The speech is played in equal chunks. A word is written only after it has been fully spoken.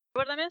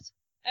What did I miss?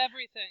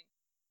 Everything.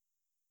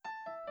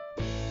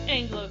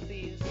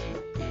 Anglo-fees.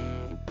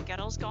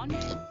 Gettle's gone.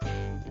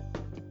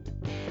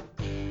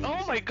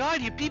 Oh my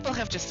god, you people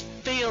have just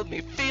failed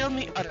me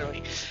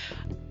utterly.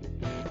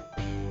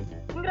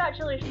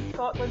 Congratulations,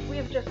 Scotland, we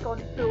have just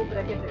gone full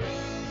Brigadoo.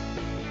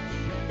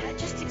 That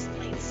just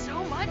explains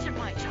so much of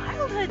my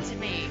childhood to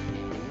me.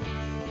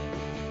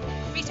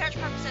 Research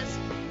purposes.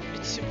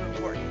 It's super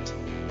important.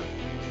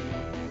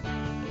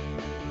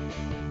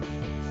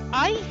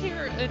 I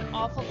hear an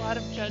awful lot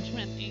of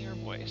judgment in your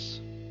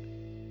voice.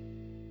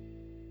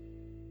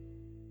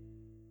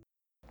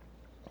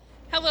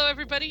 Hello,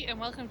 everybody, and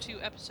welcome to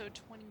episode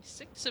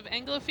 26 of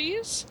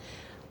Anglo-fees.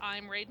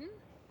 I'm Raiden.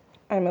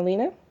 I'm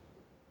Alina.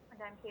 And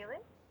I'm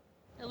Kaylee.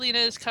 Alina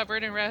is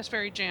covered in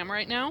raspberry jam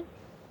right now.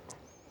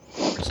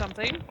 Or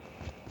something.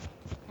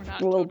 We're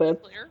not A little totally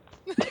bit. clear.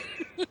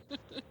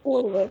 A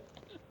little bit.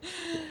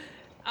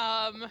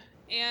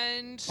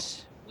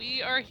 And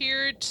we are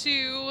here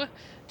to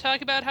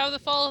talk about how the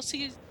fall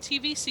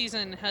TV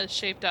season has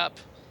shaped up.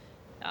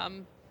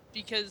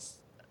 Because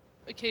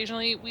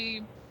occasionally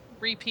we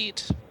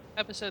repeat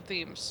episode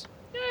themes.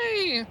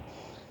 Yay!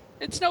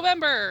 It's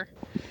November!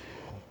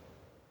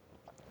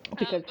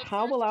 Because But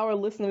how first- will our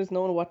listeners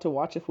know what to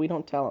watch if we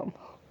don't tell them?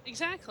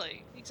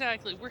 Exactly.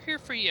 We're here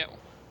for you.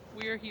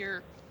 We're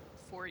here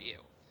for you.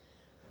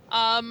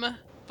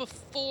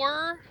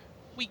 Before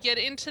we get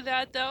into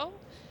that, though,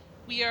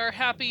 we are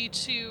happy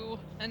to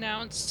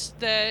announce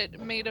that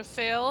Made of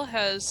Fail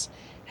has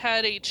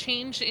had a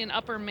change in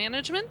upper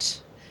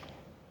management.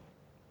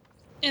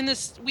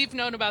 We've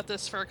known about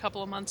this for a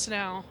couple of months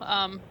now,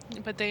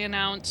 but they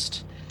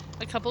announced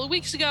a couple of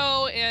weeks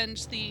ago, and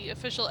the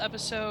official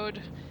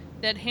episode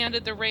that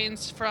handed the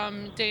reins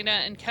from Dana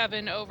and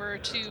Kevin over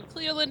to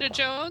Cleolinda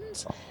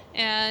Jones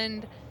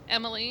and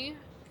Emily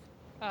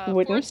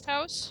Whitney? Forest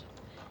House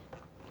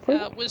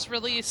was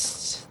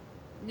released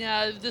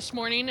this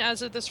morning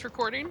as of this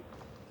recording.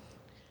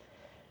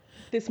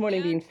 This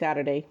morning being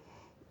Saturday.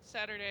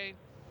 Saturday,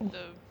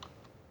 the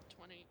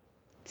 20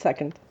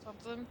 Second.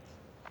 something.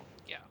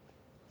 Yeah.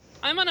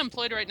 I'm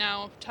unemployed right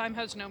now. Time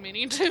has no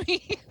meaning to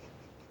me.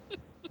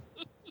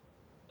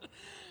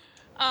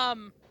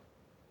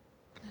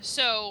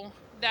 So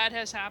that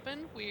has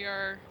happened. We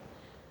are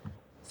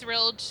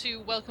thrilled to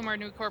welcome our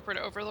new corporate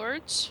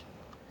overlords.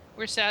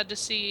 We're sad to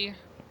see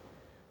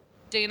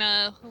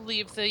Dana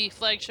leave the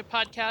flagship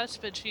podcast,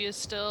 but she is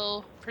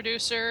still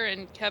producer,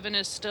 and Kevin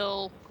is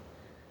still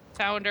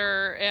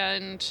founder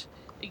and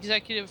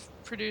executive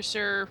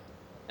producer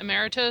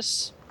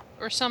emeritus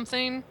or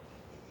something.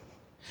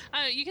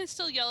 I don't know, you can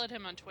still yell at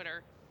him on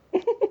Twitter.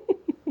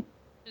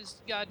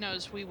 Because God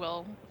knows we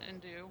will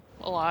and do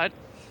a lot.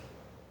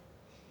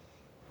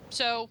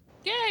 So,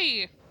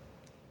 yay!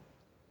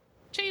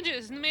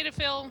 Changes in the Made of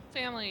Fail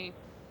family.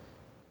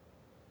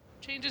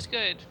 Change is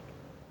good.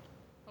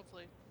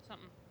 Hopefully.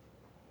 Something.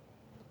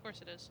 Of course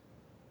it is.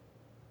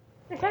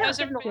 They said it How's was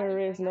good in the everybody- There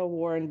is no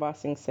war in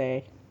Bossing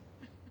Say.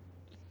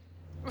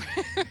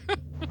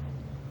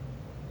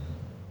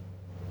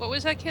 What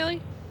was that,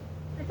 Kaylee?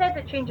 They said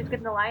that change is good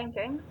in the Lion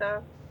King,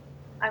 so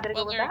I'm gonna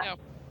Well, go with there that. you go.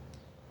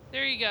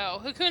 There you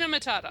go. Hakuna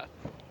Matata.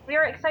 We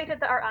are excited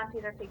that our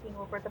aunties are taking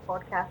over the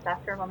podcast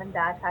after Mum and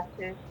Dad had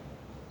to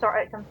sort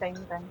out some things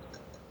and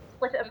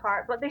split it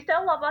apart. But they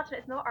still love us, and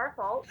it's not our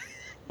fault.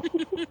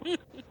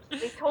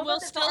 They told We'll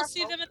us it's still not our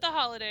see fault. them at the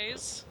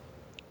holidays.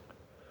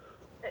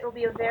 It will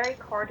be a very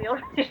cordial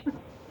relationship.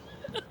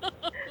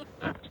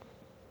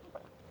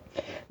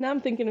 Now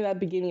I'm thinking of that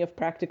beginning of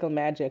Practical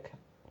Magic.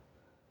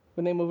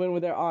 When they move in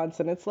with their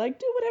aunts and it's like,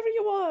 do whatever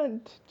you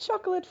want.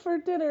 Chocolate for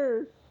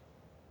dinner.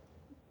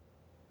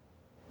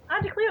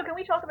 Auntie Cleo, can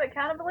we talk about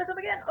cannibalism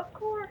again? Of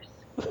course.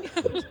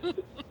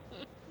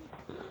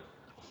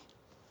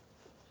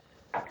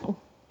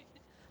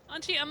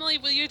 Auntie Emily,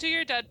 will you do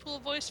your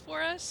Deadpool voice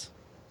for us?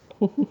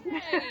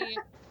 Yay!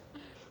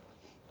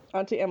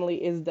 Auntie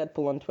Emily is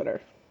Deadpool on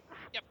Twitter.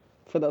 Yep.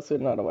 For those who are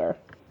not aware.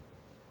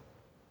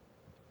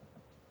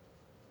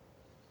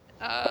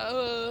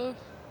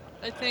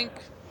 I think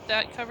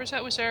that covers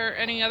that. Was there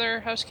any other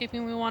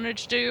housekeeping we wanted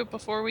to do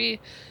before we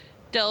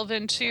delve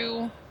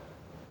into...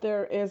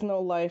 There is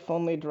no life,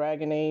 only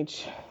Dragon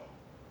Age.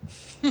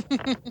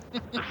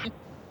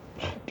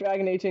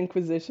 Dragon Age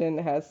Inquisition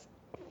has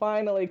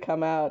finally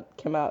come out.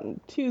 Came out on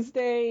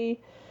Tuesday.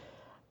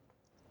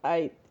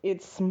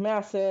 It's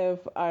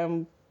massive.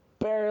 I'm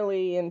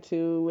barely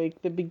into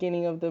like the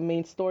beginning of the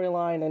main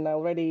storyline, and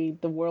already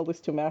the world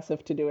is too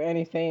massive to do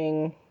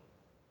anything.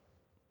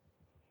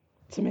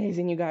 It's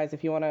amazing, you guys.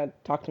 If you want to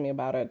talk to me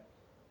about it,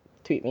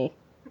 tweet me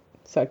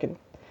so I can.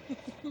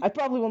 I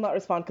probably will not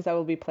respond because I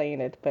will be playing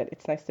it, but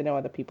it's nice to know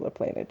other people are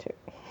playing it too.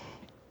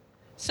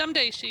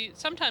 Sometimes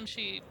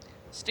she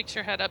sticks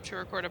her head up to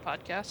record a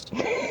podcast.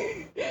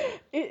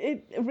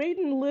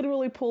 Raiden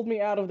literally pulled me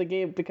out of the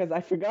game because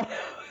I forgot.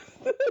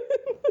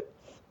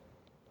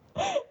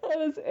 I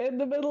was in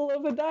the middle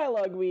of a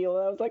dialogue wheel.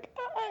 I was like,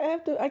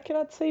 I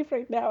cannot save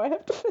right now. I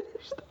have to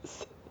finish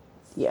this.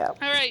 Yeah.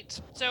 All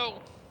right,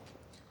 so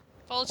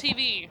fall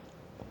TV.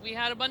 We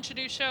had a bunch of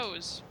new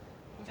shows.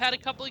 We've had a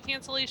couple of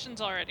cancellations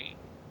already.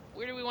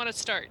 Where do we want to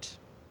start?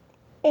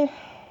 Eh.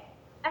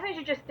 I think I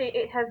should just say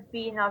it has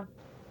been an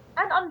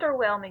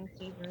underwhelming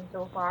season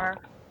so far.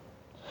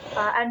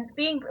 And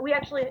we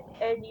actually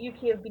in the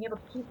UK have been able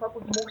to keep up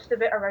with most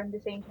of it around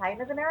the same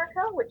time as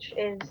America, which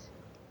is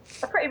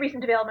a pretty recent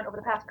development over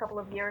the past couple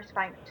of years,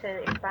 thanks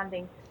to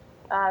expanding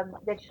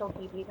digital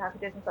TV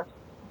packages and such.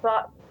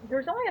 But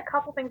there's only a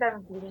couple things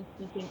I'm really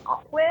keeping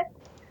up with,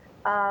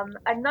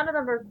 and none of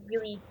them are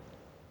really.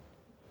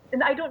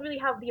 And I don't really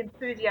have the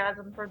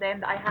enthusiasm for them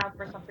that I have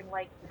for something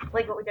like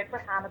what we did for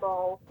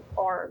Hannibal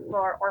or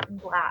for Orphan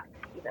Black,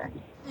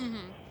 even.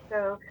 Mm-hmm.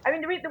 So, I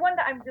mean, the one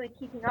that I'm really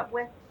keeping up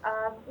with,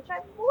 which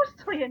I'm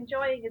mostly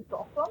enjoying, is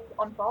Gotham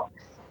on Fox.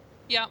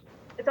 Yeah.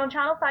 It's on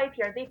Channel 5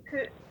 here. They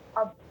put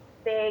a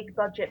big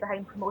budget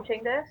behind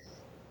promoting this.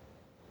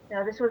 You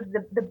know, this was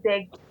the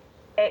big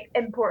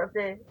import of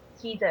the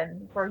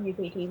season for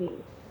UK TV.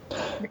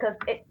 Because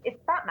it's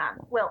Batman.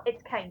 Well,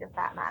 it's kind of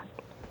Batman.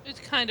 It's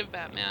kind of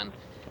Batman.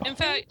 In They need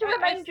fact, to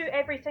remind you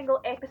every single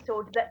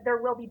episode that there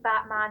will be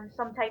Batman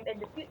sometime in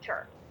the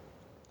future.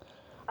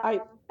 I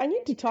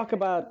need to talk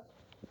about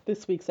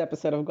this week's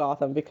episode of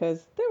Gotham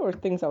because there were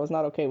things I was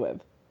not okay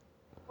with.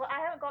 Well, I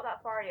haven't got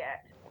that far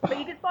yet. But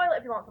you can spoil it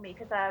if you want for me,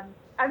 because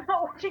I'm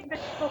not watching this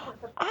show.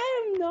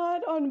 I am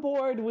not on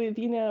board with,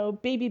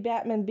 baby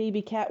Batman,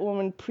 baby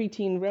Catwoman,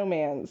 preteen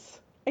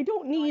romance. I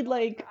don't need,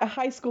 a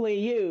high school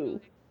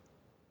AU.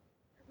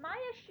 My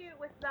issue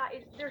with that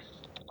is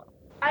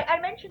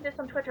I mentioned this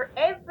on Twitter,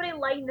 every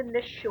line in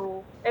this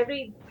show,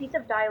 every piece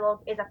of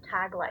dialogue is a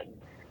tagline.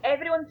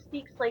 Everyone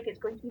speaks like it's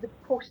going to be the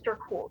poster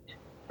quote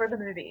for the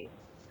movie.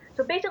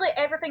 So basically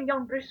everything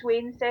young Bruce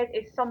Wayne says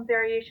is some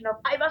variation of,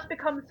 I must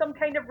become some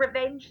kind of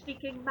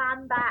revenge-seeking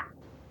man-bat.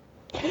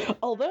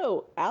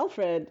 Although,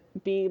 Alfred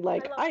being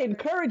like, I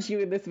encourage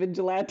you in this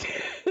vigilante.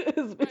 I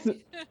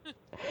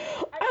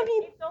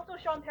mean... It's also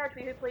Sean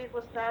Pertwee who plays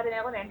Lestrade in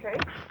Elementary.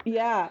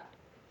 Yeah.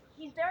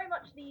 He's very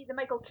much the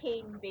Michael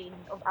Caine vein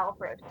of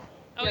Alfred.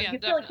 Oh, yeah, you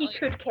feel like he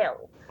could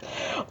kill.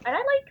 And I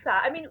like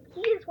that. I mean, he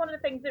is one of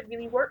the things that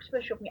really works for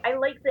the show for me. I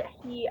like that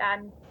he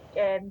and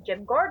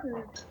Jim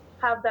Gordon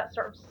have that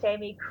sort of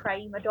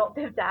semi-crime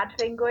adoptive dad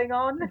thing going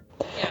on.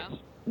 Yeah.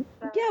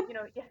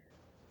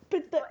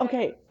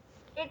 Okay.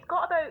 It's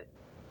got about...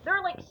 There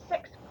are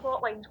 6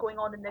 plot lines going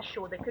on in this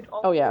show that could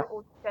all be their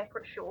own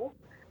separate show.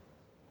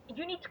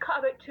 You need to cut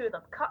about 2 of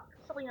them. Cut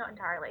Selina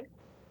entirely.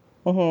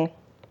 Mm-hmm.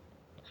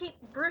 Keep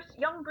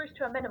young Bruce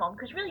to a minimum,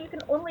 because really you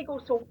can only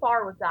go so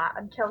far with that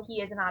until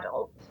he is an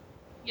adult.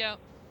 Yeah.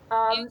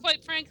 And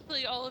quite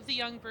frankly, all of the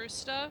young Bruce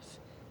stuff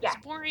is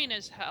boring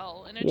as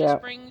hell, and it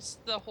just brings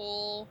the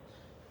whole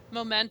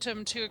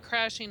momentum to a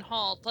crashing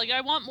halt.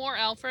 I want more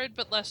Alfred,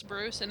 but less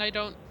Bruce, and I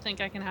don't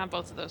think I can have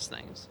both of those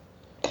things.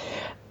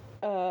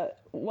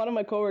 One of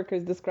my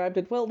coworkers described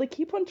it, well, they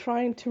keep on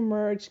trying to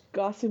merge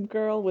Gossip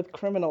Girl with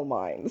Criminal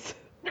Minds.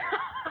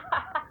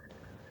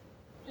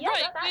 Yeah,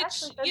 right,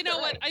 which, you know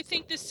what, I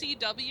think the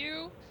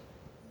CW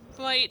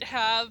might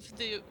have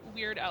the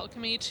weird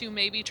alchemy to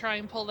maybe try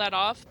and pull that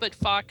off, but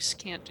Fox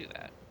can't do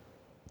that.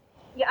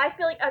 Yeah, I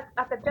feel like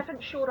a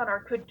different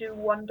showrunner could do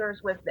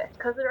wonders with this,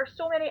 because there are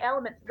so many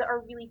elements that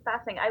are really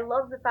fascinating. I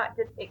love the fact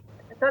that it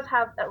does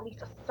have at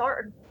least a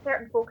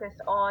certain focus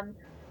on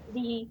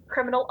the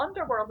criminal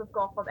underworld of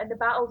Gotham and the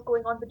battles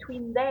going on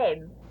between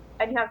them.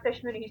 And you have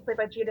Fish Mooney, who's played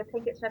by Jada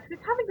Pinkett Smith, who's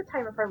having the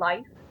time of her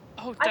life.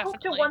 Oh, I hope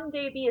to one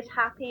day be as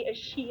happy as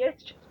she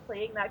is just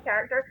playing that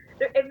character.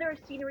 If there is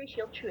scenery,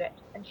 she'll chew it,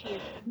 and she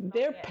is.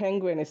 Their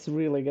Penguin is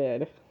really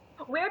good.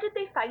 Where did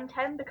they find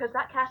him? Because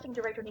that casting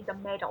director needs a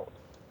medal.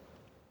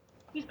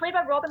 He's played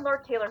by Robin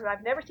Lord Taylor, who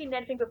I've never seen in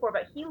anything before,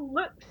 but he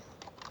looks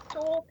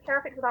so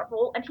perfect for that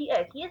role, and he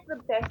is. He is the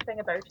best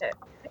thing about it.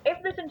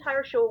 If this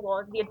entire show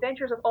was The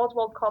Adventures of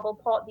Oswald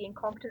Cobblepot, the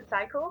Incompetent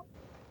Psycho,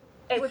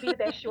 it would be the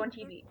best show on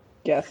TV.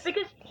 Yes.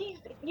 Because he's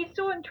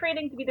so in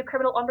training to be the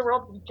criminal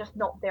underworld, he's just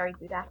not very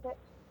good at it.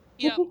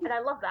 Yeah. And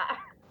I love that.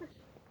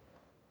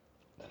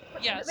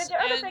 Yes. But there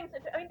are other things.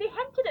 I mean, they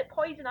hinted at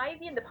Poison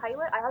Ivy in the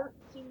pilot. I haven't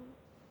seen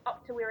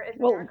up to where it is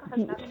in America. Has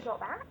nothing got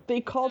that? They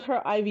called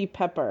her Ivy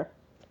Pepper.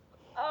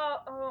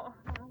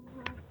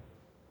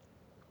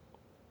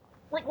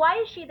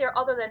 Why is she there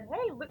other than,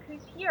 hey, look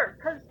who's here?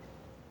 Because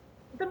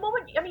the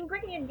moment, I mean,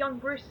 bringing in young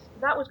Bruce,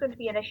 that was going to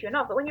be an issue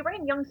enough. But when you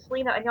bring in young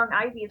Selina and young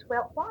Ivy as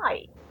well,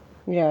 why?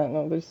 Yeah,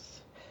 no,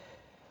 there's...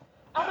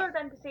 Other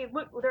than to say,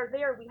 look, they're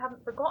there, we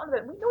haven't forgotten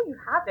about them. We know you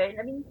haven't.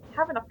 I mean, you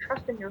have enough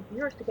trust in your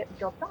viewers to get the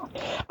job done.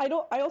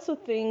 I also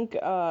think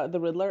the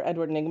Riddler,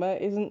 Edward Nygma,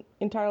 isn't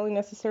entirely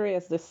necessary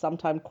as this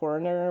sometime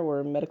coroner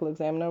or medical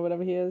examiner,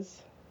 whatever he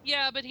is.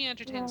 Yeah, but he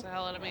entertains the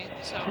hell out of me,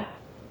 so...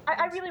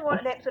 I really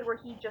want an episode where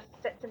he just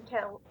sits and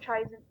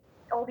tries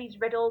all these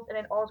riddles, and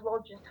then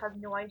Oswald just has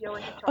no idea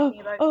what he's talking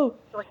about. So,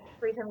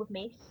 sprays him with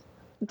mace.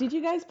 Did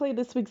you guys play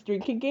this week's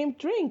drinking game?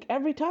 Drink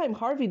every time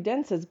Harvey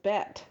Dent says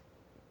bet.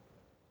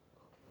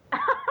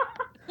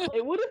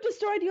 It would have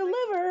destroyed your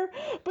liver,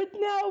 but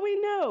now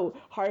we know.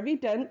 Harvey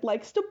Dent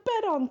likes to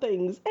bet on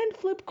things and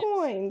flip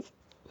coins.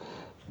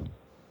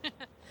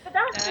 The But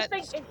that's the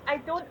thing, That's is I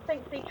don't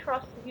think they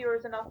trust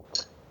viewers enough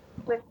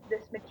with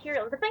this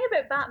material. The thing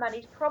about Batman,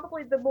 he's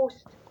probably the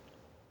most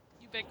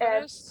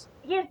ubiquitous.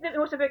 he is the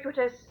most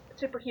ubiquitous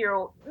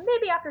superhero,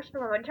 maybe after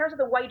Superman, in terms of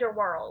the wider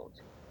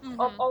world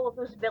of all of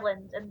those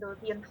villains and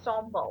the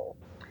ensemble.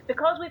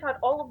 Because we've had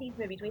all of these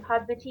movies, we've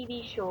had the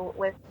TV show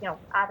with,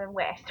 Adam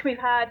West, we've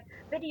had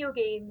video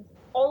games,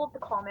 all of the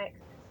comics.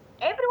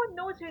 Everyone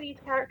knows who these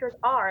characters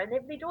are, and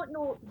if they don't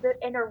know the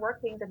inner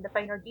workings and the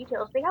finer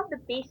details, they have the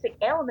basic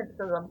elements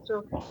of them.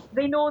 So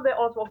they know that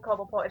Oswald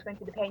Cobblepot is going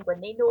to be the Penguin,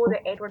 they know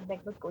that Edward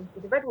Nygma is going to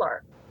be the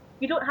Riddler.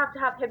 You don't have to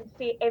have him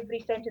say every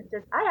sentence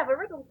as, I have a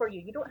riddle for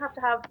you. You don't have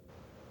to have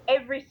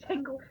every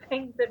single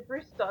thing that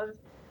Bruce does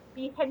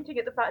be hinting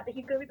at the fact that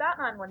he's going to be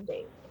Batman one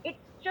day. It's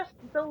just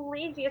the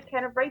laziest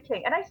kind of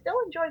writing, and I still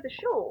enjoy the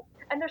show.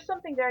 And there's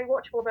something very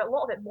watchable about a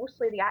lot of it,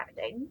 mostly the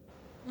acting.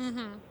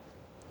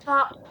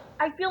 But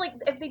I feel like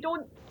if they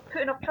don't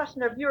put enough trust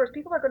in their viewers,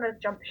 people are going to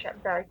jump ship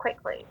very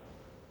quickly.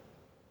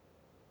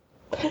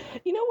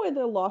 You know where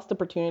the lost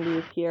opportunity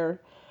is here?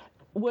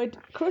 What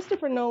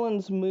Christopher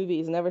Nolan's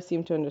movies never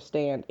seem to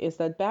understand is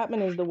that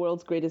Batman is the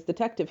world's greatest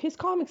detective. His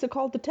comics are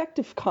called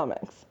detective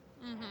comics.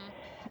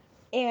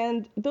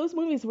 And those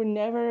movies were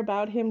never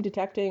about him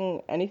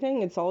detecting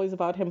anything. It's always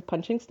about him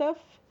punching stuff.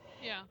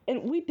 Yeah.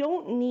 And we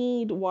don't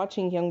need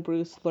watching young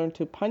Bruce learn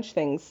to punch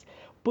things,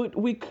 but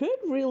we could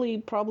really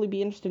probably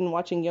be interested in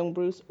watching young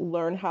Bruce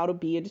learn how to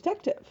be a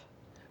detective.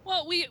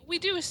 Well, we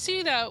do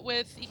see that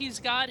with he's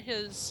got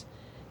his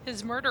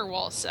murder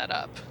wall set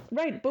up.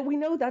 Right, but we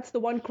know that's the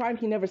one crime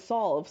he never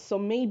solves, so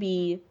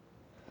maybe...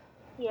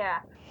 Yeah.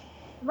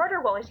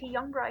 Murder Wall, is he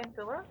young Brian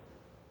Fuller?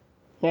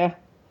 Yeah.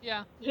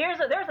 Yeah.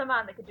 There's a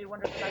man that could do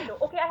wonders with that show.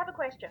 Okay, I have a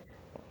question.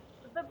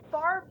 The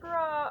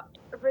Barbara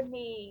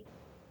Renee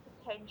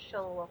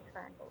potential of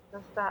triangle,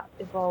 does that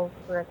evolve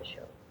throughout the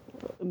show?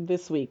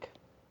 This week.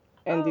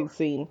 Ending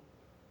scene.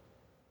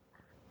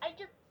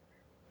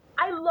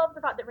 I love the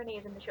fact that Renee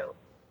is in the show.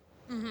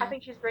 I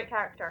think she's a great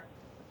character.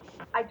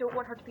 I don't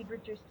want her to be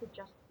reduced to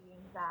just being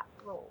that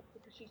role,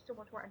 because she's so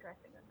much more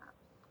interesting than that.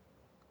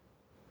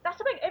 That's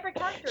the thing, every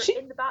character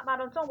in the Batman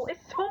ensemble is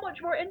so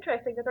much more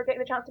interesting that they're getting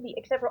the chance to meet,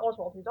 except for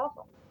Oswald, who's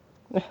awesome.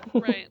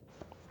 Right.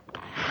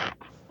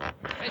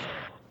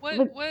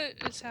 What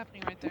is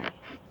happening right there?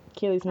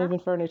 Kaylee's moving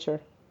furniture.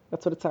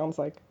 That's what it sounds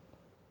like.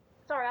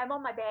 Sorry, I'm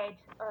on my bed,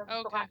 the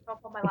Okay.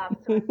 laptop on my lap,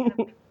 so I'm kind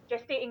of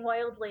gestating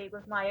wildly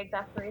with my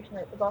exasperation.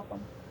 It was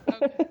awesome.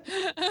 Okay.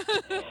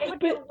 It would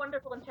be a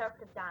wonderful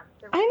interpretive dance.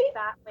 There would I be need-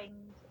 bat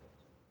wings,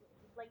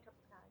 light up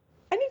the sky.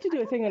 I need to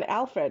do a thing on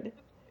Alfred.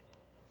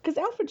 Because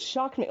Alfred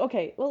shocked me.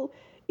 Okay, well,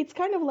 it's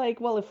kind of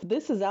like, well, if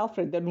this is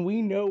Alfred, then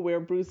we know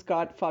where Bruce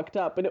got fucked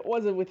up. And it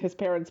wasn't with his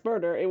parents'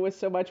 murder. It was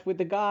so much with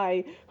the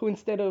guy who,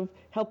 instead of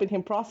helping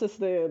him process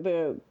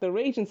the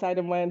rage inside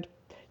him, went,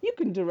 you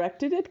can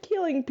direct it at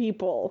killing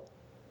people.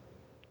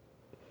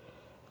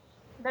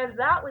 Now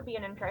that would be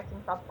an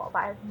interesting subplot, but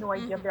I have no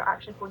idea if they're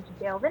actually going to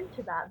delve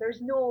into that.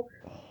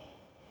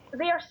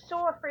 They are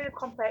so afraid of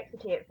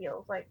complexity, it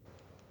feels like.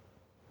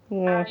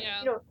 Yeah.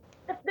 Yeah.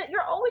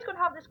 You're always going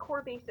to have this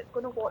core base that's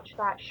going to watch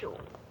that show.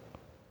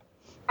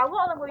 A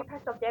lot of them will be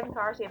pissed off. Devin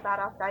Carrsey at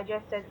Badass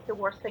Digest says it's the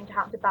worst thing to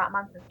happen to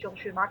Batman since Joel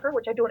Schumacher,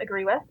 which I don't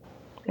agree with.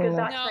 Because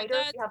Zack No, Snyder,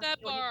 you have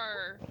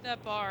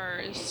that bar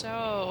is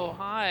so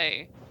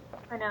high.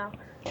 I know.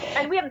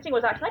 And we haven't seen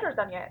what Zack Snyder's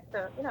done yet,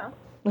 so,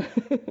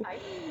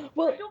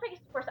 Well, I don't think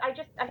it's the worst.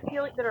 I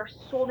feel like there are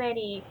so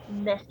many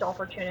missed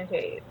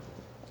opportunities.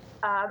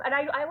 And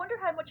I wonder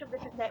how much of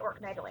this is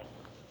network meddling.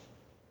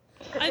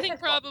 I think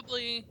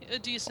probably a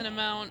decent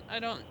amount.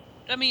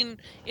 I mean,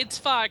 it's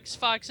Fox.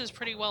 Fox is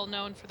pretty well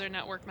known for their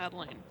network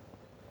meddling.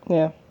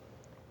 Yeah.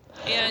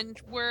 And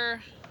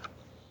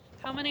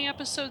how many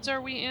episodes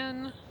are we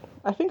in?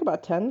 I think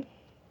about 10.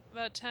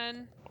 About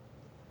 10.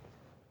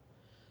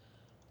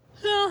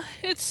 Well,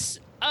 it's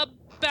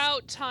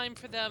about time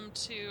for them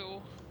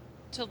to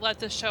let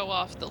the show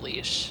off the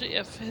leash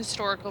if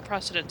historical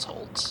precedence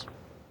holds.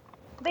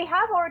 They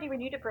have already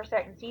renewed it for a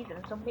second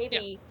season, so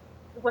maybe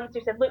once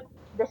they said, look,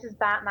 this is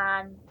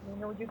Batman, we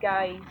know you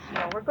guys,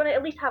 we're going to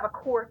at least have a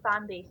core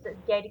fan base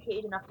that's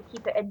dedicated enough to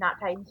keep it in that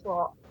time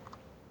slot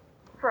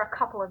for a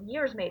couple of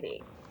years,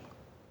 maybe.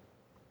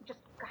 Just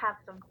have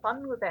some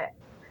fun with it.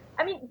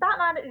 I mean,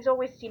 Batman is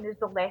always seen as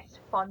the less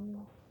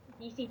fun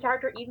DC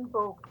character, even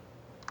though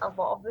a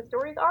lot of the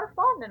stories are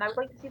fun, and I would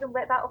like to see them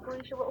let that off the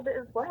leash a little bit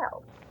as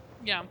well.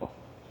 Yeah.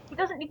 He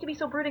doesn't need to be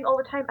so brooding all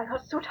the time. I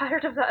got so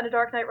tired of that in A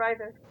Dark Knight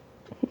Rises.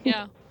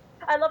 Yeah.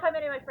 I love how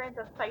many of my friends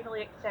have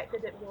finally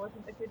accepted it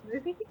wasn't a good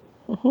movie.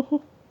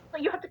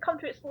 But you have to come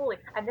to it slowly.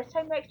 And this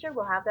time next year,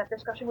 we'll have that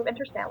discussion with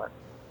Interstellar.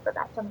 But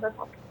that's another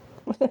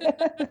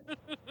podcast.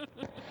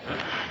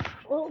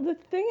 Well, the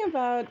thing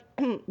about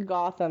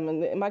Gotham,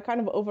 and my kind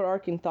of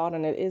overarching thought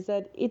on it, is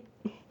that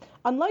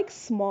unlike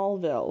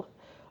Smallville,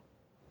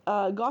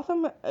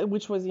 Gotham,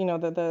 which was,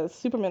 the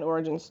Superman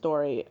origin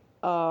story,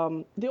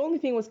 the only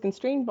thing was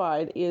constrained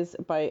by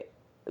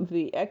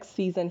the X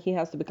season he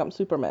has to become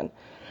Superman.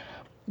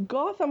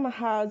 Gotham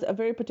has a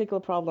very particular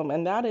problem,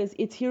 and that is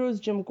its hero is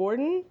Jim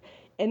Gordon,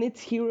 and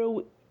its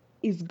hero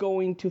is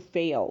going to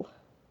fail.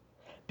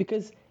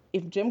 Because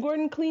if Jim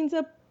Gordon cleans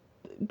up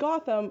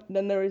Gotham,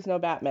 then there is no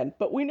Batman.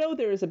 But we know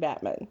there is a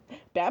Batman.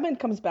 Batman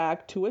comes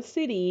back to a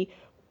city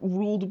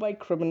ruled by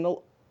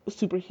criminal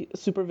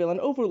supervillain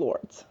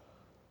overlords.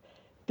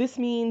 This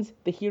means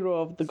the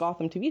hero of the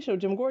Gotham TV show,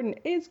 Jim Gordon,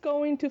 is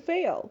going to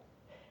fail.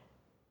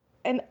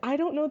 And I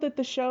don't know that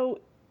the show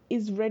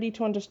is ready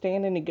to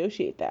understand and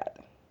negotiate that.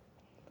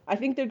 I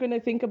think they're going to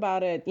think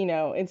about it,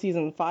 in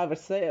season 5 or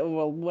 6,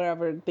 well,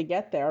 wherever they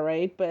get there,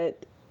 right?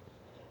 But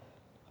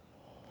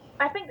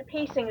I think the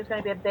pacing is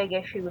going to be a big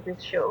issue with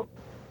this show.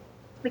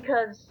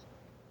 Because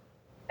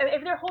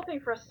if they're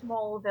hoping for a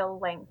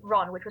Smallville length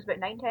run, which was about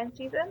 9-10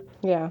 seasons,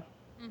 yeah.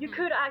 you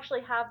could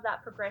actually have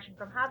that progression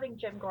from having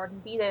Jim Gordon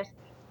be this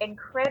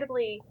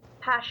incredibly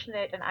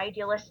passionate and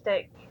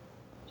idealistic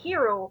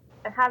hero,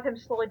 and have him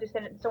slowly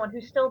descend into someone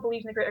who still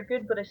believes in the greater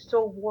good, but is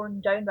so worn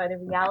down by the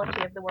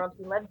reality of the world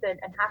he lives in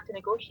and has to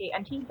negotiate.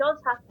 And he does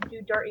have to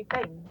do dirty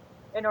things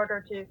in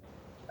order to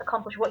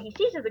accomplish what he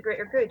sees as the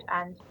greater good,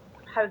 and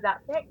how that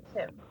affects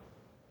him.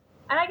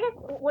 And I guess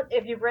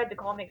if you've read the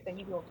comics, then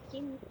you will have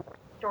seen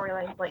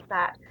storylines like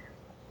that.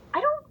 I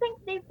don't think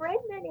they've read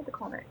many of the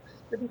comics,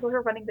 the people who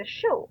are running the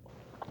show.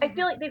 I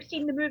feel like they've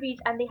seen the movies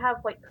and they have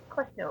like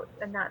cliff notes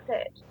and that's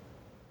it.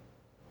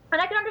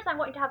 And I can understand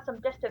wanting to have some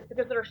distance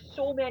because there are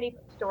so many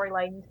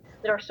storylines,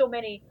 there are so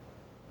many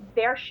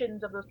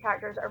versions of those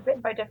characters that are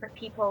written by different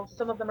people.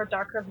 Some of them are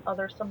darker than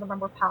others, some of them are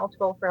more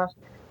palatable for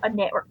a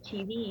network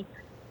TV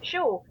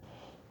show.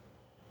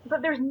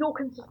 But there's no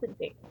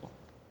consistency.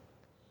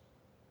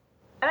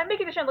 And I'm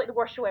making this sound like the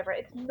worst show ever.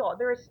 It's not.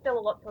 There is still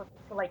a lot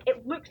to like.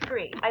 It looks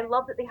great. I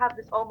love that they have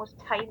this almost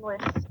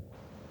timeless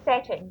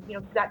setting.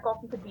 That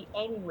Gotham could be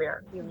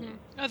anywhere, really.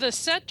 Oh, the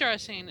set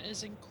dressing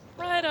is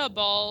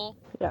incredible.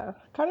 Yeah.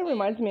 Kind of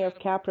reminds me of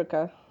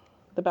Caprica,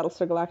 the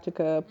Battlestar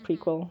Galactica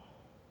prequel.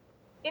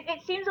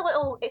 It seems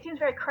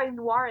very crime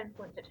noir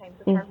influenced at times,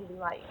 which I really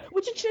like.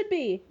 Which it should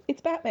be.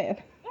 It's Batman.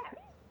 Yeah.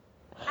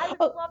 I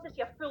would love to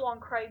see a full-on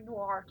crime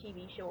noir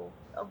TV show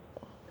of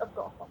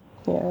Gotham.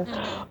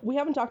 Yeah. We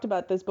haven't talked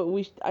about this, but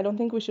I don't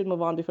think we should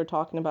move on before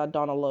talking about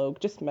Donald Logue.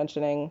 Just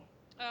mentioning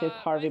his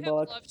Harvey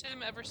Bullock. I have loved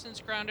him ever since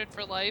Grounded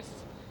for Life.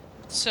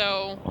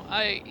 So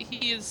I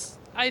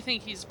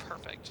think he's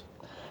perfect.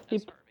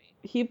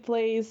 He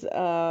plays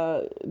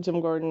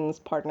Jim Gordon's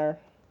partner,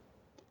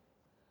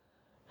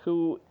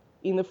 who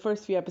in the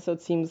first few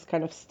episodes seems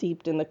kind of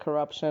steeped in the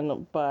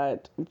corruption,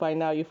 but by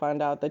now you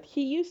find out that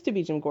he used to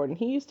be Jim Gordon.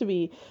 He used to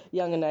be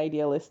young and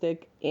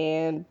idealistic,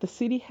 and the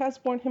city has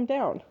worn him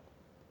down.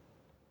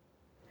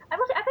 I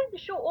think the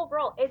show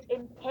overall is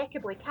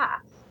impeccably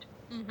cast.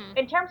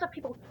 In terms of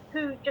people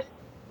who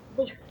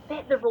they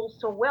fit the role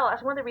so well.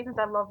 That's one of the reasons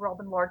I love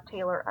Robin Lord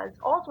Taylor as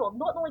Oswald.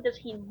 Not only does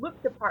he look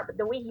the part, but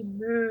the way he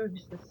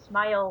moves, the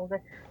smile,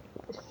 the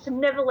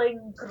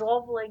sniveling,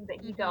 groveling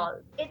that he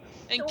does.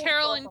 And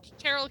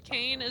Carol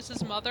Kane is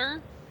his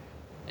mother.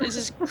 Is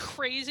his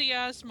crazy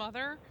ass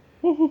mother.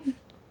 Also,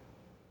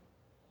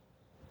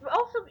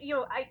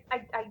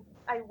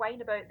 I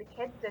whine about the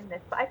kids in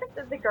this, but I think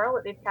that the girl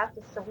that they've cast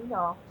as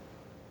Selena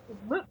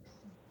looks,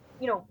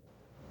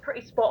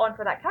 pretty spot on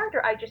for that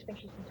character. I just think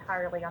she's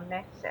entirely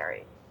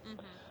unnecessary.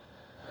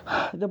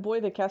 The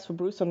boy they cast for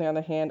Bruce, on the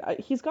other hand,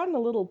 he's gotten a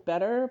little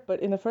better, but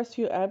in the first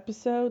few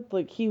episodes,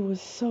 he was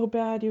so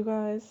bad, you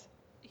guys.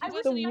 He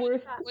wasn't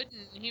even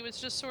wooden. He was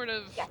just sort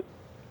of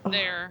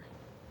there.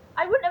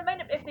 I wouldn't have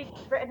minded if they'd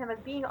written him as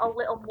being a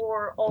little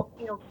more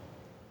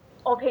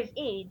of his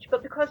age,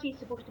 but because he's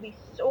supposed to be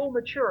so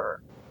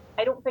mature,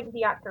 I don't think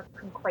the actor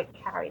can quite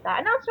carry that.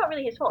 And that's not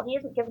really his fault. He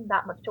isn't given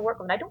that much to work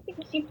with. And I don't think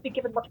he seems to be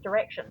given much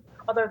direction,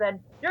 other than,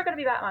 you're going to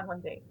be Batman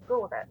one day. Go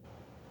with it.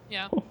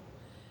 Yeah.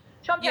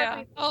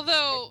 Yeah.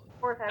 Although,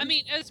 I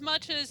mean, as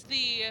much as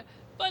the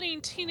budding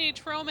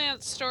teenage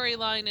romance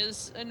storyline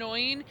is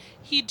annoying,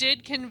 he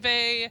did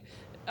convey,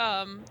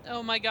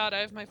 oh my god, I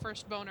have my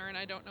first boner and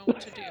I don't know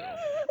what to do.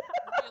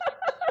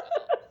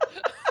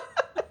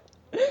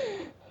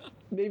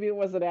 Maybe it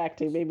wasn't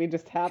acting. Maybe it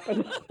just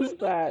happened. Was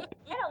that?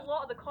 In a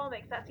lot of the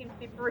comics, that seems to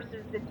be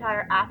Bruce's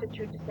entire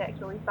attitude to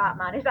sex release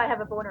Batman, is I have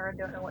a boner and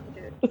don't know what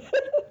to do.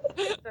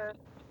 So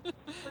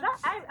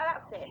that's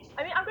it.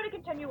 I mean, I'm going to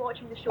continue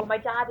watching the show. My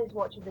dad is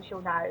watching the show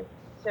now,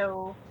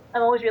 so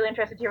I'm always really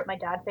interested to hear what my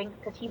dad thinks,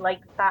 because he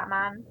likes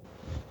Batman.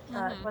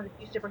 One of the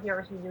few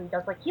superheroes he really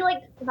does like. He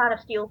likes Man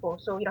of Steel, though,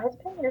 so, his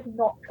opinion is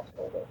not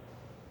trustworthy.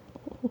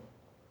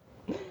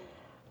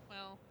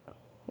 Well,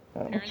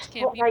 parents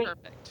can't be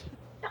perfect.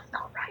 That's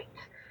not right.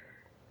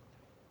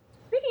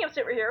 Speaking of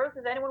superheroes,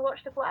 has anyone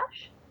watched The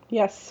Flash?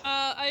 Yes.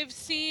 I've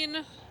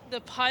seen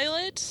the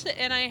pilot,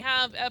 and I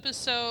have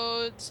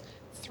episodes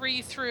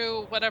 3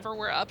 through whatever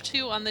we're up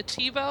to on the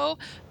TiVo.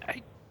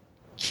 I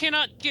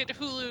cannot get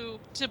Hulu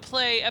to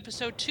play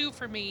episode 2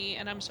 for me,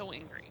 and I'm so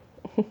angry.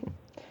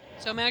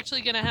 So I'm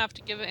actually going to have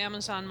to give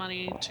Amazon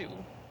money to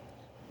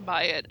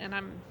buy it, and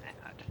I'm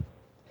mad.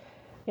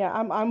 Yeah,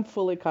 I'm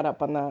fully caught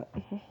up on that.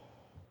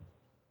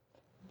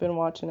 Been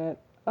watching it.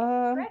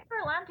 Greg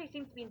Berlanti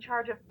seems to be in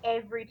charge of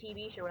every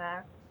TV show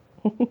now.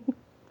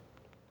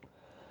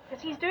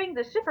 Because he's doing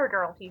the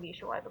Supergirl TV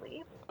show, I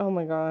believe. Oh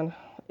my god.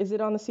 Is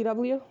it on the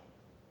CW?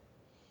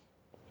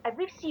 I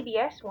believe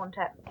CBS want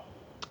it.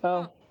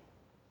 Oh.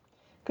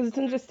 Because it's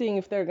interesting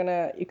if they're going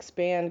to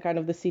expand kind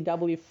of the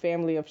CW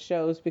family of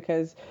shows,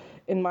 because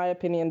in my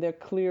opinion, they're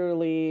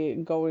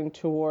clearly going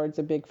towards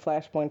a big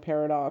Flashpoint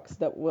paradox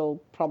that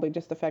will probably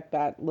just affect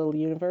that little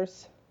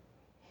universe.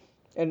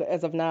 And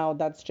as of now,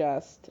 that's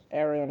just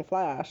Arrow and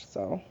Flash,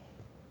 so...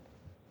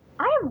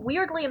 I am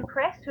weirdly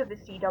impressed with the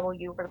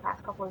CW over the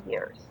past couple of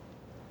years.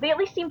 They at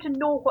least seem to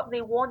know what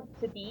they want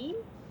to be,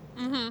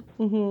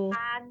 Mm-hmm.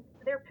 and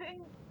they're putting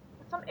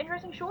some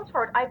interesting shows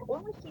forward. I've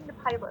only seen the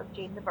pilot of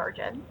Jane the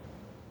Virgin.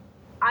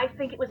 I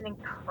think it was an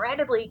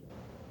incredibly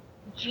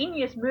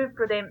genius move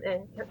for them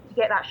to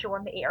get that show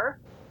on the air.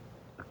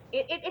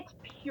 It's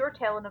pure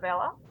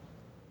telenovela,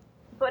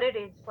 but it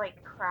is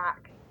like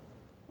crack.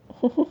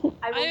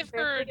 I've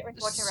heard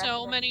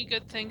so many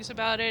good things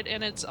about it,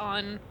 and it's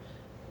on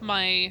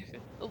my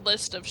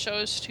list of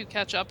shows to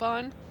catch up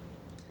on.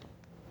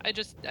 I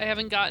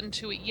haven't gotten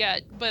to it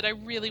yet, but I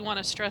really want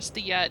to stress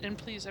the yet, and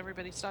please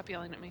everybody stop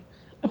yelling at me.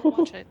 I will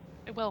watch it.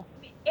 I will.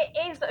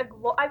 It is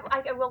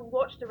I will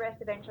watch the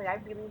rest eventually. I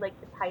really like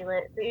the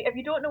pilot. If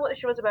you don't know what the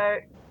show is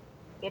about,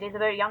 it is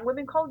about a young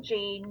woman called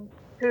Jane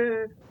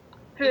who,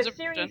 through a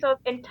series of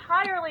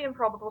entirely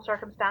improbable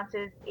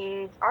circumstances,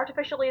 is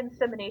artificially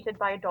inseminated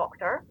by a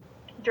doctor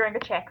during a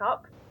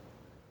checkup,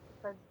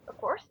 because of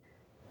course.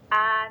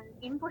 And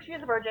even though she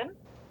is a virgin,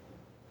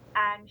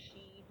 and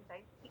she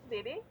decides to keep the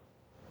baby,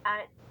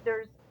 and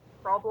there's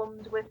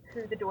problems with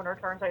who the donor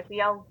turns out to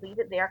be. I'll leave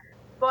it there.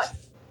 But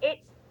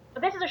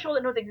this is a show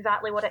that knows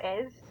exactly what it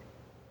is,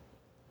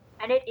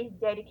 and it is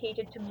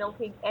dedicated to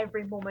milking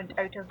every moment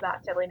out of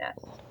that silliness.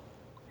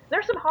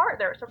 There's some heart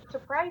there, some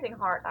surprising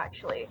heart,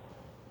 actually.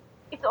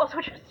 It's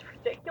also just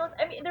ridiculous.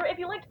 I mean, if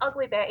you liked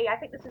Ugly Betty, I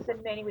think this is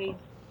in many ways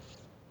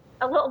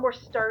a little more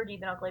sturdy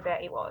than Ugly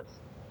Betty was,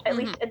 at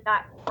least in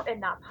that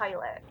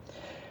pilot.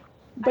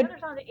 But I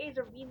understand it is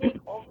a remake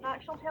of an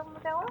actual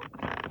telenovela.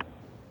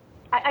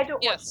 I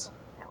don't watch telenovela.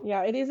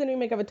 Yeah, it is a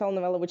remake of a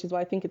telenovela, which is why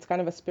I think it's kind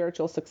of a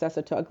spiritual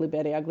successor to Ugly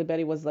Betty. Ugly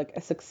Betty was like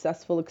a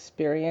successful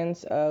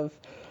experience of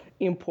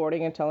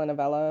importing a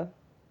telenovela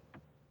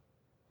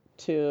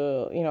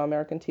to,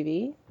 American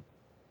TV.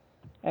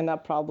 And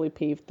that probably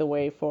paved the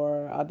way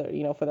for other,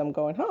 for them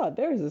going,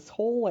 there's this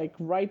whole like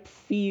ripe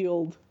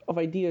field of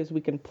ideas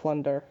we can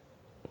plunder.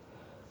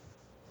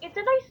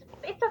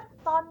 It's a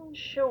fun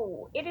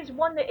show. It is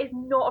one that is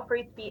not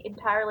afraid to be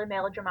entirely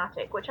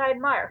melodramatic, which I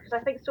admire, because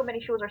I think so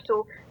many shows are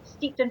so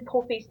steeped in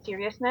pulpy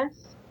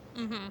seriousness,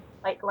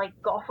 like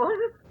Gotham.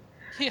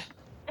 Yeah.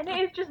 And it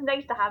is just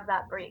nice to have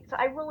that break. So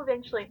I will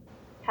eventually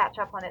catch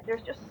up on it.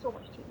 There's just so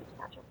much TV to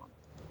catch up on.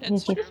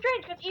 It's Which is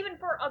strange, because even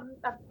for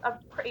a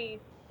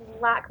pretty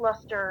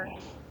lackluster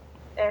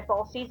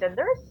fall season,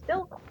 there is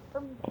still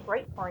some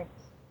bright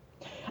points.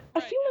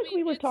 I feel like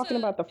we were talking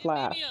about The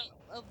Flash. It may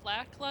be a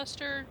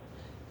lackluster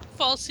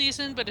fall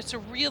season, but it's a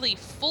really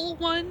full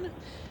one.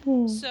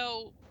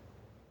 So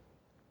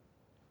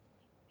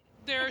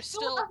there's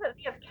still that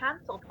they have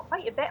cancelled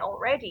quite a bit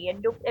already,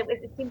 and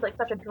it seems like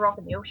such a drop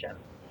in the ocean.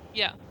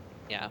 Yeah,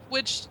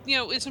 which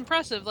is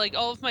impressive. Like,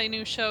 all of my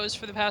new shows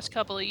for the past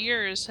couple of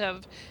years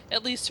have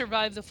at least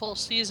survived the full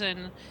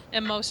season,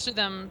 and most of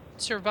them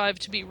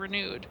survived to be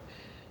renewed.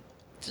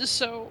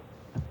 So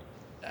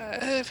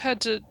I've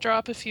had to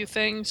drop a few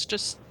things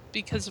just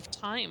because of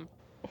time.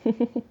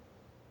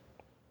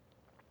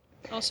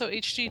 Also,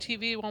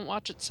 HGTV won't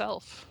watch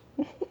itself.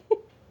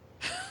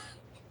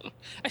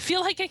 I feel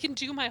like I can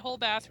do my whole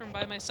bathroom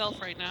by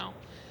myself right now.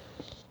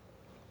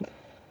 I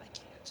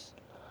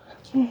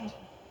can't.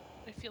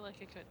 I feel like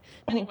I could.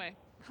 Anyway,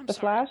 I'm The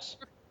sorry. Flash?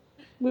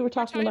 We were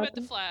talking about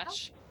The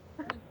Flash.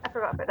 I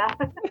forgot about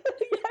that.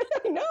 Yes,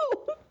 I know!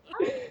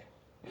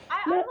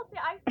 I will say,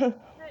 I think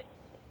that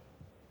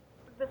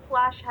The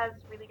Flash has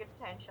really good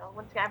potential.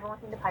 Once again, I've only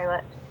seen the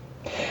pilot.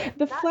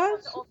 The That Flash...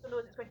 one also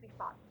knows it's going to be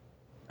fun.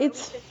 It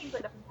seems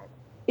like different type.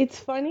 It's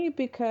funny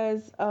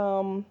because,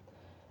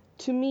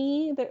 to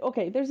me,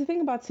 there's the thing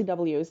about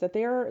CW is that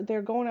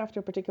they're going after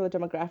a particular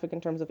demographic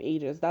in terms of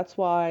ages. That's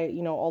why,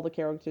 all the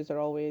characters are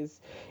always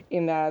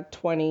in that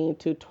 20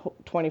 to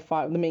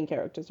 25, the main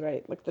characters,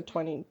 right? Like the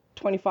 25,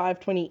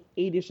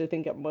 28-ish, I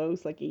think at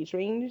most, like age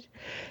range.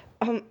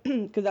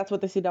 Because that's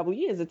what the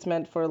CW is. It's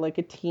meant for like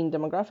a teen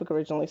demographic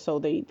originally, so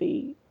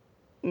they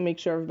make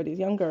sure everybody's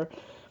younger.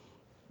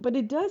 But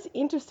it does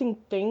interesting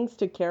things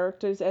to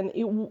characters, and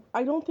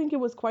I don't think it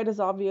was quite as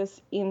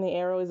obvious in the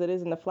Arrow as it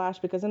is in the Flash,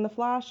 because in the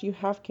Flash you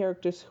have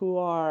characters who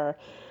are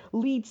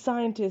lead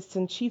scientists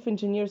and chief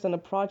engineers on a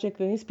project,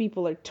 and these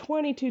people are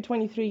 22,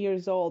 23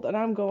 years old, and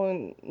I'm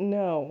going,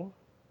 no.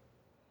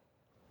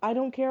 I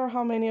don't care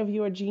how many of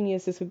you are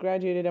geniuses who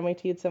graduated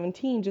MIT at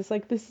 17, just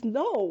like this,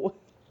 no.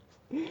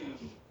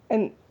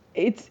 And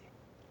it's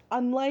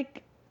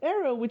unlike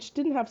Arrow, which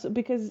didn't have,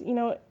 because,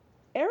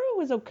 Arrow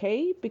was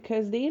okay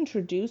because they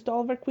introduced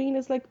Oliver Queen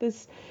as like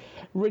this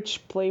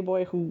rich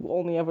playboy who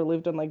only ever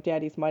lived on like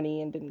daddy's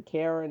money and didn't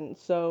care, and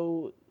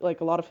so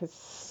like a lot of his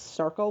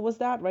circle was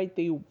that, right?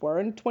 They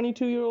weren't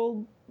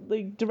 22-year-old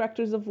like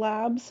directors of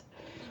labs,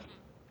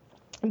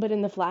 but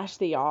in the Flash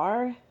they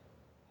are,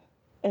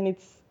 and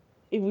it's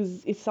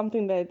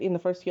something that in the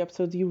first few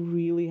episodes you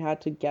really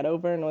had to get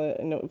over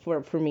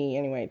for me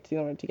anyway, in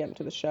order to get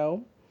into the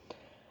show.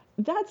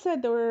 That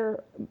said, there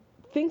were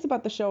things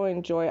about the show I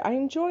enjoy. I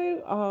enjoy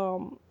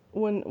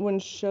when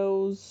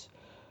shows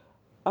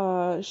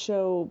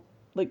show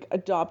like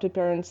adopted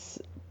parent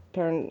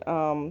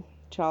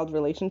child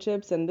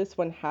relationships, and this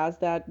one has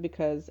that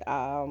because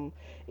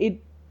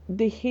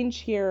the hinge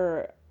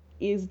here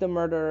is the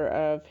murder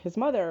of his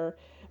mother,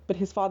 but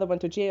his father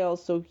went to jail,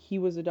 so he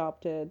was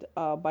adopted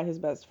by his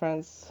best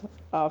friend's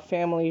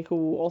family,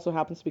 who also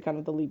happens to be kind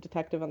of the lead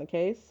detective on the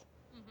case,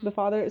 the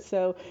father.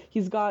 So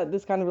he's got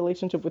this kind of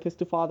relationship with his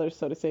two fathers,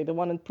 so to say. The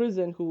one in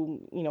prison, who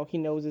he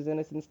knows is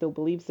innocent, still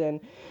believes in,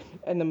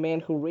 and the man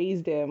who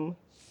raised him.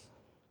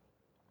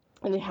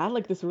 And they had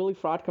like this really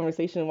fraught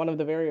conversation in one of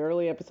the very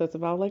early episodes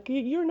about like,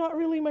 you're not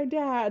really my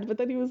dad, but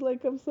then he was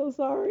like, I'm so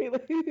sorry,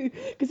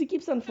 because he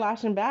keeps on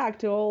flashing back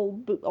to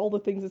all the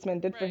things this man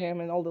did for him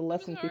and all the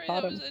lessons he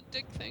taught him. That was a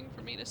dick thing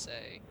for me to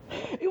say.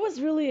 It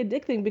was really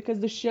addicting because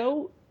the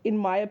show, in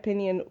my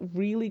opinion,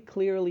 really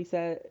clearly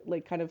says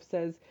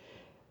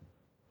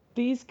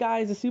these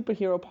guys are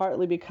superhero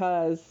partly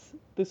because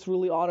this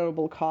really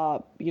honorable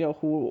cop,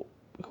 who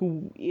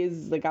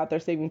is like out there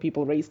saving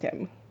people, raised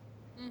him.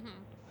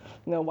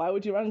 Why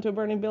would you run into a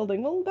burning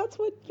building? Well, that's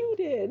what you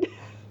did.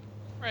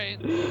 Right.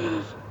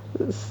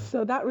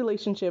 So that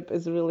relationship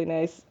is really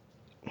nice.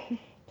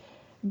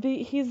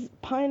 He's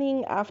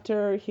pining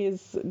after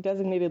his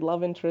designated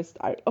love interest.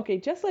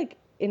 Just like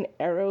in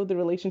Arrow, the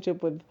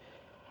relationship with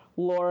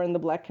Laura and the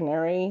Black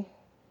Canary,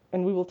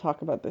 and we will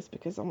talk about this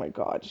because, oh my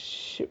god,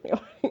 shoot me,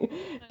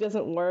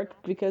 doesn't work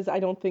because I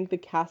don't think the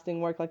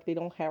casting worked. Like, they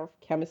don't have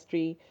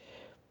chemistry.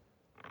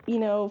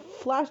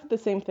 Flash did the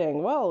same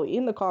thing. Well,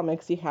 in the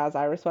comics, he has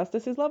Iris West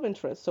as his love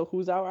interest. So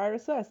who's our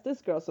Iris West?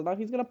 This girl. So now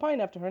he's going to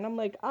pine after her. And I'm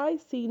like, I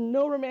see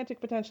no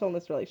romantic potential in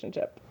this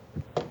relationship.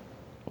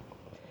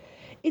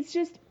 It's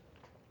just,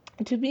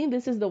 to me,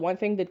 this is the one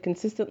thing that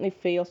consistently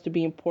fails to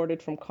be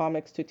imported from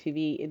comics to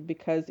TV.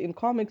 Because in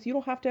comics, you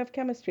don't have to have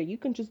chemistry. You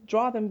can just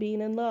draw them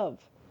being in love.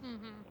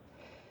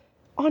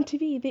 On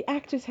TV, the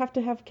actors have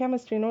to have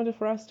chemistry in order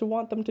for us to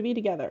want them to be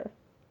together.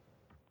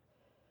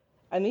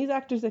 And these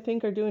actors, I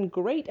think, are doing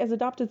great as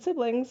adopted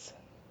siblings.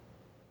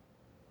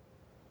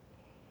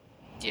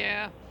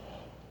 Yeah.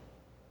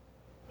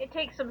 It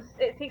takes some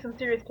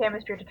serious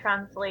chemistry to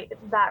translate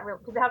that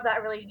to have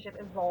that relationship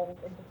evolve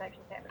into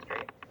sexual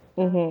chemistry.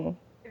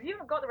 If you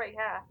haven't got the right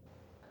cast,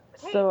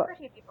 but hey, so,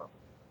 pretty people.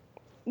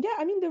 Yeah,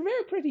 I mean, they're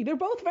very pretty. They're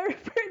both very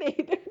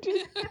pretty. They're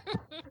just...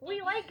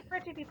 We like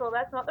pretty people.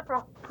 That's not the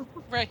problem.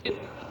 Right.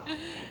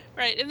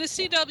 Right. And the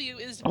CW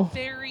is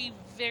very,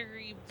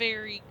 very,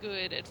 very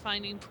good at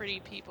finding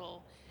pretty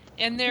people.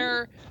 And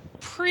they're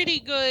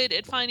pretty good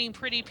at finding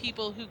pretty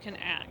people who can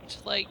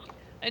act. Like,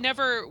 I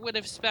never would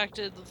have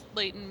expected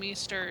Leighton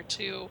Meester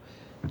to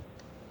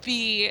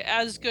be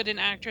as good an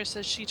actress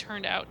as she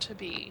turned out to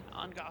be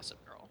on Gossip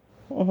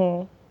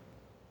Girl.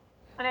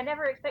 And I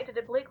never expected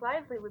that Blake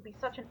Lively would be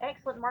such an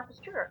excellent Martha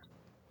Stewart.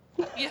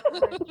 Yeah.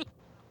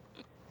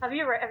 Have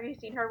you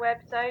seen her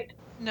website?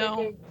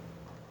 No.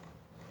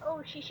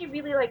 She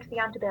really likes the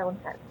antebellum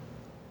set.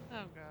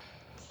 Oh god.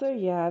 So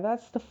yeah,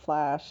 that's the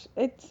Flash.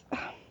 It's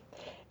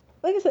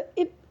like I said,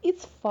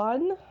 it's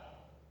fun.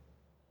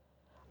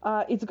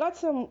 It's got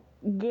some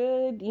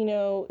good,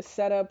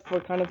 setup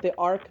for kind of the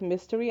arc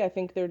mystery. I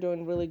think they're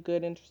doing really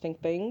good, interesting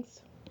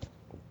things.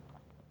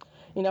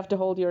 Enough to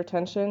hold your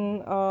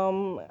attention,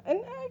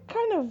 and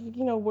kind of,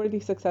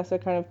 worthy successor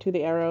kind of to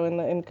the Arrow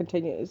and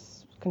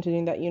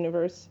continuing that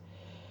universe.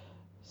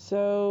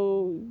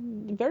 So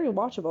very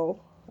watchable,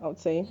 I would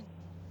say.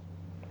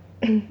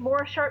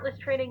 More shirtless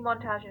training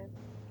montages.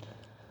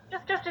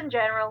 Just in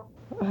general.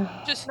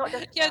 Not just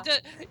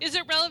is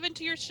it relevant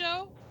to your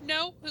show?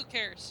 No? Who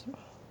cares?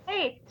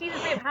 Hey, season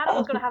 3 of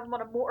Hannibal's gonna have him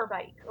on a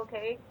motorbike,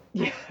 okay?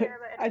 Yeah,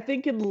 I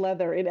think in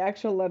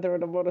actual leather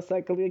on a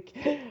motorcycle. Like,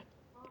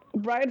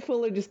 Brian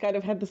Fuller just kind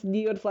of had this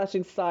neon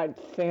flashing sign,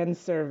 fan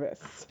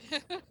service.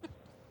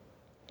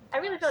 I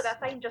really feel like that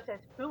sign just says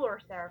Fuller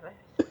service.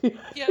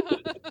 Yeah.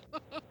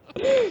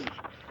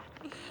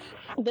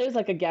 There's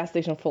like a gas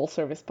station full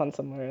service pun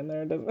somewhere in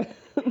there, doesn't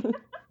it?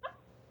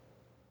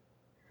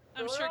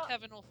 I'm sure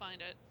Kevin will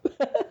find it.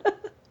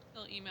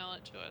 He'll email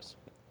it to us.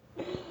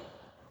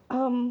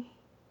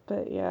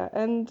 But yeah,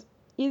 and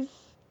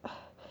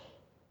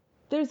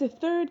there's a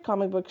third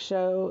comic book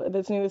show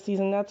that's new this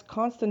season. That's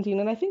Constantine,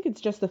 and I think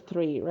it's just the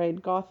 3,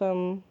 right?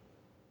 Gotham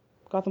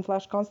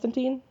Flash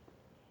Constantine.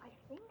 I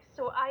think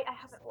so. I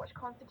haven't watched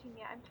Constantine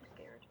yet. I'm too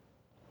scared.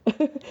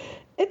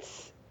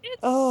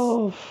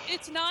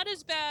 It's not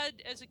as bad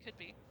as it could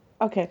be.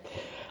 Okay.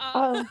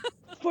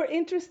 For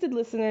interested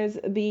listeners,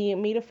 the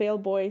Made of Fail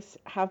boys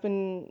have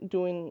been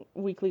doing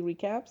weekly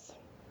recaps.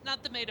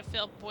 Not the Made of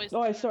Failed Boys.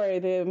 Oh, sorry,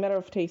 the Matter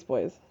of Taste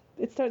boys.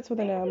 It starts with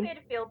an They M. made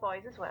a failed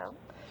boys as well.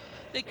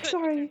 They could.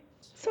 Sorry,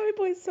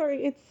 boys.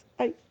 Sorry,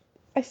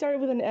 I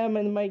started with an M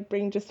and my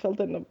brain just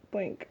filled in the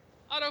blank.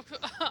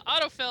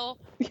 Autofill.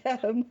 Yeah,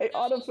 my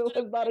autofill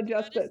has not That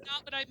adjusted. is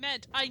not what I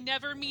meant. I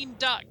never mean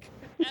duck.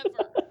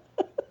 Ever.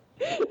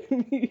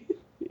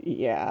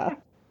 Yeah.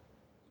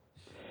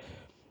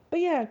 But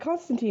yeah,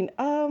 Constantine.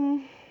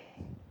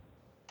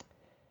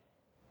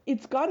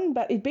 It's gotten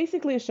better. It's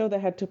basically a show that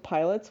had 2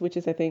 pilots, which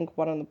is, I think,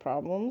 one of the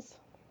problems.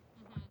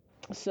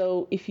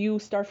 So if you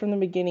start from the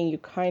beginning, you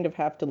kind of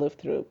have to live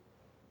through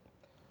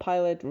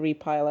pilot,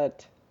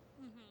 repilot,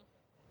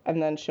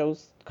 and then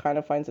shows kind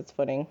of finds its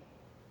footing.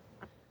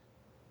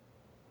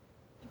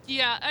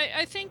 Yeah,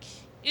 I think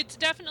it's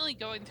definitely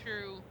going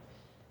through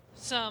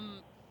some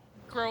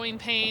growing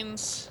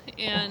pains,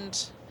 and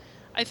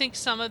I think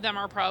some of them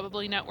are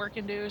probably network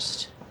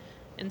induced,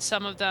 and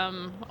some of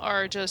them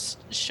are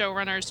just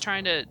showrunners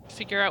trying to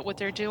figure out what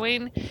they're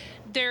doing.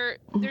 They're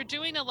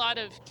doing a lot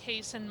of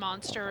case and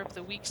monster of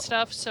the week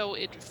stuff, so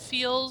it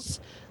feels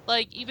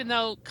like, even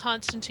though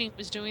Constantine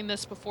was doing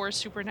this before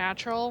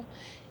Supernatural,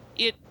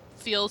 it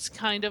feels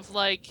kind of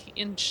like,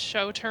 in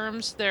show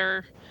terms,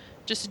 they're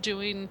just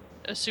doing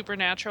a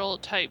Supernatural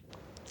type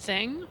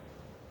thing.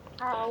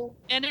 Oh.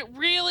 And it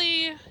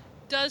really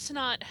does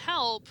not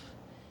help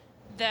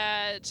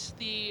that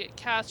the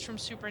cast from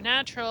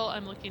Supernatural,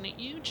 I'm looking at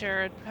you,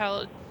 Jared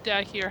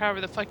Paladahi, or however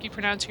the fuck you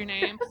pronounce your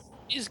name,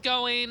 is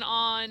going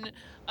on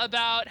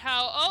about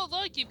how, oh,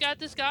 look, you've got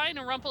this guy in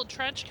a rumpled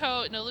trench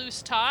coat and a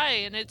loose tie,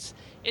 and it's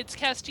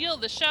Castile,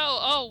 the show.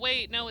 Oh,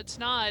 wait, no, it's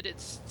not.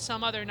 It's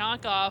some other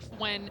knockoff.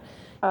 When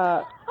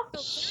learn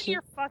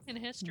your fucking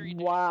history,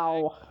 dude.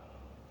 Wow.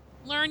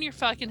 Learn your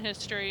fucking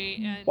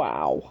history and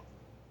Wow.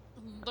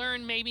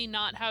 learn maybe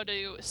not how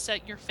to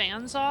set your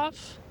fans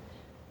off.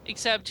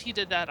 Except he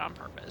did that on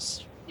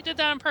purpose. He did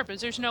that on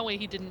purpose. There's no way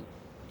he doesn't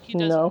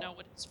know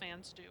what his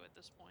fans do at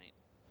this point.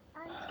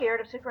 I'm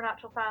scared of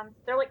Supernatural fans.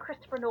 They're like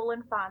Christopher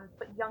Nolan fans,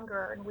 but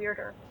younger and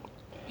weirder.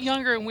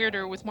 Younger and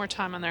weirder with more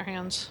time on their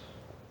hands.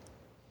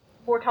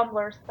 More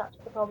tumblers, that's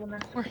the problem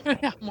is.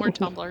 More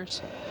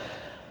tumblers.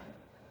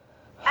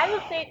 I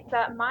will say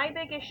that my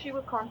big issue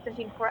with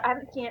Constantine, I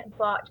haven't seen it,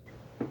 but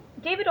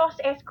David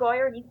S.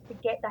 Goyer needs to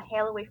get the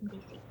hell away from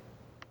DC.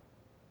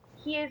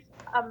 He is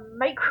a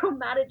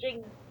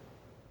micromanaging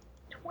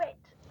twit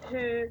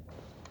who,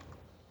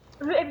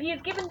 if he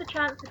is given the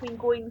chance between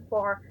going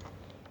for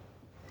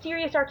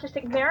serious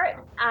artistic merit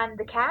and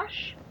the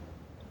cash,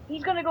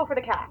 he's going to go for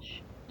the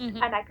cash.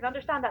 Mm-hmm. And I can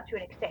understand that to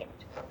an extent.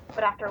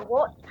 But after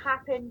what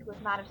happened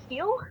with Man of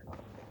Steel,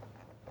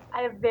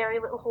 I have very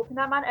little hope in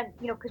that man. And,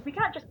 because we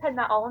can't just pin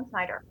that all on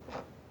Snyder.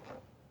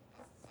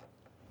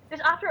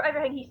 Just after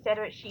everything he said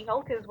about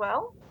She-Hulk as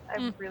well,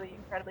 I'm really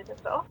incredibly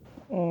pissed off.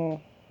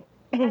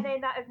 And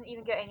then that isn't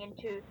even getting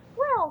into,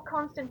 well,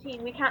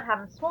 Constantine, we can't have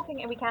him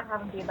smoking and we can't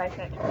have him be a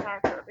bisexual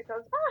character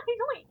because,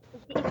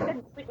 he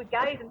didn't sleep with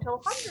guys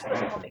until hundreds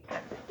of them makes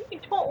sense. You can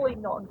totally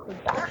not include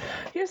that.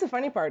 Here's the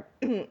funny part,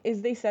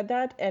 is they said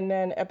that, and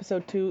then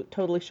episode 2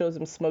 totally shows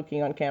him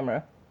smoking on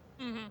camera.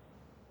 Mm-hmm.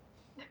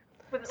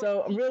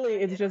 So really,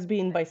 it's just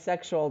being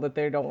bisexual that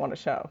they don't want to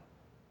show.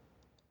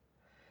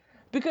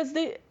 Because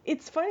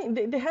it's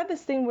funny, they had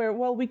this thing where,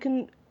 well, we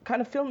can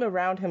kind of film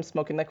around him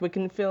smoking, like we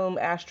can film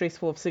ashtrays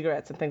full of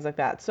cigarettes and things like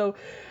that. So,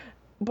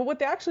 but what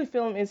they actually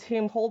film is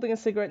him holding a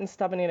cigarette and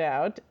stubbing it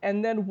out,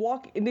 and then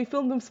they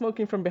filmed him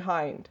smoking from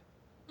behind.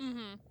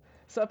 Mm-hmm.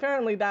 So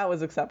apparently that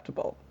was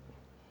acceptable.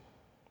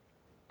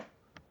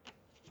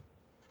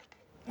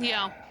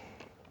 Yeah.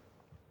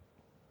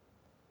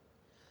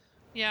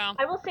 Yeah.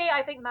 I will say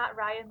I think Matt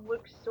Ryan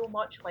looks so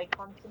much like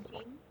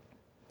Constantine.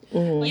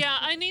 Mm-hmm. Yeah,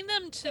 I need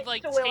them to so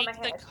take well in the my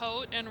head.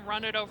 coat and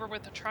run it over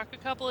with a truck a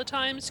couple of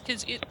times,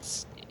 because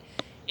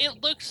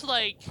it looks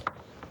like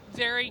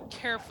very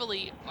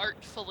carefully,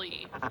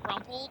 artfully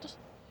rumpled.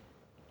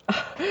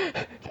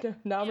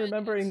 Now I'm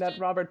remembering that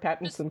Robert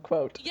Pattinson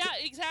quote. Yeah,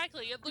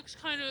 exactly. It looks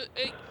kind of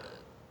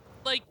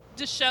like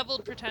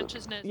disheveled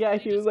pretentiousness. Yeah,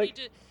 he was like,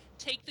 need to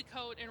take the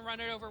coat and run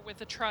it over with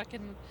a truck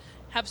and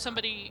have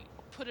somebody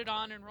put it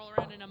on and roll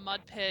around in a mud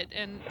pit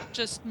and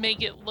just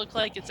make it look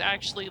like it's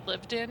actually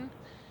lived in,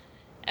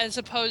 as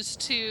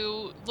opposed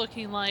to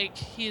looking like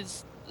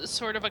he's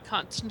sort of a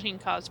Constantine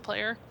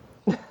cosplayer.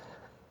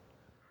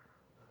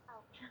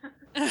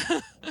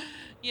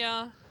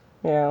 Yeah.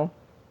 Yeah.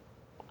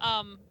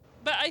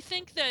 But I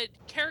think that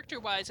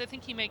character-wise, I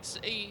think he makes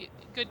a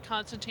good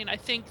Constantine. I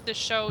think the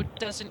show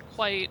doesn't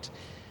quite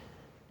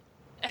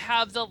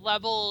have the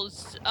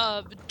levels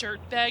of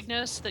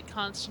dirtbagness that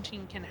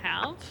Constantine can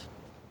have.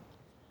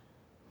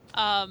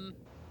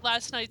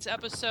 Last night's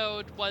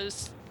episode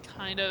was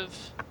kind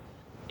of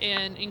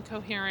an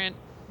incoherent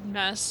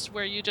mess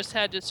where you just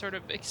had to sort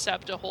of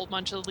accept a whole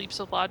bunch of leaps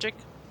of logic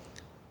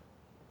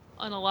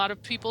on a lot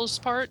of people's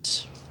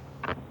parts.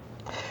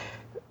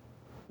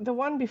 The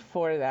one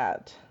before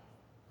that,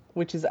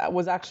 which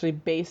was actually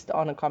based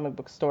on a comic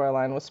book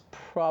storyline, was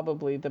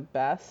probably the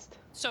best.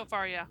 So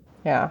far, yeah.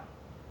 Yeah.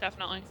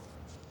 Definitely.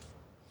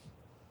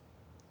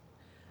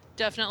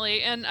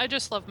 Definitely, and I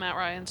just love Matt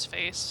Ryan's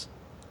face.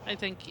 I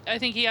think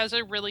he has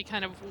a really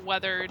kind of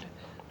weathered,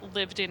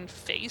 lived-in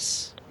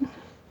face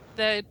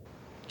that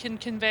can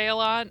convey a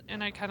lot,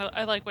 and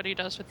I like what he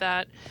does with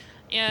that.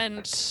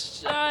 And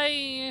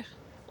I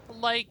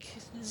like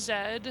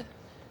Zed,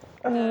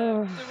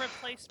 the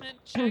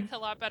replacement chick, a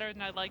lot better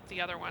than I like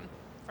the other one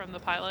from the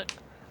pilot.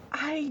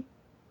 I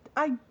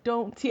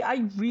don't see.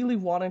 I really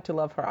wanted to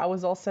love her. I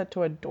was all set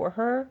to adore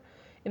her,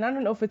 and I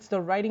don't know if it's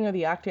the writing or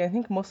the acting. I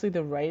think mostly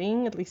the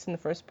writing, at least in the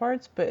first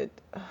parts. But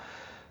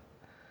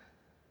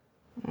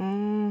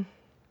Yeah,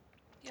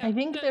 I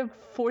think they're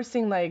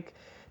forcing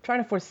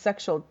trying to force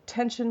sexual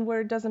tension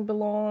where it doesn't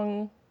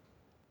belong.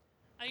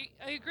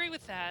 I agree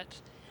with that.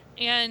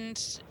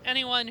 And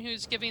anyone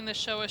who's giving the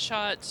show a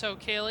shot, so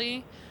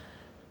Kaylee,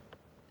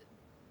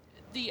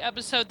 the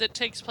episode that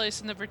takes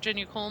place in the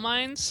Virginia coal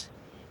mines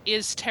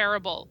is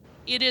terrible.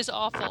 It is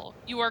awful.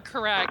 You are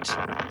correct.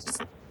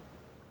 Just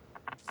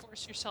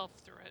force yourself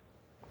through it.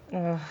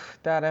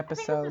 That I think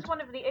episode. this is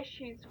one of the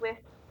issues with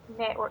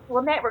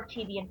network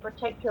TV in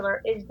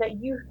particular, is that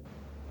you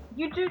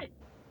do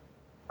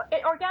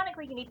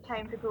organically you need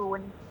time to go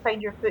and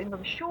find your footing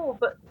of a show,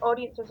 but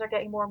audiences are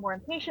getting more and more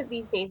impatient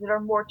these days. There are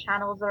more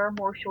channels, there are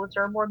more shows,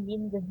 there are more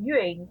means of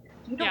viewing.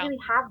 So you don't really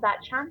have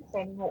that chance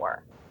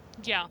anymore.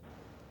 Yeah.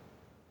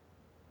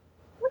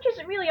 Which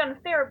is really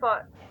unfair,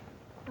 but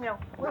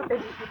we're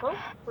busy people.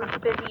 We're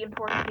busy,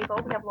 important people.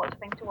 We have lots of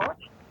things to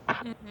watch.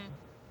 Mm-hmm.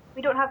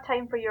 We don't have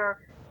time for your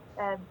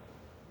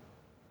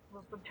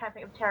we're trying to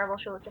think of a terrible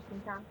show that's just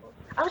been cancelled.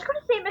 I was going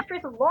to say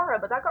Mysteries of Laura,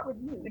 but that got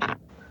renewed.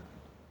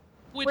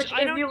 Which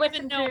I don't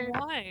even know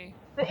why.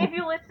 But if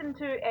you listen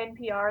to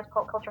NPR's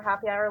Pop Culture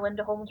Happy Hour,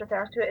 Linda Holmes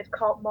refers to it as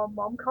Cop Mom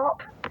Mom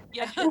Cop.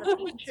 Yeah. And she has a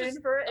theme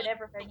tune for it and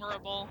everything.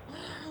 Horrible.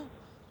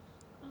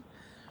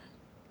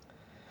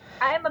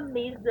 I am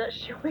amazed that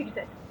show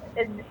exists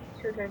in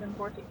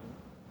 2014.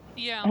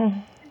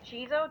 Yeah.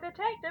 She's a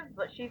detective,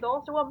 but she's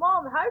also a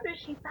mom. How does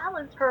she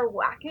balance her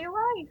wacky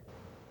life?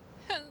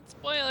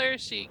 Spoiler,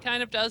 she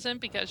kind of doesn't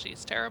because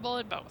she's terrible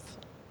at both.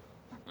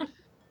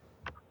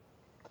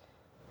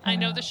 I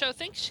know the show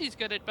thinks she's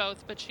good at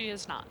both, but she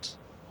is not.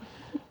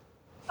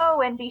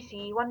 Oh,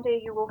 NBC, one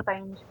day you will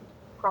find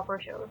proper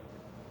shows.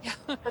 Yeah.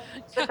 But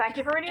thank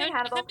you for renewing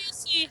Hannibal.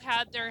 NBC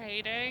had their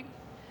heyday,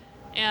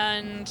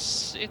 and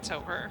it's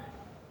over.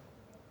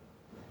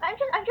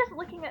 I'm just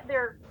looking at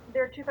their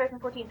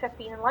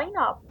 2014-15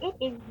 lineup. It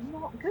is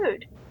not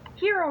good.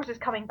 Heroes is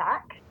coming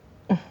back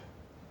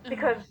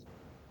because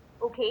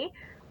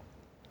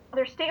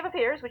there's State of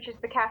Affairs, which is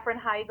the Katherine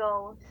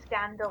Heigl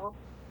scandal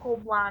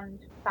Homeland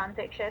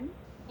fanfiction.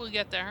 We'll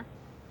get there.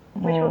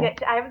 Which we'll get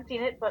to. I haven't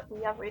seen it, but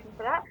we have reason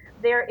for that.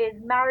 There is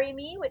Marry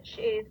Me, which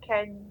is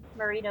Ken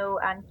Marino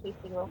and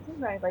Casey Wilson,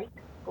 who I like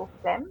both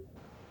of them.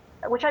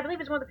 Which I believe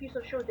is one of the few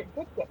shows that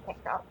did get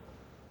picked up.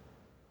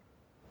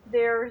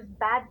 There's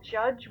Bad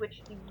Judge,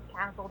 which we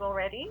cancelled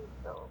already,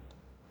 so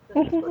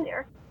let's go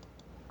there.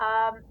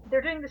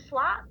 They're doing The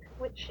Slap,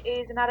 which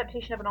is an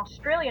adaptation of an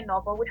Australian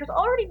novel, which was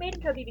already made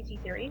into a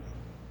BBC series.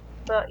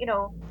 But,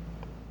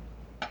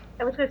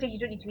 I was going to say you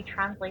don't need to be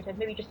translated,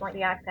 maybe just like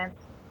the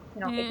accents.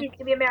 It needs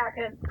to be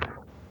American.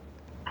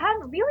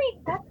 And really,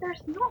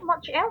 there's not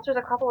much else. There's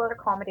a couple other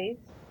comedies.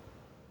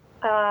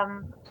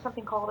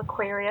 Something called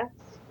Aquarius,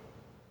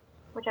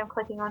 which I'm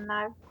clicking on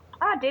now.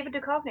 David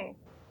Duchovny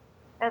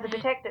as a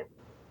detective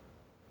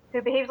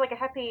who behaves like a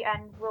hippie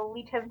and will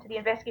lead him to the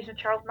investigation of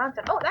Charles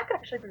Manson. Oh, that could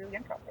actually be really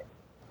interesting.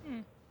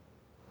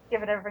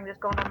 Given everything that's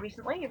gone on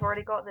recently, you've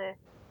already got the...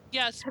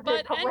 Yes,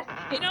 but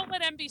you know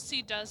what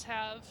NBC does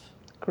have?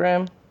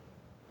 Grimm.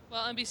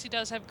 Well, NBC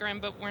does have Grimm,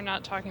 but we're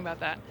not talking about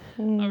that.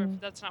 Or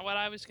that's not what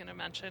I was going to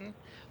mention.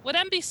 What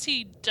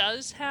NBC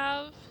does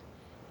have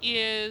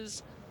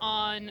is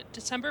on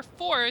December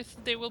 4th,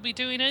 they will be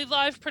doing a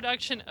live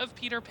production of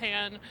Peter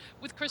Pan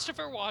with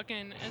Christopher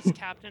Walken as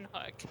Captain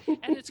Hook.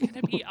 And it's going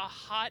to be a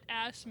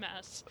hot-ass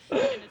mess. And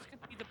it's going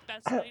to be the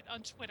best night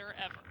on Twitter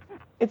ever.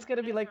 It's going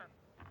to be like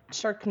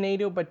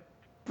Sharknado, but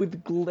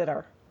with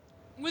glitter.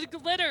 With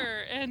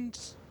glitter and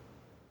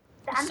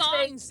dancing,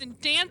 songs and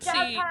dancing.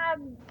 Jazz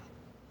hands.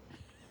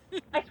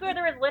 I swear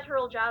there is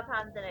literal jazz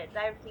hands in it.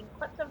 I've seen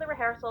clips of the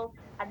rehearsal,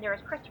 and there is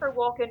Christopher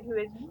Walken, who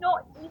is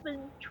not even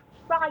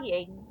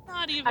trying.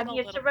 Not even and he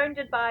is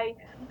surrounded by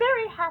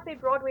very happy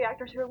Broadway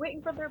actors who are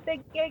waiting for their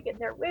big gig, and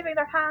they're waving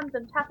their hands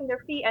and tapping their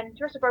feet, and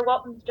Christopher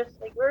Walken's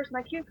just like, where's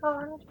my cue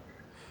card?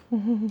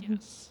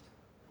 Yes.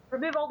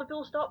 Remove all the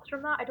full stops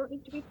from that, I don't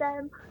need to read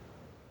them.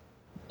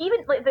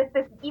 Even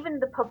even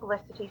the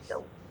publicity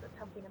still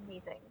has been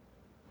amazing.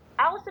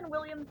 Alison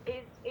Williams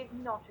is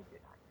not a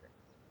good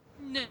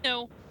actress.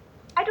 No.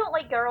 I don't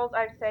like girls,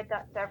 I've said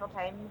that several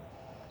times,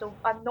 so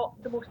I'm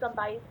not the most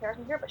unbiased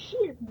person here, but she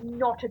is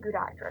not a good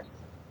actress.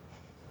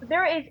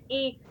 There is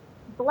a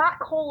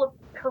black hole of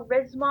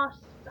charisma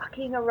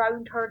sucking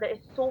around her that is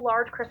so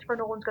large Christopher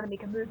Nolan's going to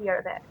make a movie out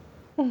of it.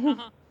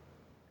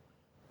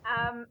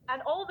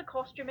 And all the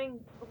costuming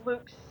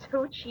looks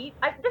so cheap.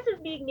 This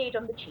is being made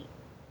on the cheap,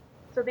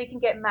 so they can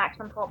get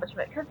maximum profits from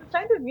it. Because The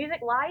Sound of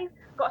Music live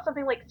got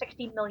something like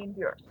 16 million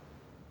viewers.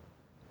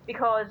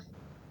 because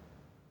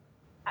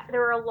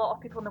there are a lot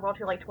of people in the world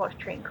who like to watch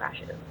train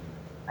crashes,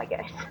 I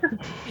guess.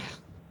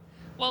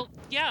 Well,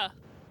 yeah.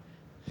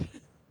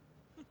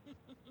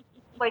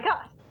 Like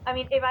us. I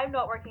mean, if I'm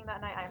not working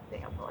that night, I'm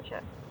staying up to watch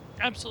it.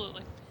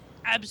 Absolutely.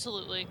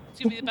 Absolutely. It's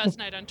going to be the best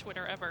night on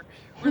Twitter ever.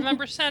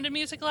 Remember Sound of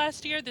Music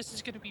last year? This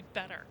is going to be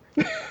better.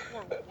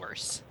 Or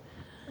worse.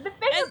 The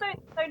thing about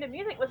Sound of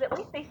Music was at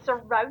least they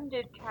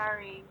surrounded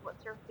Carrie,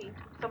 what's her face,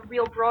 some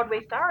real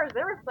Broadway stars.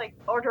 There was like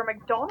Audra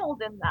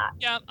McDonald in that.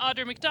 Yeah,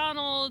 Audra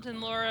McDonald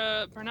and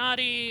Laura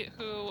Bernardi,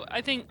 who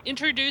I think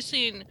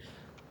introducing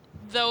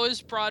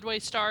those Broadway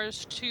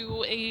stars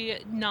to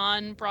a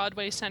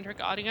non-Broadway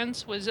centric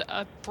audience was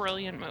a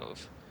brilliant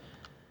move.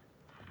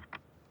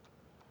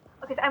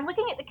 Okay, so I'm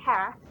looking at the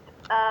cast.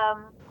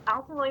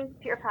 Alison Williams,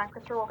 Peter Pan,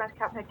 Christopher Walken as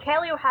Captain Hook.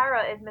 Kelly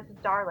O'Hara is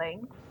Mrs.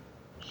 Darling.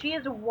 She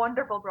is a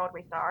wonderful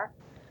Broadway star.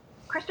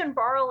 Christian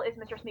Barle is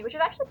Mr. Smee, which is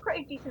actually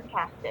pretty decent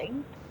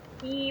casting.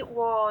 He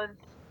was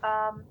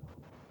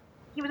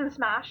in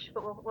Smash,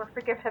 but we'll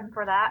forgive him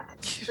for that.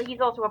 So he's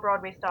also a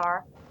Broadway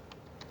star.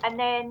 And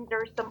then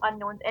there's some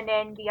unknowns, and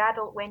then the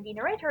adult Wendy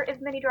narrator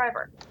is Minnie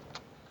Driver.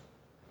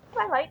 Who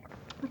I like.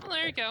 Well,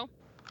 there you go.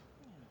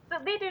 So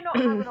they do not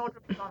have an Audra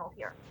McDonald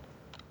here.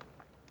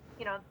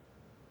 You know,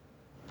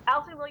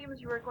 Alison Williams,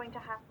 you are going to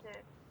have to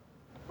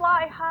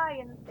fly high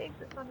and save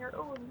this on your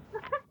own.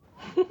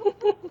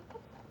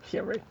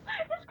 Yeah, right.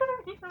 It's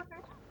gonna be so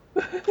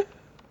good.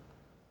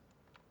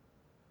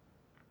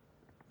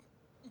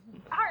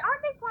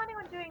 Aren't they planning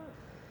on doing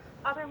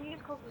other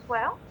musicals as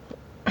well?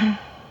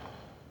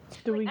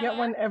 Do we get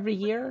one every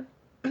year?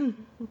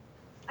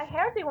 I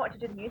heard they wanted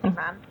to do the Music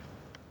Man.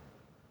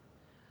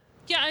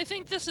 Yeah, I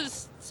think this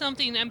is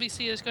something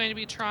NBC is going to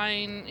be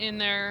trying in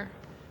their...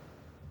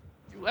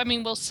 I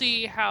mean, we'll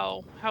see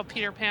how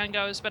Peter Pan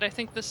goes, but I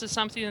think this is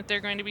something that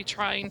they're going to be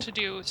trying to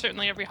do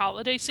certainly every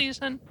holiday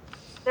season.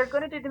 They're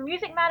going to do the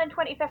Music Man in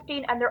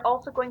 2015, and they're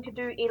also going to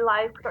do a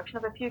live production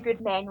of A Few Good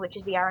Men, which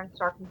is the Aaron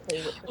Sorkin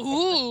play. Which was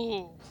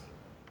Ooh!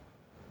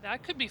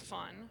 That could be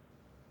fun,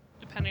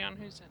 depending on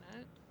who's in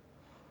it.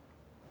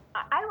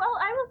 I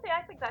will say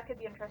I think that could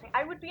be interesting.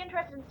 I would be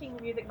interested in seeing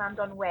the Music Man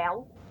done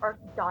well, or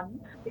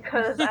done,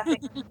 because I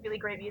think it's a really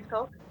great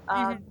musical.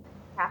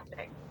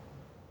 Casting.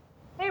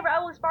 Hey,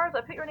 Raul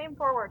Esparza, put your name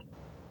forward.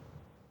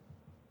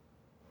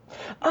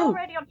 You're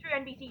already on 2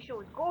 NBC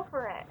shows. Go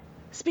for it.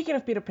 Speaking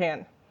of Peter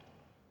Pan,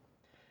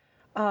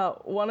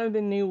 one of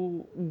the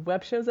new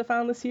web shows I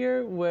found this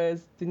year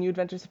was The New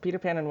Adventures of Peter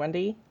Pan and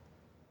Wendy.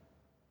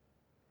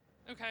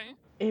 Okay.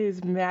 It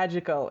is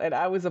magical, and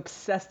I was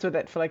obsessed with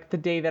it for like the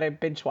day that I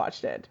binge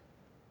watched it.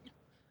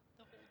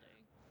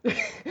 The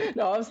whole day.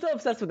 No, I'm still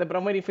obsessed with it, but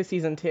I'm waiting for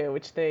season 2,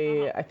 which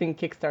they I think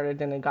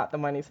kickstarted and they got the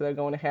money, so they're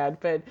going ahead.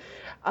 But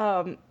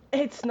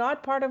it's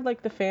not part of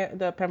like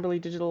the Pemberley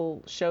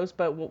Digital shows,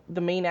 but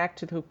the main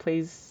actor who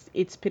plays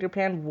It's Peter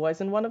Pan was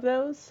in one of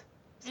those.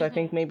 So I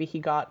think maybe he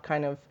got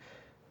kind of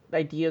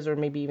ideas or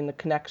maybe even the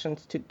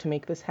connections to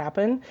make this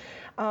happen.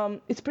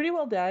 It's pretty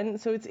well done.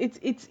 So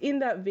it's in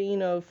that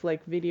vein of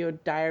like video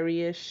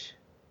diary-ish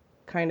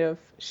kind of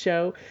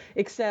show,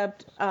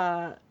 except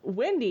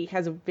Wendy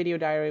has a video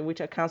diary which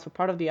accounts for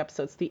part of the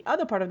episodes. The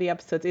other part of the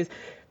episodes is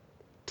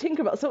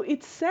Tinkerbell. So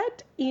it's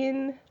set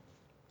in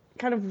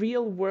kind of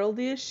real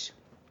world-ish.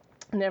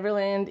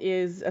 Neverland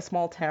is a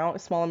small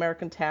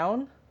American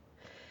town.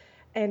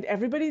 And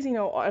everybody's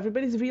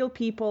real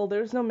people.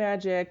 There's no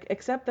magic,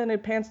 except then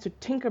it pans to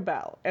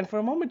Tinkerbell. And for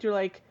a moment you're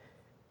like,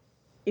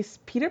 is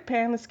Peter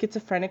Pan a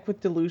schizophrenic with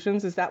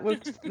delusions? Is that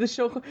what the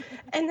show...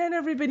 And then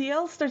everybody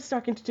else starts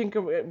talking to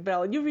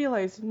Tinkerbell, and you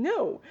realize,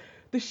 no,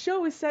 the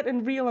show is set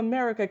in real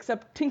America,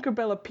 except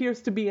Tinkerbell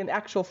appears to be an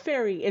actual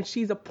fairy, and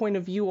she's a point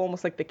of view,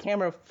 almost like the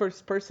camera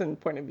first-person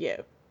point of view.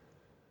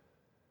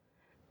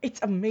 It's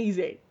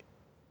amazing.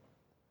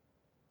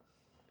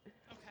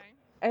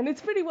 And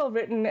it's pretty well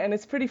written, and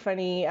it's pretty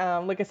funny.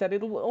 Like I said,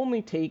 it'll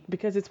only take,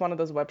 because it's one of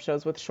those web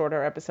shows with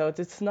shorter episodes,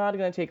 it's not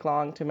going to take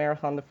long to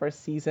marathon the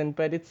first season,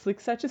 but it's like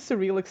such a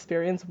surreal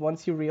experience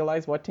once you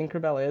realize what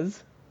Tinkerbell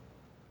is.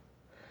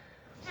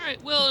 All right,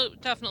 we'll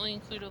definitely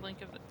include a link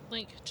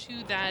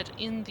to that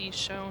in the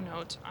show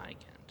notes. I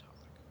can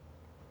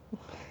talk.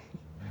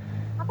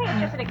 I think it's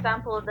just an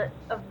example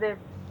of the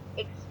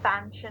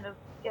expansion of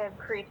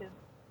creative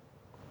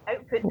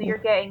output that you're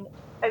getting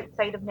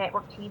outside of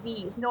network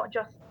TV. It's not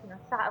just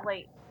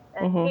satellite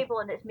cable,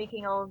 and it's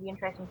making all of the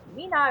interesting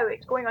TV now.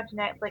 It's going onto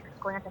Netflix, it's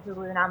going onto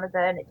Hulu and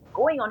Amazon, it's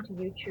going onto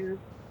YouTube.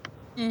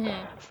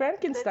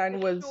 Frankenstein the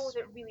was... show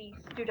that really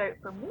stood out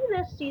for me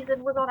this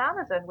season was on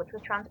Amazon, which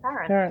was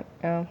Transparent.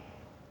 Yeah.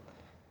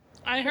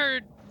 I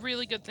heard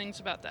really good things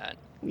about that.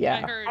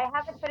 Yeah. I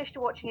haven't finished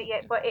watching it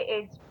yet, but it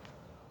is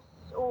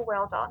so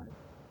well done.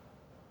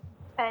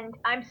 And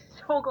I'm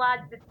so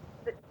glad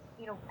that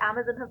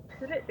Amazon have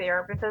put it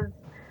there, because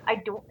I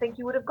don't think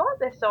you would have got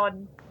this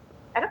on...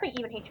 I don't think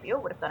even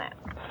HBO would have done it,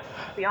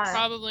 to be honest.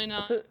 Probably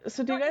not.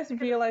 So do you guys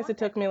realize it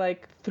took me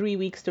like 3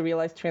 weeks to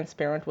realize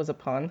Transparent was a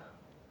pun?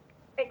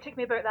 It took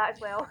me about that as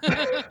well.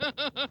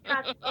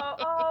 I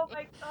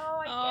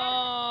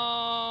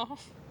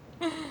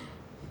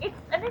It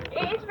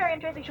is a very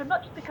interesting show,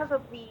 not just because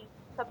of the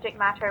subject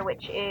matter,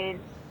 which is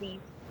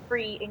these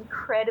three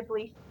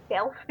incredibly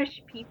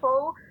selfish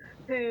people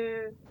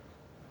who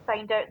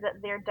find out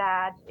that their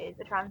dad is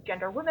a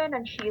transgender woman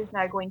and she is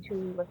now going to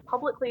live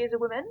publicly as a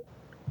woman.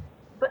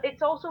 But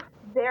it's also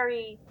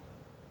it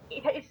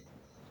is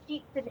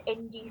steeped in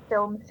indie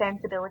film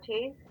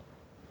sensibilities.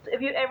 So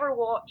if you ever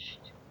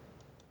watched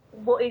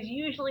what is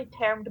usually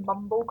termed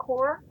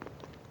mumblecore,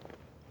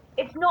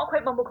 it's not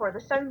quite mumblecore.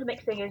 The sound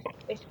mixing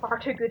is far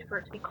too good for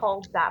it to be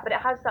called that, but it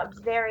has that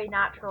very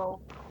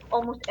natural,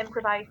 almost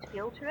improvised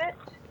feel to it,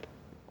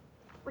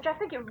 which I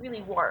think it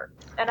really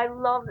works. And I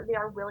love that they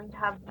are willing to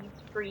have the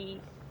three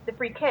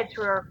kids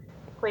who are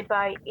played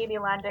by Amy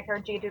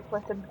Landiker, Jay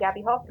Duplass, and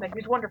Gabby Hoffman,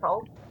 who's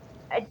wonderful,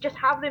 and just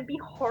have them be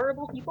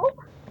horrible people.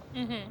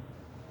 Mm-hmm.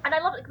 And I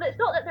love it. It's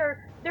not that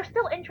they're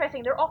still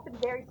interesting. They're often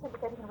very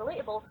sympathetic and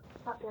relatable,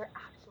 but they're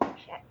absolute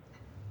shit.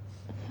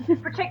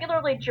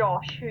 Particularly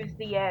Josh, who's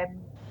the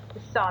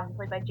son,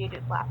 played by Jay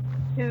Duplass,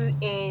 who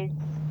is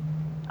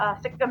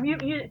a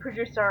music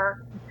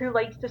producer who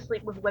likes to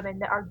sleep with women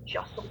that are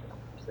just old enough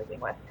for sleeping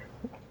with.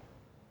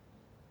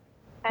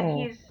 And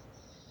he's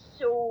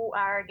so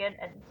arrogant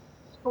and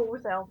so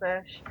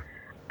selfish,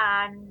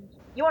 and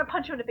you want to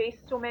punch him in the face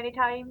so many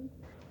times,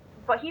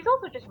 but he's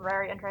also just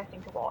very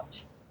interesting to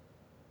watch.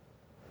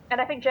 And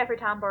I think Jeffrey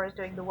Tambor is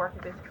doing the work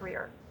of his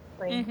career,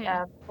 playing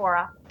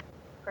Cora,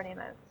 her name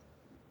is.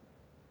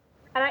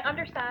 And I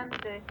understand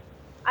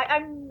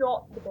I'm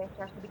not the best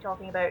person to be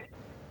talking about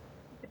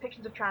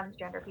depictions of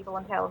transgender people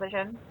on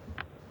television,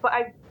 but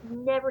I've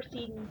never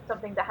seen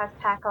something that has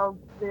tackled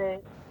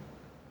the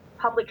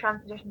public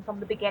transition from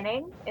the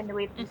beginning in the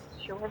way that this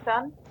show has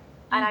done.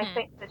 And I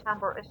think that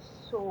Tambor is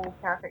so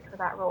perfect for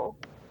that role.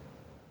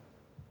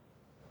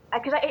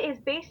 Because it is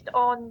based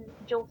on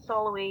Jill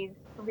Soloway's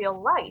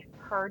real life.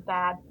 Her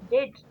dad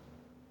did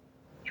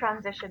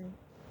transition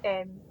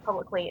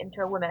publicly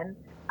into a woman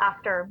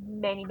after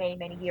many, many,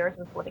 many years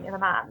of living as a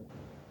man.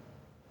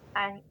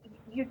 And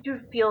you do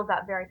feel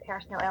that very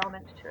personal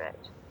element to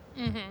it.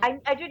 Mm-hmm.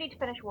 I do need to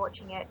finish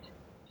watching it.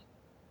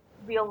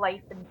 Real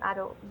life and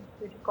adult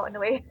food have got in the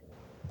way.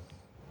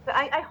 But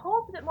I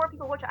hope that more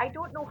people watch it. I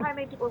don't know how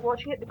many people are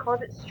watching it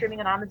because it's streaming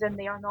on Amazon.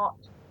 They are not,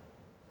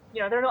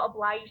 they're not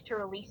obliged to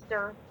release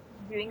their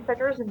viewing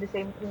figures in the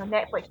same,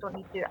 Netflix don't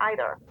need to do it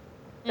either.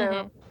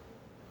 So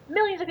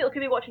millions of people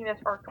could be watching this,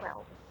 or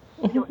 12.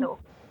 We don't know.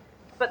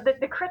 But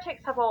the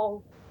critics have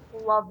all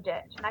loved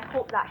it, and I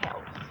hope that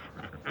helps.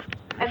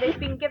 And they've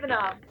been given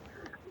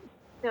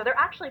they're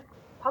actually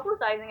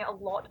publicising it a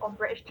lot on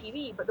British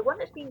TV, but the one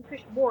that's being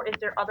pushed more is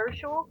their other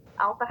show,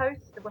 Alpha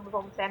House, the one with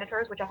all the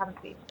senators, which I haven't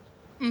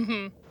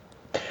seen.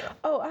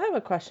 Oh, I have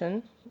a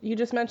question. You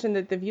just mentioned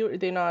that they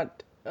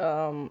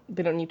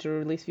don't need to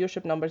release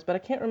viewership numbers, but I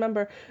can't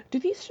remember. Do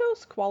these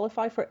shows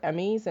qualify for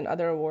Emmys and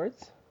other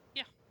awards?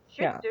 Yeah.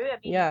 Should do. I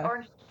mean, Yeah.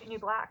 Orange is the New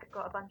Black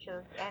got a bunch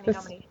of Emmy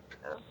nominations.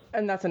 So.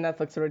 And that's a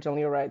Netflix original,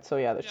 you're right. So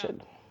yeah, that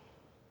should.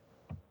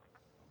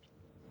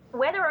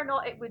 Whether or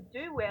not it would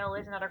do well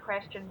is another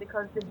question,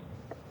 because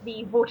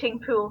the voting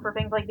pool for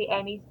things like the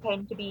Emmys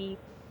tend to be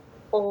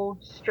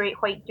old,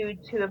 straight white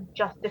dudes who have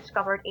just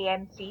discovered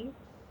AMC.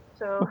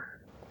 So.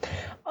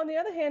 On the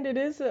other hand, it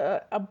is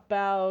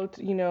about,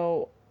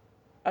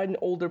 an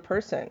older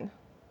person.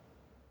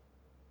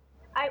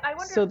 I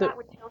wonder if that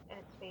would tilt in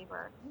its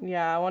favor.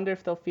 Yeah, I wonder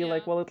if they'll feel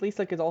like, well, at least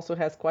it also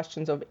has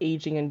questions of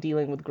aging and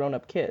dealing with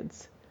grown-up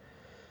kids.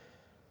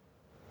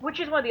 Which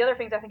is one of the other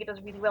things I think it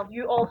does really well.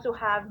 You also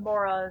have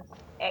Maura's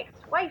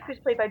ex-wife, who's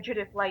played by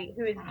Judith Light,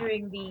 who is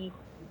doing the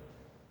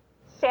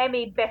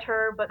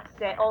semi-bitter, but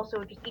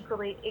also just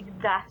equally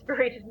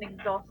exasperated and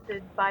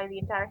exhausted by the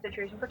entire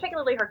situation,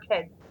 particularly her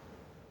kids.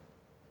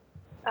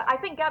 I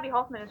think Gabby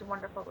Hoffman is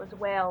wonderful as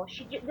well.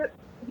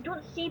 You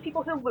don't see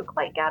people who look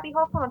like Gabby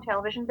Hoffman on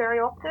television very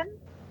often.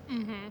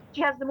 Mm-hmm.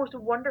 She has the most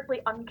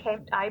wonderfully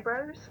unkempt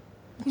eyebrows.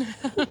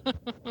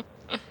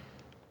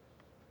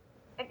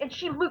 and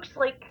she looks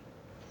like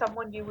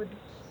someone you would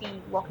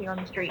see walking on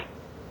the street.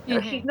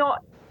 She's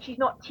not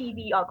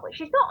TV ugly.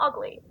 She's not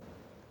ugly.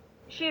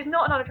 She is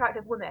not an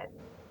unattractive woman,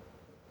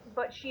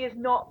 but she is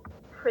not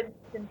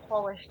princed and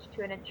polished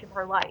to an inch of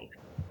her life.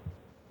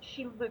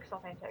 She looks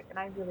authentic, and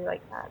I really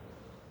like that.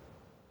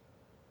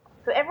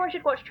 So everyone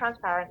should watch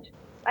Transparent.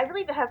 I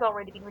believe it has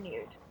already been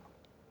renewed.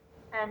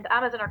 And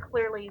Amazon are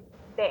clearly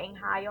betting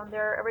high on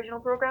their original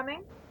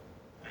programming,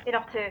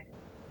 enough to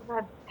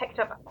have picked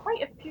up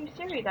quite a few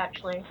series,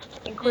 actually,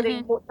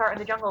 including Mozart in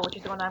the Jungle, which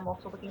is the one I'm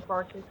also looking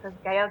forward to, because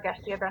Gael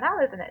Garcia Bernal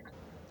is in it.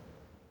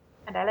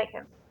 And I like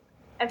him.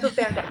 And so is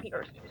Bernadette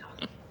Peters, who's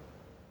awesome.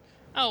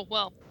 Oh,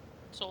 well,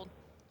 sold.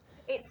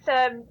 It's,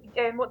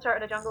 Mozart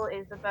in the Jungle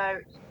is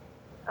about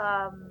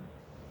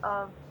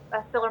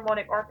a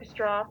philharmonic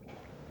orchestra,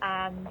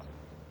 and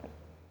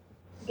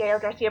Gael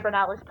Garcia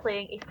Bernal is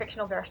playing a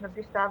fictional version of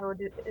Gustavo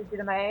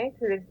Dudamel,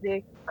 who is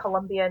the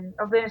Colombian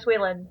or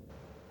Venezuelan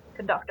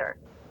conductor.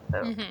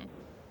 So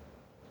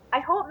I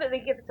hope that they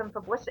give it some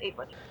publicity.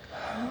 But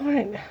all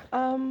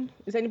right.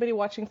 Is anybody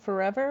watching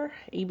Forever?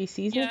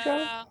 ABC's new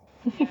show?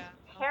 Yeah.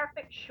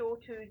 perfect show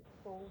to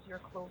fold your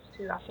clothes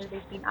to after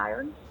they've been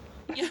ironed.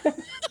 Yeah.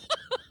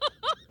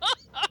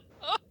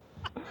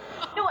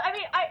 No, I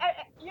mean,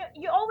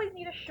 you always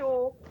need a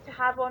show to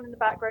have on in the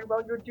background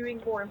while you're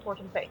doing more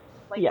important things,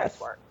 like Yes.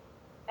 housework.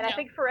 And I Yeah.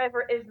 think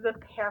Forever is the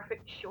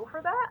perfect show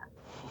for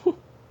that.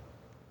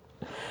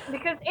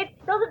 Because it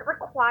doesn't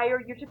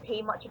require you to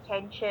pay much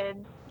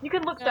attention. You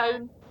can look No.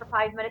 down for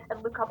 5 minutes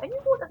and look up, and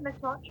you won't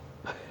miss much.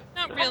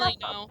 Not really,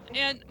 no.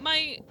 And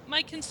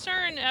my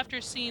concern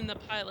after seeing the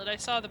pilot, I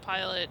saw the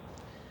pilot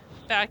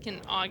back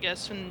in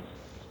August when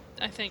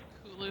I think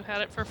Hulu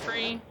had it for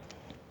free,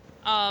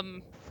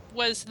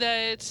 was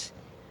that,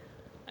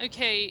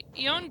 okay,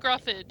 Ioan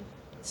Grufford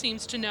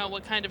seems to know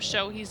what kind of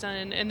show he's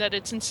in and that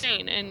it's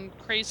insane and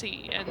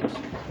crazy and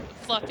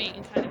fluffy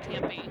and kind of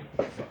campy.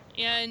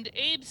 And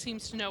Abe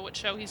seems to know what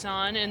show he's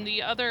on, and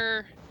the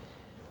other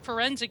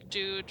forensic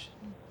dude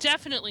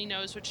definitely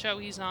knows what show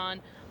he's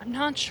on. I'm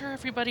not sure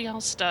everybody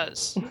else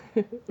does.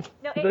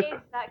 No, it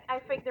is that I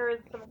think there is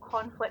some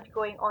conflict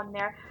going on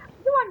there.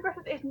 Ioan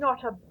Griffith is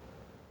not a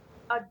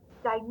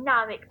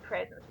dynamic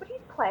presence, but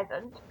he's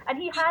pleasant, and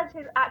he has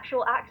his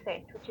actual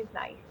accent, which is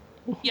nice.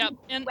 Yep,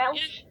 and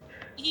Welsh.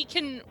 he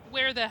can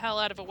wear the hell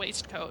out of a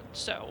waistcoat,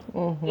 so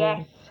Mhm.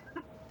 Yes.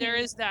 there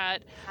is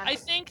that. I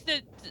think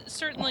that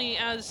certainly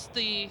as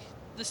the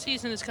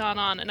season has gone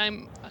on, and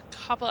I'm a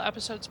couple of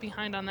episodes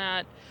behind on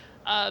that,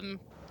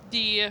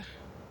 the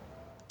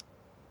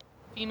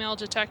female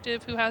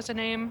detective who has a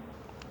name,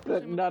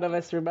 That none of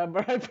us remember.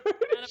 I'm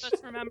pretty none of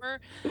us remember.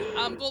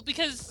 Well,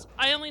 because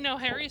I only know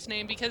Harry's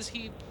name because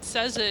he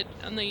says it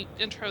on the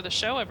intro of the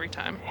show every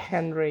time.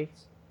 Henry.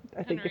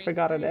 I think you Henry.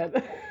 forgot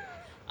it.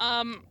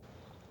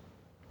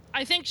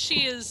 I think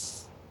she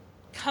is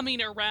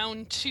coming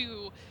around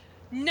to,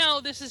 no,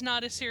 this is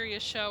not a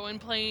serious show,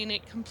 and playing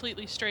it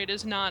completely straight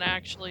is not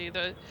actually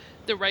the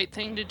right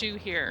thing to do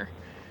here.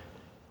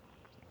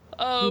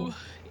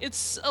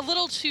 It's a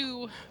little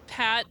too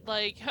pat,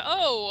 like,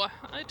 oh,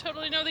 I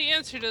totally know the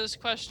answer to this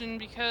question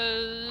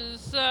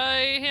because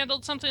I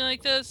handled something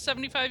like this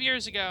 75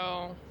 years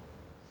ago.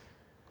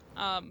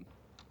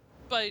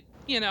 But,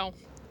 you know,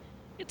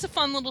 it's a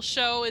fun little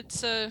show.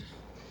 It's a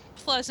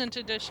pleasant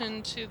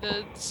addition to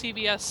the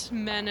CBS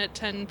Men at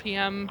 10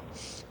 p.m.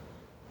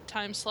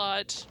 time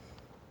slot.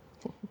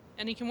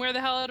 And he can wear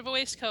the hell out of a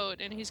waistcoat,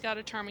 and he's got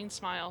a charming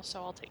smile,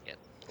 so I'll take it.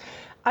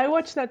 I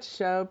watched that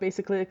show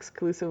basically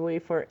exclusively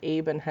for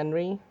Abe and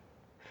Henry,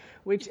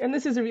 and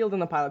this is revealed in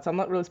the pilot, so I'm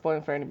not really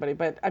spoiling for anybody,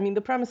 but I mean, the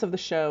premise of the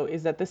show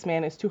is that this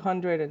man is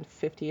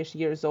 250-ish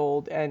years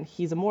old, and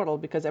he's immortal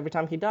because every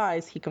time he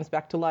dies, he comes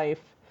back to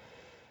life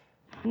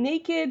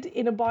naked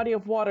in a body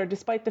of water,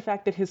 despite the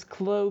fact that his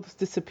clothes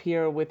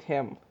disappear with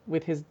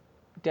his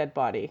dead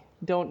body.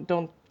 Don't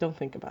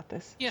think about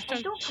this. Yeah,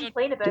 And don't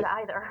complain about it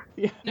either.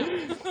 Yeah.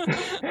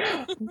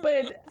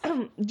 But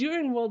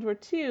during World War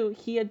II,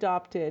 he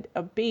adopted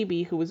a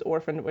baby who was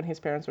orphaned when his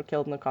parents were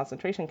killed in a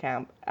concentration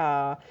camp.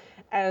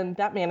 And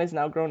that man is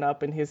now grown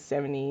up in his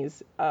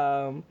 70s.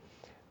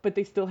 But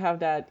they still have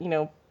that,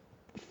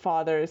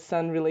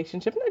 father-son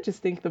relationship. And I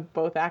just think that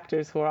both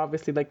actors, who are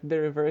obviously like the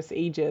reverse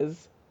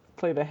ages,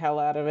 play the hell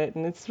out of it.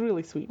 And it's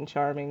really sweet and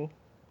charming.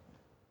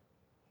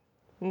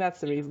 And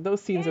that's the reason.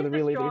 Those scenes are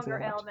really the reason. It's the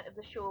stronger element of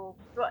the show,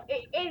 but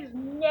it is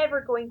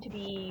never going to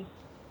be.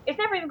 It's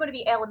never even going to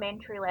be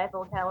elementary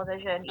level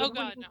television. Oh even God,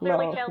 when you can no.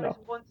 clearly tell No. this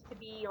wants to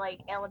be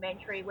like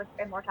elementary with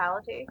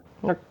immortality.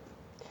 No.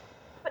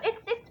 But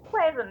it's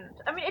pleasant.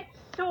 I mean, it's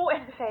so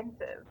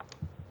inoffensive.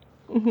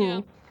 Mm-hmm.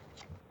 Yeah.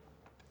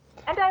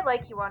 And I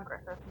like Ioan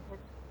Griffith and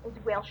his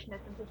Welshness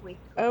and his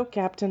waistcoat. Oh,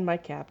 Captain, my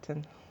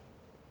Captain.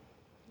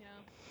 Yeah.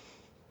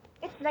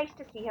 It's nice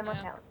to see him on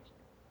Yeah. television.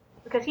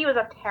 Because he was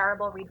a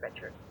terrible Reed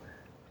Richards.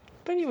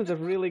 But he was a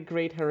really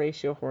great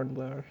Horatio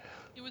Hornblower.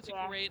 He was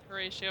Yeah. a great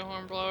Horatio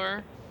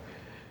Hornblower.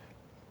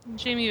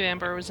 Jamie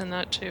Vanber was in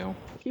that too.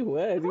 He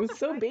was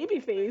so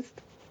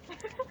baby-faced.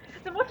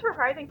 The most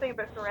surprising thing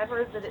about Forever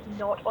is that it's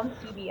not on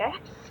CBS.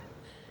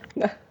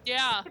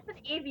 Yeah. It's an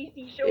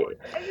ABC show.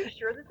 Are you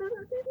sure this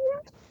isn't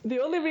CBS? The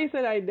only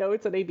reason I know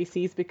it's on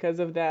ABC is because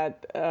of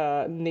that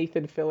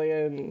Nathan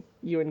Fillion,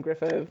 Ewan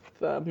Griffith,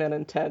 Men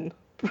in 10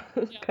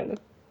 kind of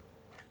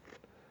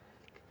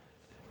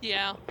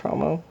Yeah.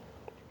 promo.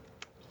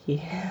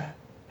 Yeah.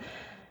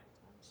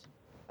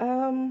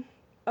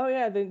 Oh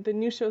yeah, the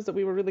new shows that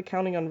we were really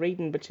counting on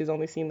Raiden, but she's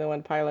only seen the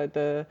one pilot,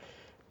 the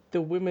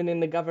Women in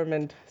the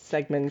Government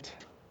segment.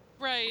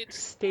 Right.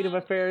 State of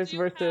Affairs do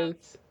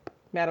versus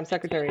Madam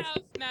Secretary. I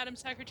have Madam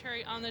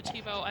Secretary on the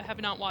TiVo. I have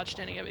not watched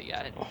any of it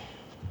yet.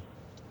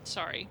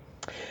 Sorry.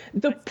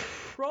 The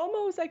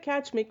promos I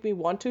catch make me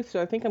want to,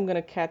 so I think I'm going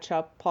to catch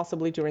up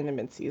possibly during the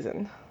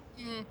mid-season.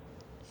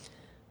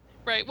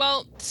 Right.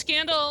 Well,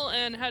 Scandal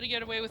and How to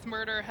Get Away with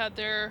Murder had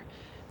their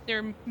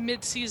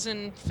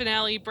mid-season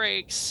finale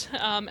breaks.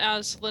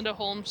 As Linda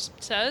Holmes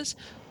says,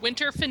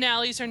 winter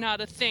finales are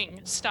not a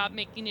thing. Stop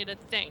making it a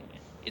thing.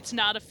 It's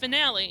not a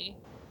finale.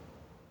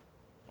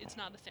 It's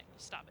not a thing.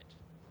 Stop it.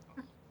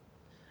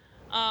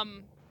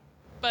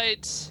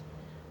 But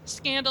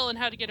Scandal and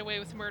How to Get Away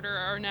with Murder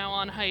are now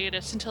on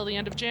hiatus until the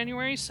end of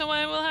January, so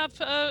I will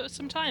have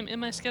some time in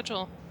my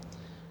schedule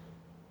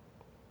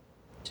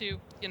to,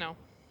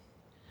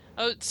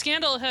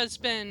 Scandal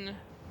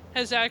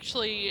has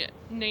actually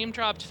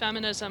name-dropped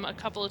feminism a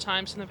couple of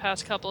times in the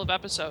past couple of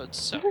episodes,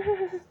 so...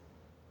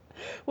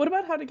 What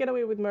about How to Get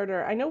Away with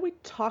Murder? I know we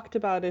talked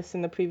about this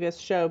in the previous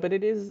show, but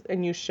it is a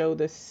new show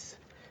this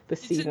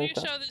season. It's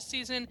a new show this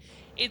season.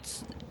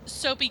 It's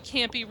soapy,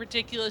 campy,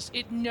 ridiculous.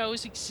 It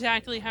knows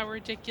exactly how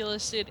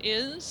ridiculous it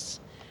is.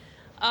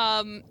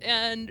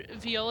 And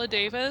Viola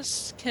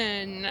Davis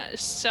can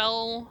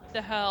sell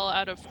the hell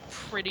out of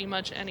pretty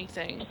much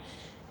anything.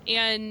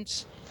 And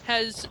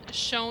has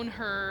shown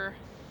her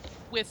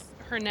with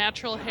her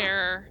natural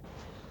hair,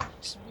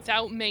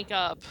 without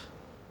makeup,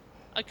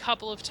 a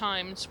couple of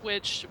times,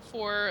 which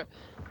for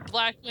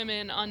Black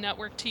women on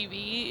network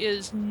TV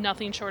is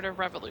nothing short of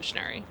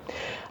revolutionary.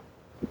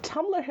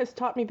 Tumblr has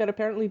taught me that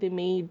apparently they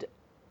made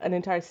an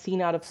entire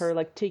scene out of her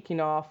like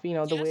taking off,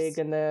 the wig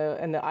and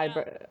the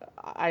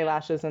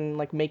eyelashes and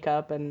like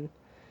makeup and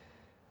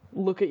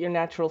look at your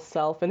natural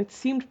self, and it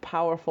seemed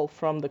powerful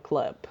from the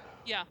clip.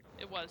 Yeah,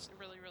 it was. It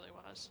really, really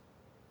was.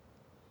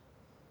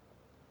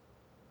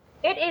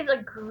 It is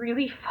a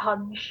really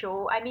fun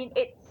show. I mean,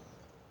 it's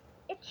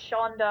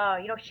Shonda.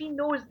 She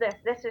knows this.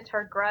 This is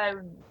her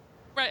ground.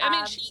 Right. I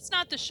mean, she's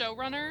not the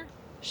showrunner.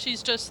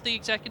 She's just the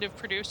executive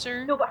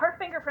producer. No, but her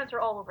fingerprints are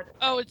all over this.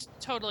 Oh, it's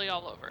totally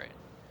all over it.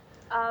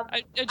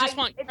 I just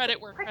want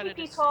credit where credit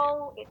is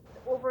due. It's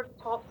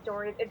over-the-top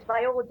stories. It's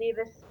Viola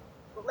Davis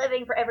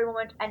living for every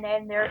moment, and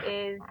then there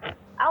is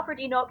Alfred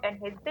Enoch and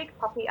his big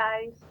puppy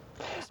eyes.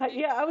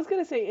 Yeah, I was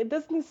gonna say,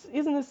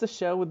 isn't this the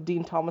show with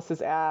Dean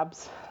Thomas's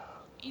abs?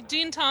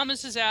 Dean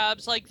Thomas's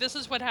abs, like, this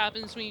is what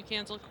happens when you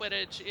cancel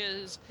Quidditch,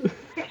 is,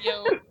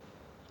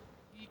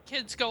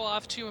 kids go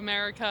off to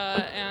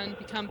America and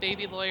become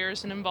baby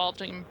lawyers and involved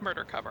in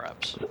murder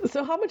cover-ups.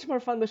 So how much more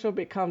fun the show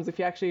becomes if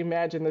you actually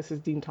imagine this is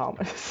Dean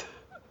Thomas?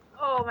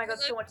 Oh my god,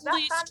 so much. At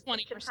least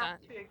 20%.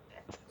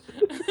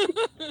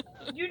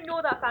 You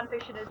know that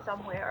fanfiction is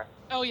somewhere.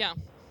 Oh, yeah.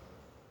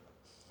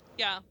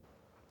 Yeah,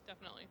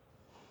 definitely.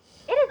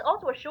 It is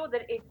also a show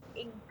that is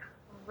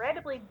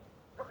incredibly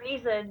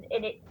brazen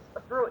in its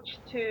approach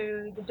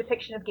to the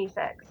depiction of gay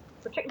sex,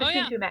 particularly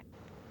between two men.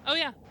 Oh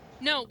yeah.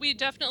 No, we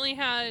definitely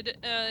had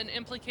an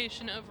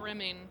implication of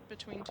rimming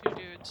between two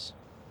dudes.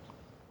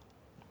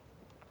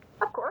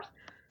 Of course.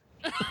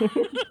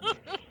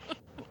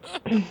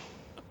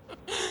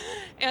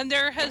 And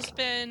there has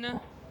been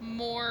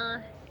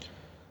more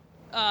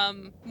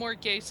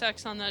gay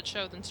sex on that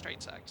show than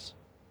straight sex.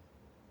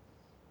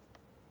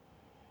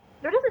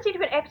 There doesn't seem to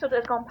be an episode that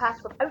has gone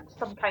past without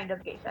some kind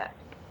of gay sex,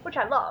 which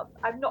I love.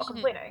 I'm not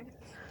complaining.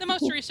 The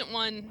most recent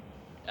one,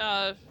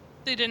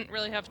 they didn't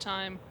really have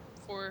time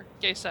for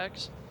gay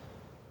sex.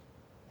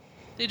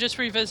 They just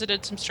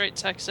revisited some straight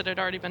sex that had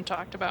already been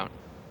talked about.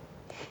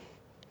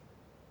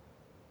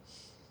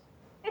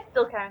 It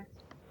still counts.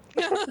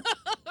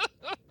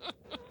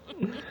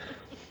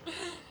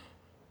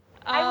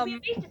 I will be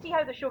amazed to see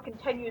how the show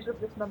continues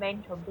with this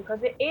momentum,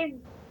 because it is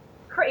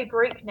pretty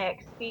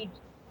breakneck speed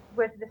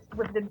with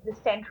the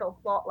central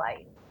plot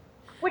line,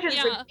 which is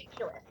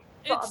ridiculous.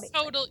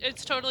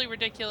 It's totally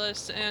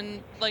ridiculous,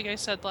 and like I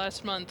said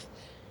last month,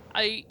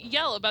 I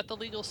yell about the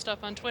legal stuff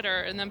on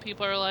Twitter, and then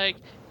people are like,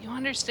 you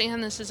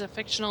understand this is a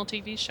fictional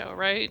TV show,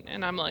 right?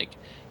 And I'm like,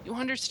 you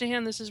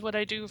understand this is what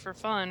I do for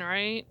fun,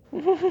 right?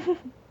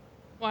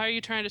 Why are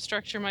you trying to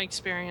structure my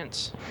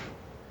experience?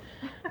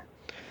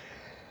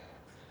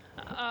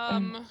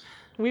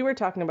 We were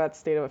talking about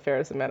State of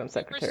Affairs and Madam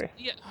Secretary.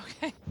 Yeah,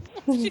 okay.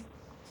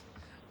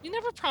 We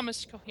never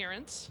promised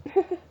coherence.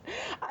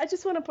 I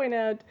just want to point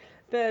out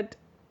that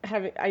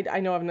I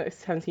know I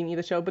haven't seen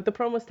either show, but the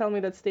promos tell me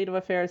that State of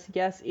Affairs,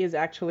 yes, is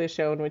actually a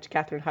show in which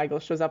Katherine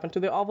Heigl shows up into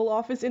the Oval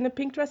Office in a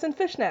pink dress and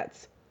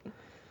fishnets.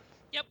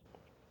 Yep.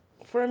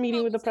 For a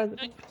meeting with the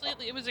president.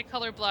 It was a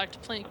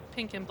color-blocked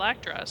pink and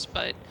black dress,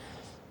 but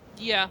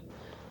yeah.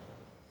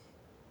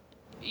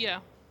 Yeah.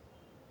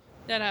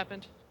 That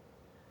happened.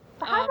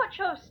 But how much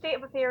of State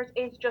of Affairs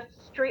is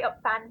just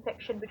straight-up fan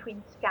fiction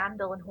between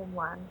Scandal and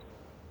Homeland?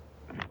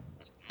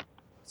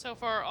 So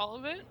far, all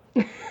of it?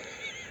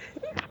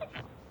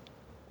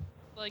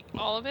 Like,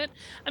 all of it?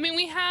 I mean,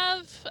 we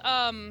have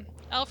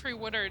Alfre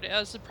Woodard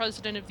as the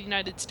President of the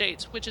United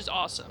States, which is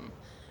awesome.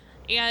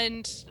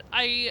 And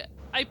I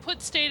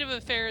put State of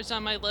Affairs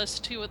on my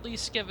list to at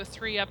least give a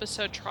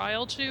 3-episode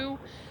trial to,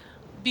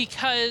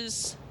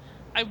 because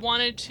I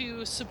wanted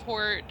to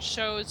support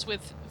shows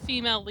with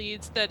female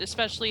leads that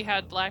especially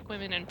had Black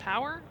women in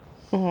power.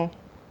 Mm-hmm.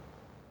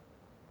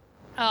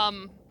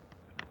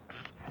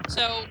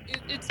 So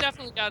it's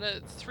definitely got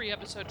a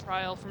 3-episode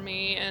trial for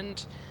me,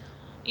 and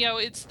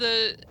it's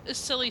the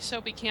silly,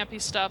 soapy,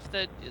 campy stuff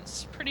that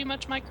is pretty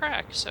much my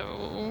crack.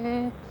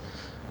 So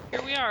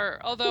here we are.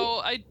 Although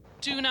I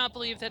do not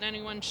believe that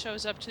anyone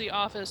shows up to the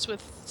office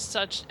with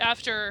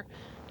after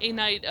a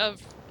night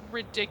of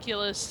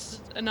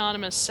ridiculous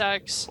anonymous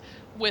sex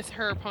with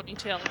her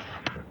ponytail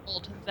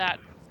pulled that.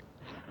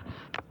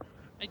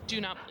 I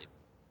do not believe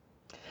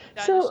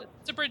that. So-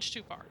 It's a bridge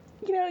too far.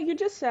 You know, you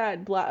just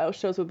said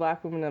shows with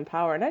black women in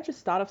power, and I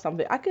just thought of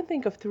something. I can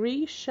think of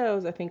 3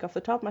 shows, I think, off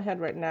the top of my head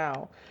right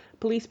now,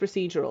 police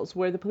procedurals,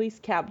 where the police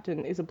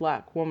captain is a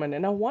black woman.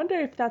 And I wonder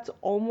if that's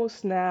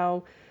almost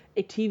now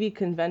a TV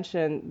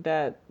convention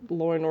that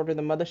Law and Order: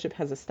 The Mothership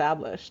has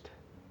established.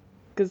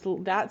 Because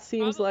that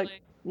seems Probably.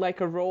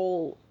 like a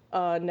role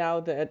now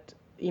that,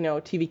 you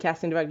know, TV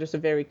casting directors are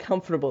very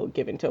comfortable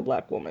giving to a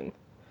black woman.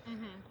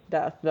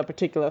 Mm-hmm. The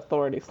particular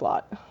authority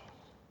slot.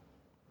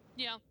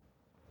 Yeah,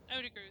 I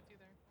would agree with you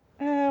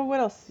there. What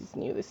else is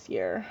new this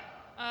year?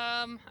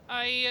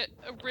 I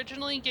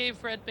originally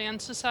gave Red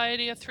Band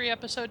Society a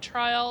 3-episode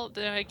trial,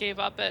 then I gave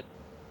up at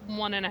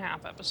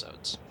 1.5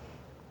 episodes.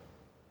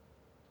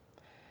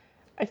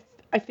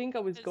 I think I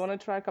was gonna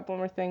try a couple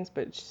more things,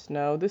 but just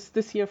no.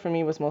 This year for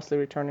me was mostly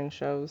returning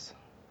shows.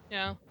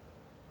 Yeah.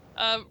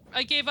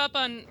 I gave up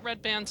on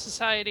Red Band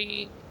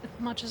Society,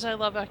 much as I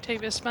love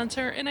Octavia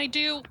Spencer, and I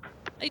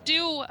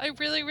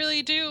really,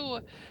 really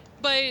do.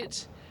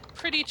 But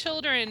Pretty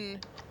Children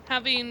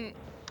having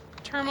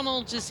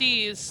terminal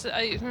disease,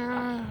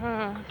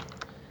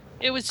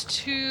 it was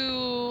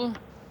too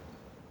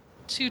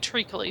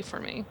treacly for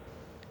me.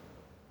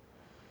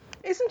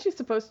 Isn't she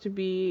supposed to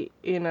be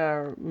in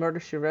a Murder,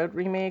 She Wrote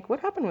remake?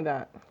 What happened with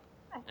that?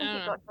 I think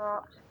it got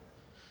dropped.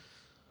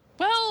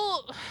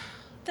 Well,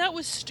 that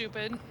was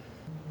stupid,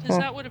 because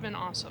that would have been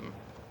awesome.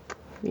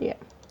 Yeah.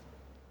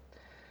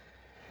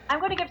 I'm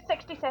going to give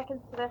 60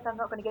 seconds to this. I'm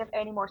not going to give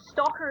any more.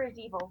 Stalker is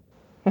evil.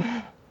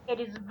 It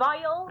is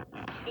vile.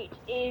 It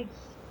is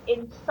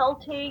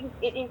insulting.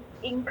 It is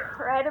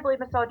incredibly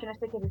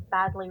misogynistic. It is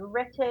badly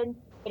written.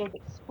 It is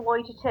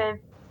exploitative.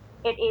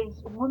 It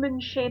is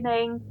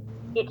woman-shaming.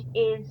 It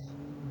is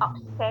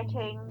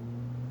upsetting.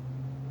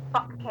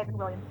 Fuck Kevin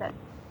Williamson.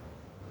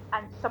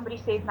 And somebody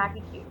save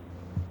Maggie Q.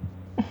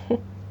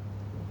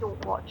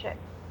 Don't watch it.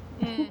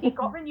 It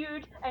got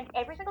renewed, and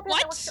every single person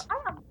What? I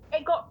watched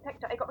it got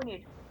picked up. It got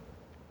renewed.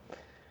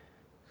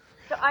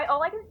 So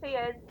all I can say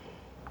is,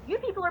 you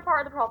people are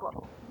part of the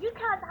problem. You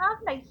can't have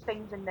nice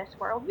things in this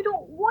world. You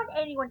don't want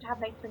anyone to have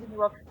nice things in the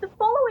world. The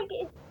following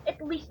is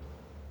at least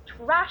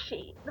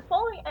trashy. The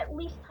following at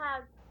least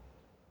has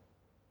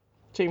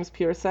James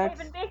Puresex.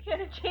 Kevin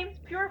Bacon and James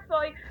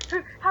Purefoy,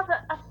 who have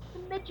a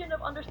smidgen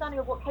of understanding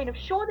of what kind of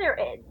show they're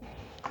in.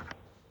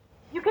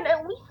 You can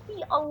at least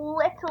be a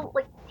little,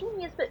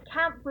 teeniest bit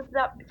camp with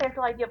that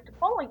central idea of the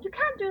following. You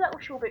can't do that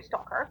with a show about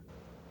Stalker,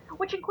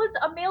 which includes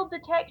a male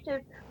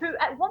detective who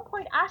at one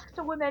point asks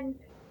a woman,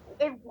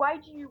 why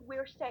do you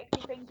wear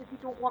sexy things if you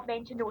don't want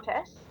men to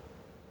notice?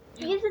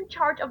 He is in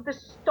charge of the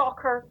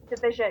Stalker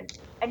division,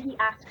 and he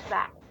asks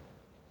that.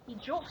 He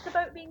jokes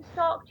about being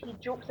stalked, he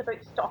jokes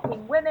about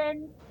stalking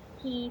women,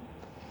 he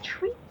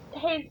treats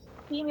his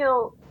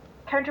female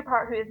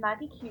counterpart, who is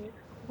Maggie Q,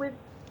 with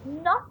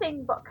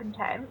nothing but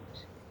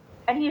contempt,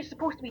 and he is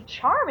supposed to be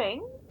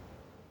charming.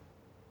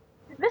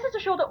 This is a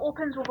show that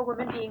opens with a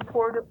woman being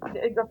poured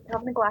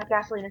having glass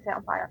gasoline and set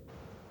on fire.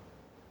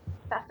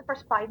 That's the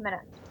first 5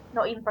 minutes.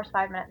 Not even first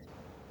 5 minutes.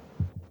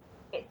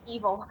 It's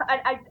evil.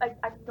 I'm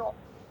not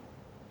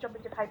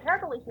jumping to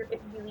hyperbole here,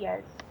 it really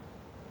is.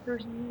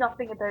 There's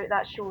nothing about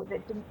that show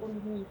that didn't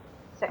leave me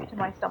sick to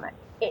my stomach.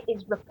 It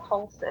is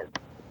repulsive.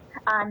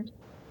 And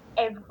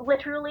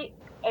literally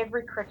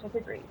every critic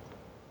agrees.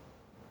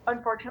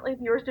 Unfortunately,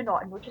 viewers do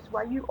not, and which is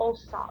why you all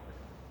suck.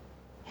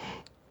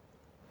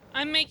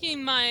 I'm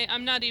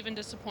not even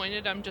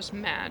disappointed, I'm just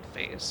mad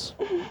face.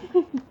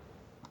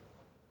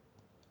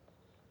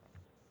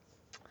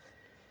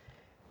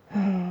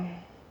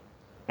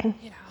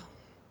 Yeah.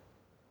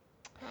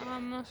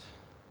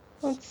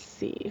 Let's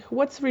see.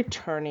 What's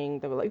returning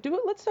that we like?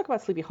 Let's talk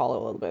about Sleepy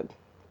Hollow a little bit.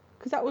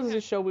 Because that was a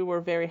show we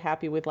were very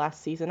happy with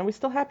last season. Are we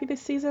still happy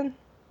this season?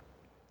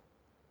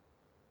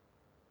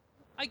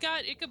 I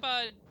got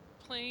Ichabod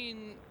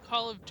playing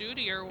Call of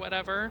Duty or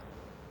whatever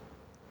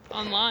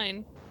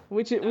online.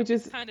 Which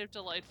is kind of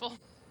delightful.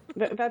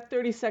 that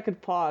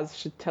 30-second pause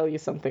should tell you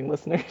something,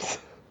 listeners.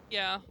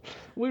 Yeah.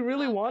 We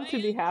really want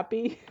to be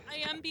happy.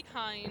 I am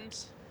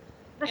behind.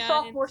 The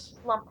sophomore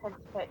slump has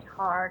hit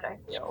hard, I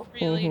feel.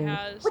 It really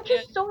has. Which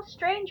is so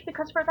strange,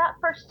 because for that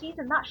first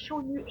season, that show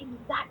knew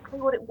exactly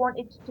what it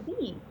wanted to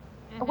be.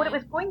 And what it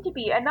was going to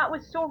be. And that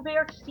was so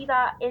rare to see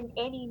that in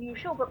any new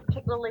show, but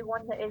particularly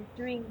one that is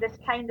doing this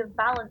kind of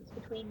balance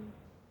between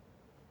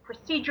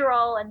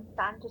procedural and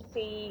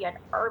fantasy and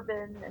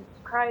urban and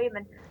crime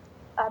and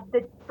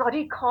the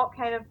buddy cop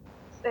kind of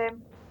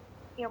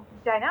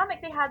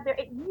dynamic they had there.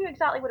 It knew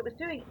exactly what it was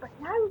doing, but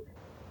now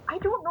I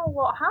don't know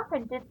what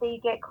happened. Did they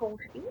get cold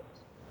feet?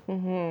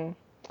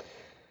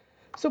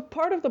 So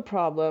part of the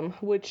problem,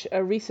 which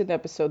a recent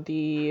episode,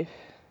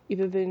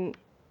 either the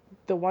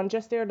one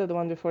just aired or the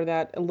one before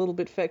that, a little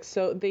bit fixed.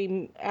 So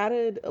they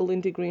added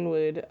Lindy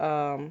Greenwood,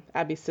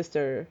 Abby's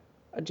sister,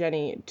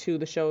 Jenny, to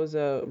the show as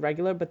a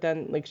regular, but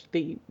then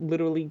they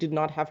literally did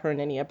not have her in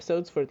any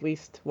episodes for at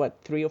least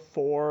 3 or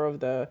 4 of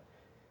the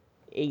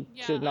 8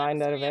 to 9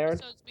 that have aired.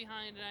 Episodes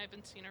behind, and I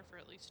haven't seen her for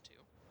at least 2.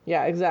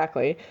 Yeah,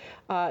 exactly.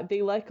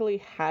 They luckily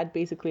had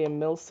basically a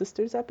Mill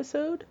Sisters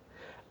episode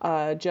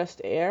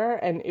just air,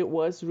 and it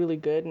was really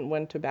good and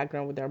went to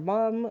background with their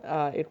mom.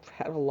 It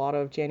had a lot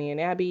of Jenny and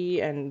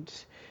Abby, and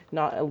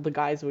not the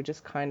guys were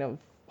just kind of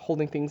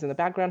holding things in the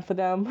background for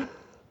them.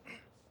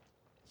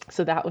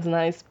 So that was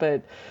nice,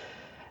 but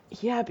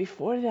yeah,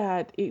 before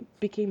that, it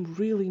became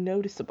really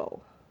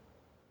noticeable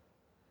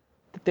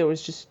that there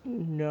was just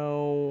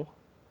no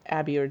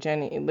Abby or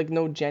Jenny, like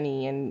no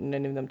Jenny and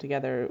none of them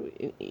together.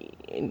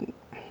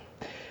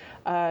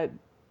 Uh,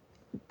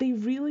 they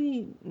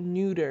really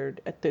neutered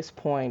at this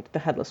point the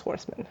Headless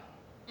Horseman.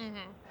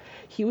 Mm-hmm.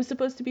 He was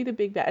supposed to be the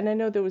big bad, and I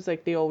know there was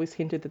like they always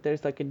hinted that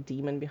there's like a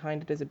demon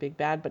behind it as a big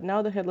bad, but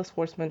now the Headless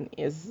Horseman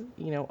is,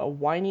 a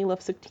whiny,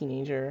 lovesick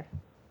teenager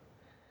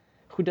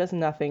who does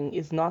nothing,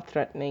 is not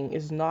threatening,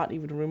 is not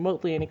even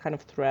remotely any kind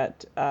of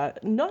threat.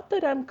 Not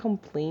that I'm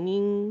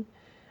complaining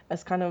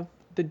as kind of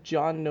the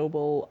John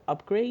Noble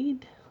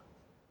upgrade,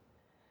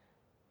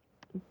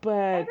 but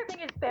Everything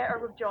is better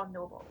with John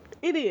Noble.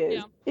 it is.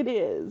 Yeah. It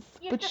is.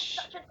 He has But just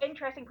such an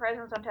interesting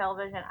presence on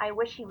television. I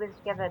wish he was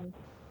given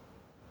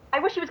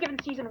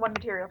season 1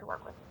 material to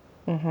work with.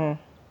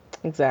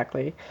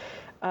 exactly.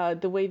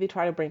 The way they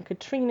try to bring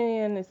Katrina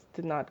in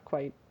did not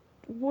quite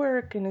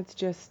work, and it's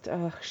just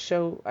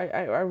show.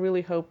 I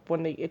really hope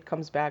when it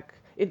comes back,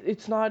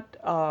 it's not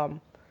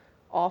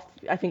off.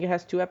 I think it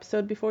has 2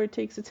 episodes before it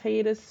takes its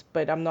hiatus,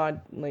 but I'm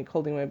not like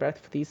holding my breath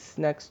for these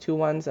next 2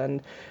 ones,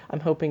 and I'm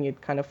hoping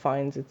it kind of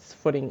finds its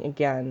footing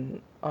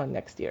again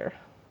next year.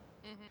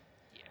 Yeah.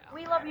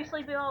 We love you,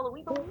 Sleepy Hollow.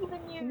 We believe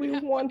in you. We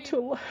want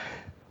to.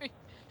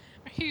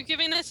 Are you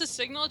giving us a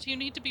signal? Do you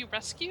need to be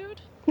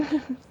rescued?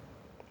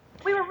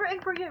 We were rooting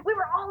for you. We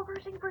were all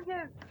rooting for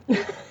you.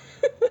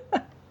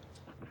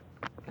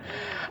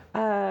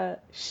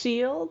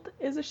 Shield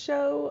is a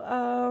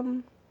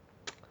show.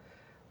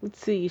 Let's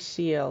see,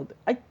 Shield.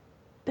 I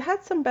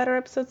had some better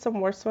episodes, some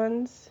worse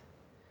ones.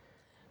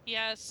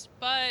 Yes,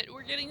 but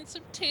we're getting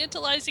some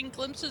tantalizing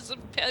glimpses of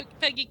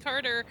Peggy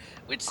Carter,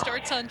 which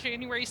starts on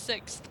January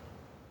 6th.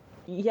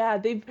 Yeah,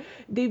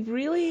 they've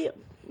really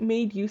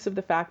made use of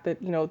the fact that,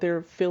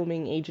 they're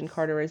filming Agent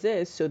Carter as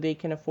is, so they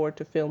can afford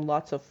to film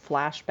lots of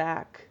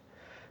flashback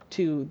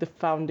to the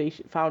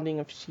founding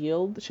of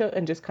Shield show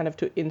and just kind of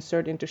to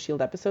insert into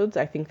Shield episodes.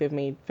 I think they've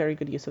made very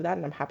good use of that,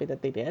 and I'm happy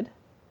that they did.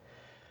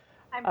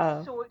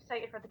 I'm so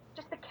excited for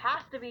just the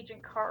cast of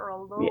Agent Carter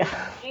alone.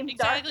 Yeah. James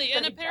Exactly, Darcy,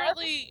 and Billy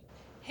apparently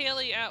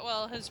Haley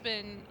Atwell has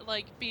been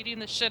beating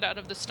the shit out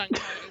of the stunt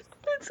guys.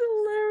 It's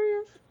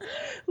hilarious.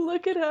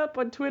 Look it up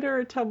on Twitter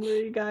or Tumblr,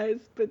 you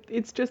guys. But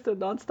it's just a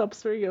nonstop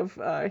string of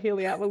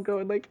Haley Atwell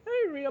going like,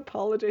 "I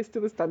apologize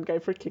to the stunt guy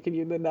for kicking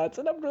you in the nuts,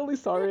 and I'm really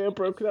sorry I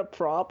broke that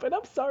prop, and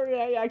I'm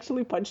sorry I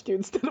actually punched you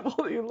instead of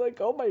holding you." Like,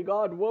 oh my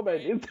god, woman,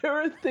 is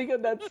there a thing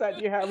on that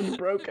set you haven't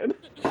broken?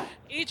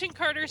 Agent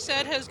Carter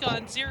set has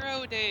gone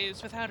 0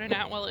 days without an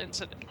Atwell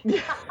incident.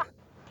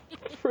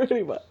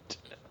 Pretty much.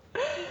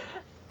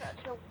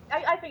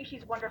 I think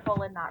she's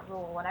wonderful in that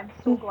role, and I'm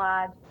so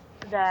glad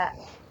that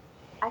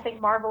I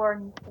think Marvel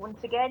are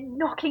once again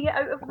knocking it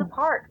out of the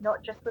park,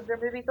 not just with their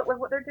movies, but with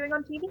what they're doing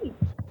on TV.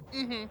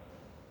 Mm-hmm.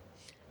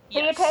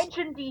 Pay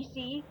attention,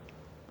 DC.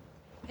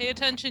 Pay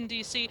attention,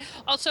 DC.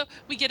 Also,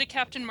 we get a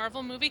Captain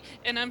Marvel movie,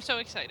 and I'm so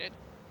excited.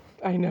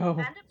 I know. And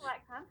a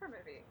Black Panther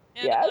movie.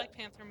 And Yes. a Black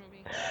Panther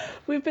movie.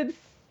 We've been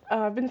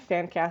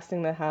fan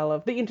casting the hell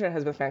of the internet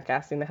has been fan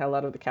casting the hell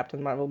out of the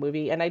Captain Marvel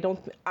movie, and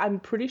I'm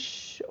pretty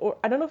sure,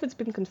 I don't know if it's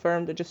been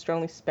confirmed or just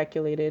strongly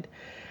speculated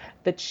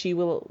that she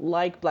will,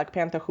 like Black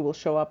Panther, who will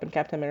show up in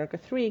Captain America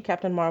 3,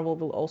 Captain Marvel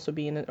will also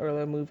be in an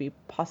earlier movie,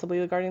 possibly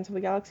the Guardians of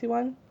the Galaxy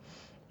one.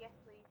 Yes,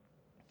 please.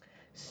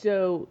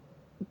 So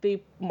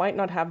they might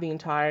not have the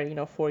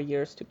entire 4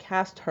 years to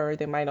cast her.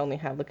 They might only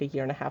have like a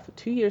year and a half or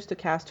 2 years to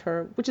cast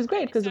her, which is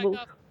great because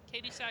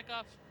Katie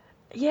Sackhoff.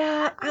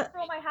 Yeah, I'm gonna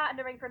throw my hat in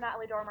the ring for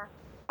Natalie Dormer.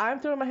 I'm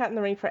throwing my hat in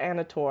the ring for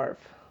Anna Torv.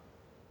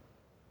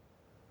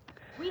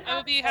 I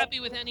would be happy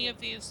with any of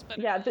these. But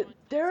Yeah,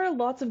 there are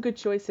lots of good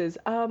choices.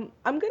 I'm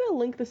gonna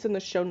link this in the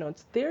show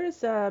notes.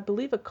 There's, I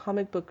believe, a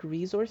comic book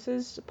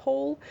resources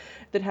poll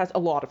that has a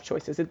lot of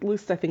choices. At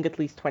least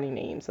 20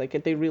 names.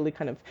 Like they really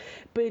kind of.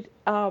 But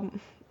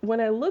when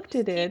I looked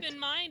at it, keep in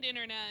mind,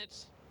 internet,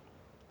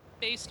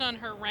 based on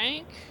her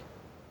rank,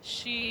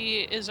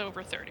 she is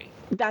over 30.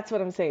 That's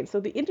what I'm saying.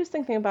 So the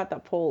interesting thing about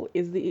that poll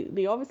is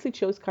they obviously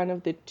chose kind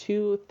of the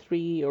 2,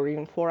 3, or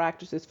even 4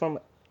 actresses from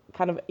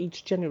kind of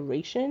each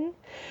generation.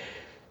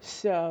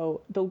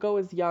 So they'll go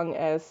as young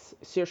as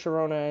Saoirse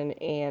Ronan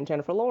and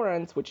Jennifer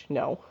Lawrence, which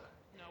no.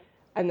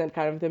 And then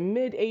kind of the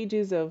mid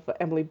ages of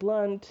Emily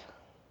Blunt.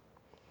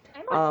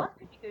 Emily Blunt's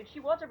pretty good.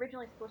 She was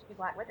originally supposed to be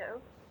Black Widow.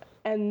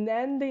 And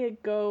then they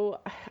go,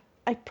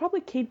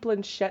 probably Cate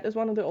Blanchett is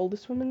one of the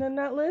oldest women in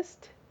that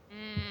list.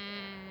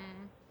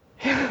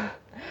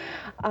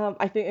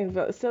 I think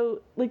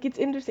so. Like it's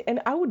interesting,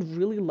 and I would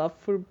really love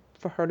for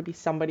her to be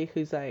somebody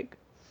who's like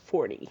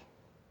 40.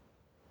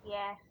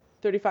 Yes.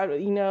 35.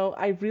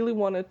 I really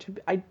wanted to.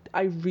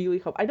 I really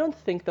hope. I don't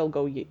think they'll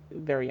go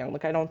very young.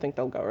 Like I don't think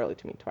they'll go early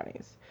to mid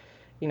 20s.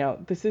 You know,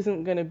 this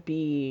isn't gonna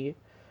be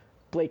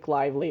Blake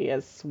Lively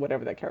as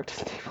whatever that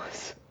character's name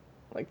was.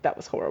 Like, that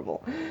was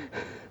horrible.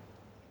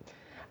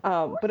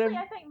 But Mostly,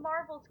 I think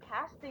Marvel's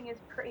casting is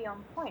pretty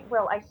on point.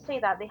 Well, I say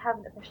that they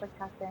haven't officially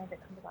cast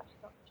Benedict Cumberbatch as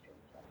Doctor Strange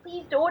yet.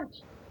 Please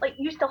don't. Like,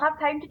 you still have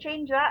time to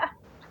change that.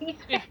 Please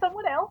pick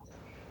someone else.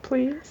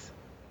 please.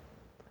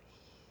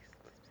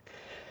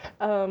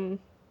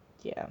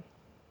 Yeah.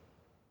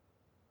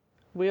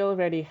 We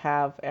already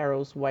have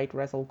Arrow's White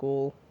Wrestle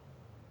Ghoul,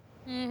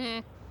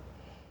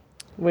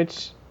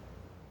 which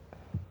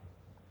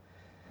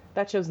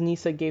that shows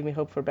Nisa gave me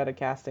hope for better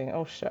casting.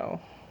 Oh, show.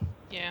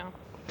 Yeah.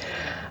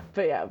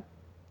 But yeah,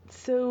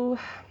 so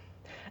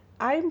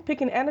I'm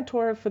picking Anna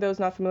Torv for those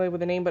not familiar with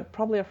the name, but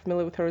probably are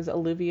familiar with her as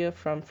Olivia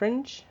from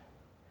Fringe.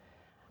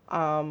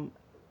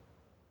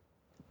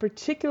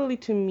 Particularly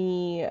to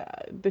me,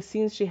 the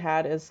scenes she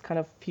had as kind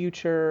of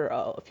future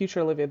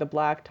Olivia, the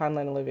Black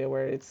timeline Olivia,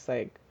 where it's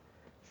like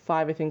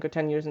 5, I think, or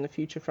 10 years in the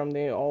future from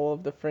all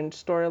of the Fringe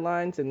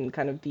storylines, and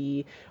kind of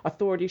the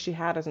authority she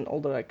had as an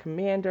older like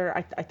commander.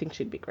 I think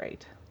she'd be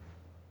great.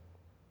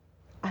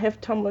 I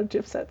have Tumblr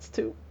GIF sets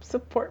to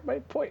support my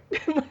point.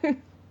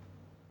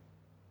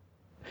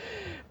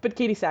 But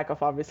Katie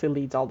Sackhoff obviously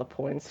leads all the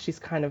points. She's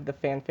kind of the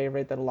fan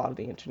favorite that a lot of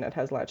the internet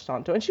has latched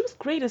onto. And she was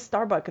great as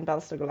Starbuck in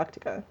Battlestar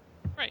Galactica.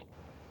 Right.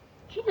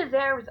 She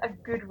deserves a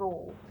good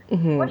role.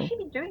 Mm-hmm. What's she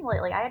been doing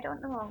lately? I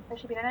don't know. Has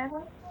she been in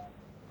anything?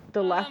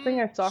 The last thing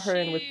I saw her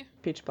in was she-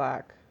 Pitch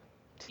Black.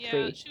 Yeah,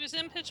 3. she was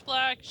in Pitch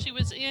Black. She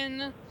was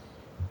in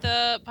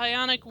the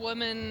Bionic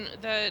Woman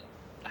that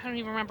I don't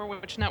even remember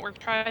which network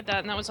tried that,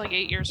 and that was like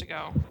 8 years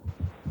ago.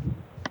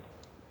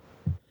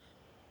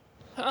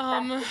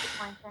 That's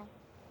disappointing.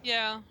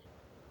 Yeah.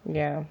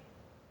 Yeah.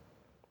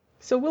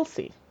 So we'll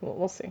see.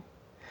 We'll see.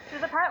 She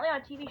was apparently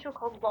on a TV show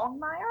called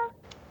Longmire.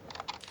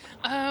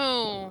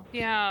 Oh,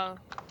 yeah.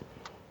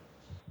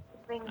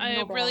 Rings I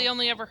no really bells.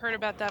 only ever heard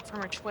about that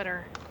from her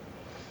Twitter.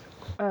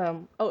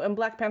 And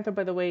Black Panther,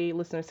 by the way,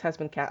 listeners, has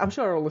been cast. I'm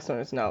sure our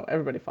listeners know.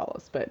 Everybody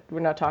follows, but we're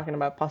not talking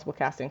about possible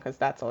casting because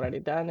that's already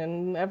done,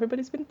 and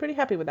everybody's been pretty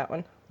happy with that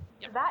one.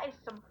 Yep. That is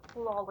some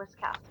flawless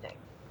casting.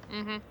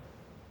 Mm-hmm.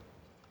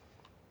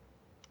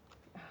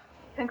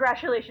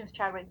 Congratulations,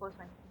 Chadwick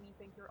Boseman. We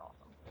think you're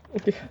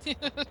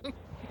awesome.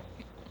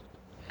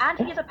 And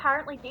he is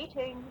apparently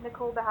dating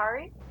Nicole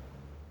Behari.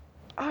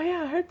 Oh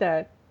yeah, I heard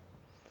that.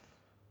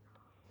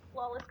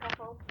 Flawless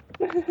couple.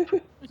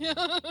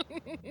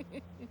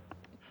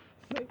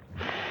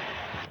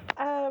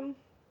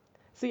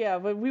 So yeah,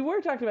 but we were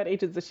talking about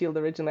Agents of S.H.I.E.L.D.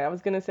 originally. I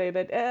was going to say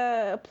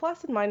that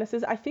plus and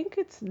minuses, I think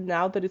it's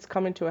now that it's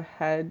coming to a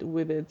head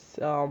with its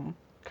kind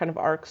of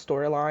arc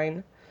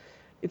storyline,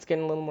 it's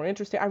getting a little more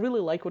interesting. I really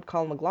like what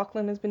Colin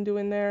McLaughlin has been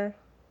doing there.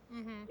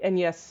 Mm-hmm. And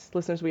yes,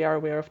 listeners, we are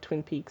aware of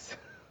Twin Peaks.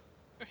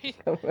 Right.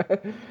 Oh,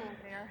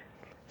 there.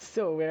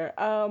 So aware.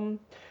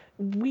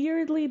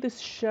 Weirdly, this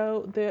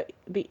show, the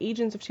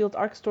Agents of S.H.I.E.L.D.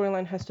 arc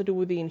storyline has to do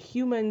with the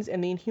Inhumans,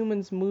 and the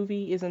Inhumans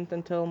movie isn't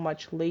until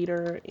much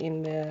later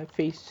in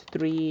Phase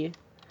 3.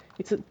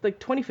 It's like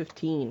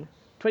 2018,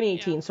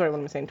 Yeah. sorry, what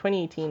am I saying?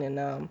 2018 in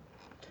the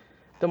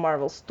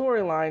Marvel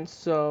storyline,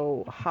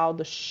 so how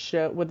the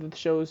show, whether the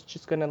show is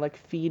just gonna like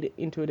feed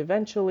into it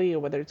eventually, or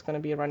whether it's gonna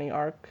be a running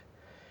arc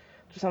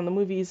for some of the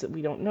movies,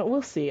 we don't know.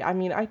 We'll see. I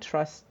mean, I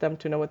trust them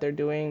to know what they're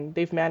doing.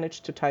 They've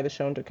managed to tie the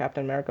show into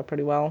Captain America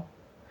pretty well.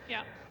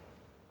 Yeah.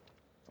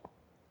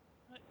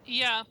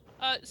 Yeah.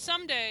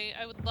 Someday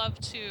I would love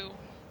to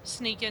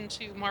sneak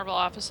into Marvel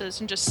offices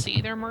and just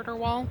see their murder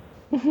wall.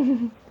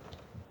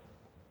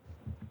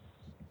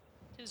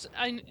 Because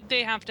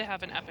they have to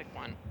have an epic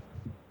one.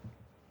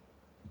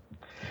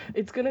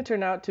 It's gonna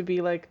turn out to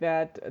be like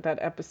that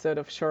episode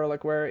of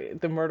Sherlock where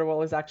the murder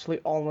wall is actually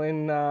all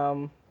in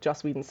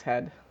Joss Whedon's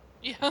head.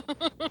 Yeah.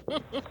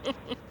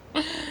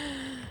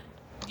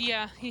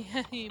 Yeah,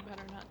 he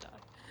better not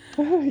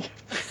die.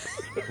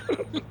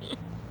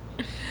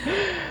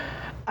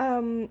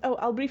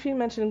 I'll briefly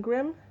mention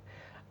Grimm,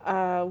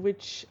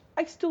 which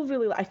I still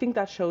really I think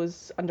that show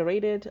is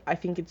underrated. I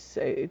think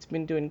it's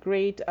been doing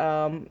great.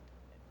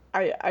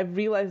 I've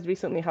realized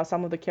recently how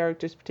some of the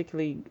characters,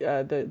 particularly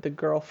the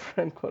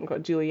girlfriend, quote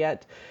unquote,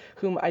 Juliet,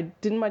 whom I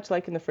didn't much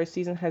like in the first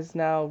season, has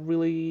now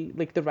really,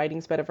 like, the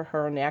writing's better for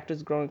her and the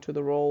actors grown into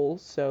the role.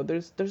 So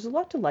there's a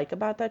lot to like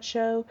about that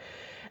show,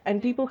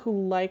 and people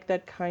who like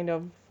that kind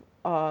of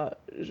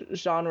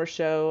genre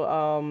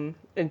show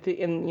and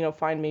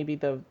find maybe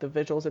the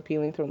visuals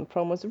appealing through the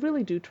promos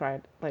really do try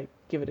it, like,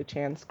 give it a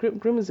chance.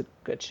 Grimm is a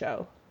good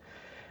show,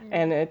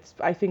 and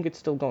I think it's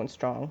still going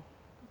strong.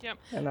 Yep.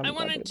 And I'm I glad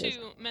wanted that it is.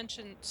 to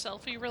mention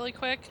Selfie really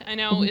quick. I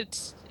know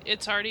it's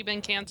already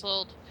been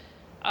canceled.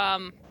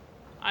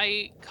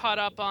 I caught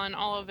up on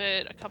all of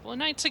it a couple of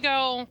nights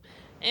ago,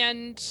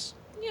 and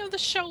the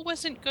show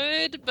wasn't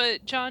good,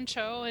 but John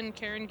Cho and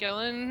Karen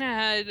Gillan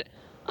had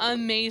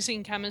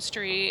amazing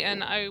chemistry,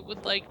 and I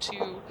would like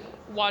to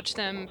watch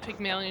them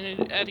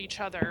Pygmalion at each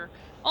other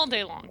all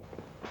day long.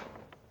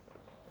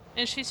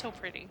 And she's so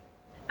pretty.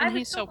 I And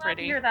was he's so so glad to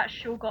pretty. hear that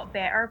show got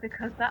better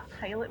because that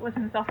pilot was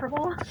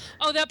insufferable.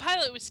 Oh, that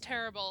pilot was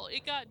terrible.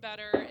 It got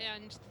better,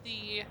 and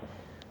the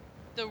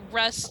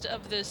rest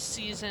of this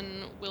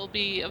season will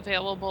be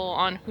available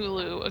on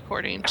Hulu,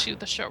 according to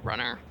the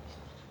showrunner.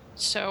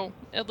 So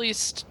at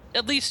least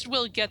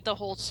we'll get the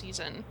whole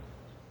season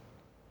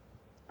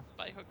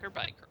by hook or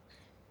by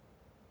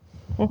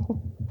crook.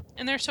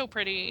 And they're so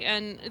pretty,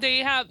 and they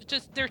have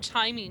just their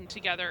timing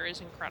together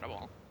is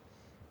incredible.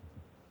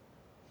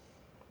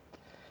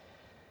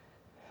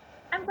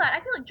 I'm glad. I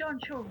feel like John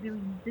Cho really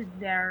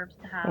deserves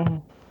to have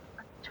a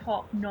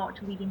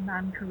top-notch leading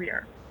man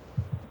career.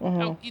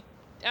 Oh, he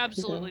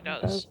absolutely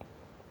does.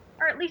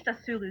 Or at least a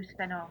Sulu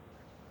spin-off.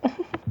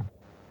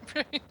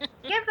 Give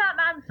that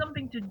man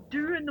something to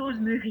do in those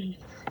movies.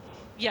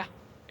 Yeah,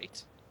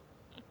 right.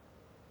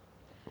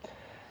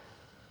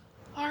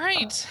 All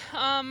right.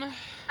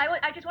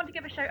 I just want to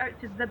give a shout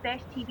out to the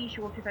best TV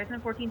show of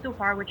 2014 so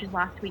far, which is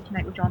Last Week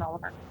Tonight with John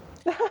Oliver.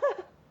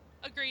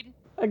 Agreed.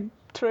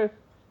 True.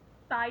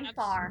 By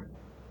far,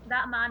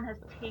 that man has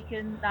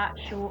taken that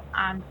show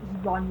and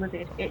run with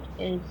it. It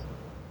is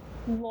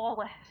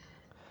flawless.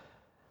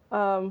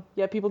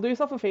 Yeah, people, do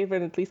yourself a favor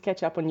and at least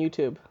catch up on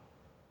YouTube.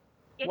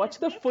 Watch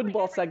the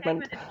football every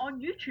segment. It's on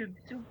YouTube,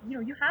 so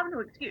you have no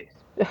excuse.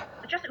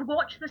 Just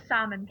watch the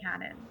salmon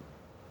cannon.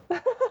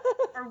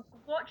 Or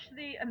watch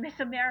the Miss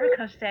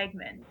America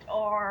segment,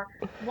 or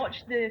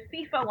watch the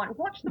FIFA one.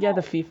 Watch them all.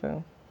 The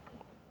FIFA.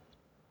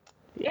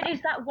 It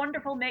is that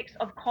wonderful mix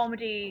of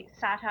comedy,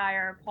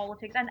 satire,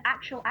 politics, and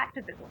actual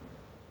activism.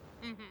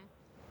 Mm-hmm.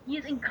 He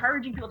is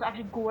encouraging people to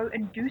actually go out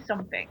and do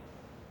something.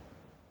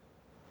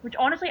 Which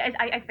honestly,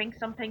 I think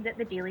something that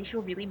The Daily Show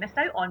really missed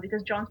out on,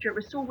 because Jon Stewart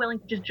was so willing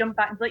to just jump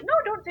back and be like, no,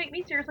 don't take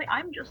me seriously,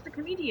 I'm just a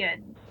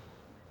comedian.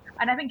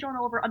 And I think John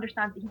Oliver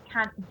understands that he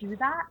can't do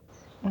that.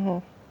 Mm-hmm.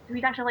 So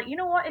he's actually like, you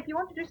know what, if you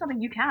want to do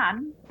something, you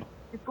can.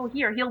 Just go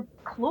here. He'll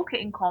cloak it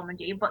in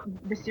comedy, but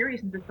the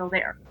seriousness is still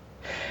there.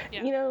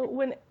 Yeah.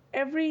 When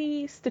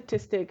every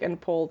statistic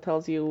and poll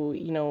tells you,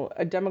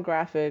 a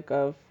demographic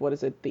of,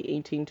 the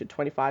 18 to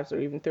 25s or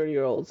even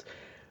 30-year-olds,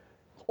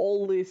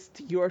 all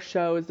list your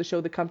show as the show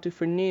they come to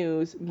for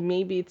news,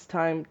 maybe it's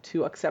time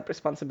to accept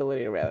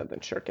responsibility rather than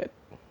shirk it.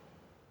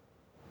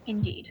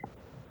 Indeed.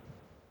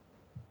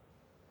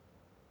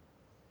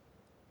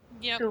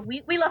 Yep. So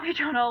we love you,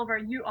 John Oliver.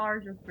 You are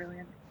just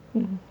brilliant.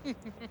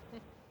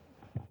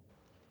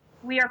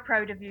 We are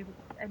proud of you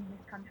in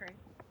this country.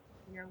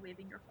 We are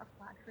waving your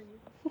flag for you.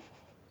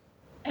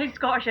 His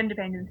Scottish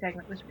independence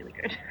segment was really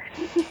good.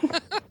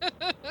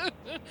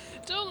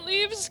 Don't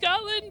leave,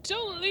 Scotland!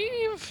 Don't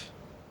leave!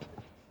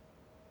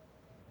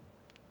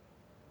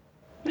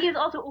 He is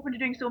also open to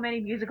doing so many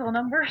musical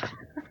numbers.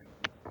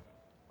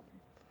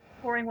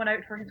 Pouring one out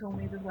for his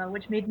homies as well,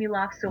 which made me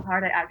laugh so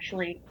hard I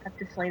actually had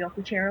to slide off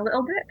the chair a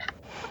little bit.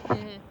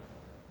 Mm-hmm.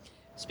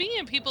 Speaking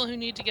of people who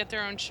need to get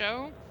their own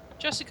show,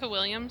 Jessica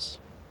Williams.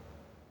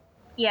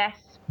 Yes.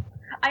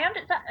 I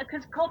understand,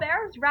 because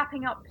Colbert's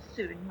wrapping up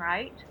soon,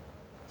 right?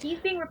 He's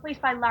being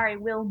replaced by Larry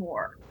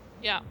Wilmore.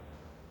 Yeah.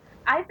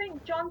 I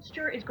think Jon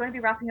Stewart is going to be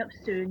wrapping up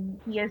soon.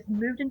 He has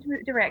moved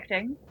into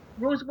directing.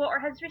 Rosewater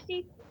has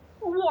received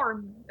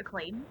warm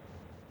acclaim.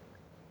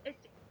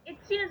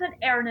 It's seen as an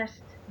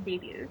earnest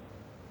debut.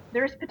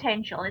 There's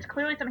potential, and it's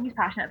clearly something he's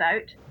passionate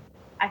about.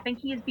 I think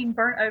he has been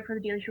burnt out for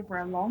The Daily Show for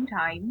a long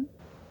time.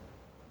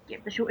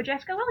 Give the show to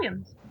Jessica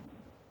Williams.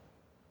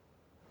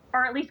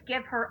 Or at least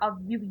give her a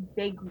really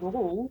big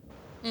role.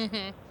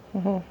 Mm-hmm.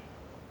 Mm-hmm.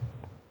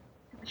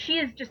 She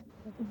is just,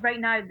 right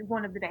now,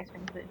 one of the best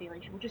things about The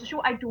Daily Show, which is a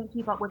show I don't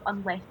keep up with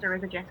unless there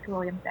is a Jessica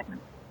Williams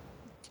segment.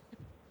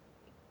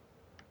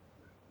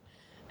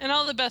 And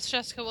all the best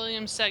Jessica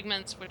Williams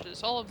segments, which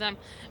is all of them,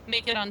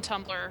 make it on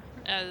Tumblr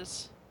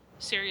as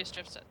serious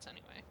GIF sets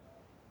anyway.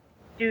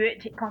 Do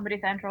it, Comedy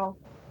Central.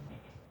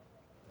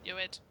 Do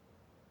it.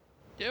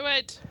 Do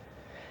it!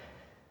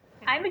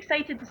 I'm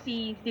excited to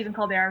see Stephen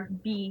Colbert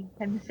be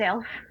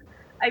himself.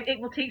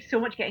 It will take so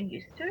much getting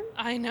used to.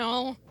 I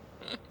know.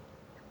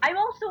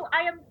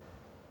 I am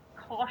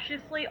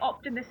cautiously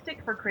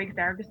optimistic for Craig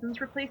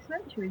Ferguson's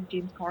replacement, who is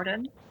James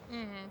Corden,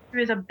 who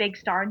is a big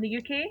star in the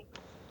UK.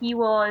 He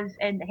was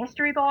in The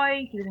History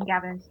Boy, he was in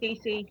Gavin and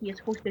Stacey, he has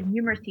hosted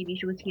numerous TV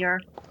shows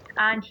here,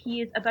 and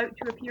he is about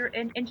to appear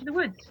in Into the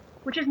Woods,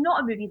 which is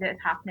not a movie that is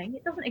happening.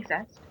 It doesn't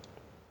exist.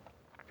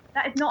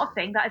 That is not a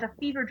thing. That is a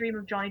fever dream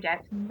of Johnny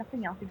Depp's.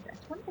 Nothing else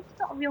exists. Well, it's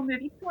not a real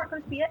movie. People aren't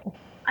going to see it.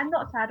 I'm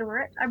not sad over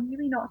it. I'm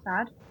really not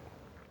sad.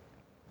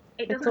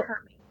 It doesn't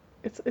hurt me.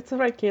 It's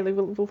alright, Kaylee.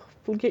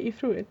 We'll get you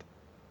through it.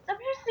 Have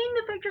you seen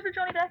the pictures of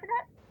Johnny Depp in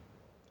it?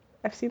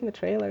 I've seen the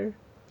trailer.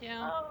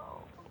 Yeah.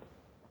 Oh.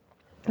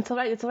 It's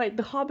alright.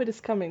 The Hobbit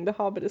is coming.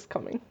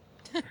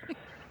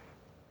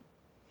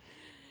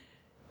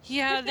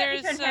 Yeah, Just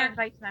there's... get me to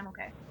advice and I'm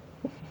okay.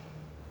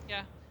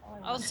 Yeah.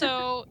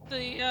 Also,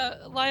 the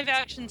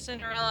live-action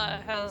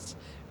Cinderella has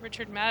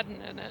Richard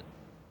Madden in it.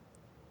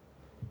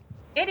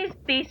 It is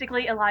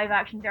basically a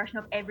live-action version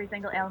of every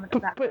single element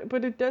of that.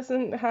 But it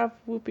doesn't have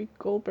Whoopi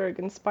Goldberg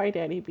and Spy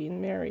Daddy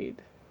being married.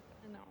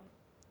 No.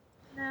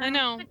 I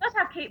know. It does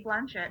have Kate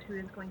Blanchett, who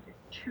is going to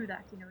chew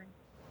that scenery.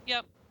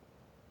 Yep.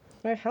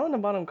 Right, Helena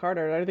Bonham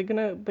Carter, are they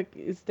gonna, like,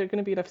 is there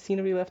gonna be enough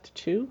scenery left to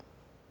chew?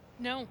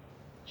 No.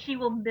 She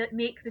will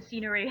make the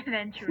scenery and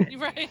then chew it.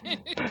 Right.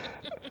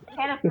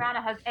 Kenneth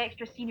Branagh has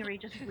extra scenery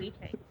just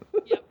waiting.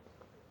 Yep.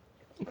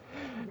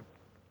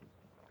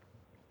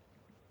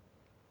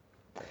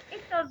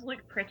 It does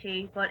look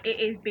pretty, but it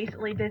is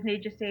basically Disney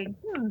just saying,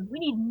 we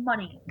need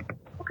money.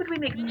 What could we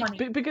make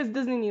money? Because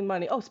Disney need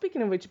money. Oh,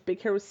 speaking of which,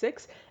 Big Hero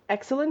 6,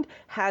 excellent,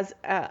 has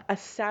a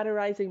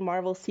satirizing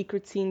Marvel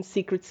secret scene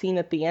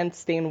at the end.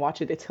 Stay and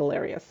watch it. It's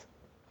hilarious.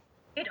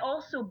 It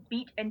also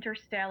beat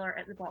Interstellar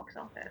at the box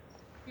office.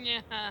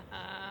 Yeah.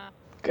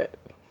 Good.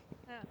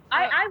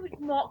 I would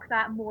mock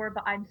that more,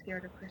 but I'm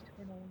scared of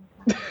Christopher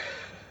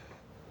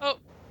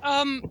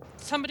Nolan.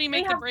 Somebody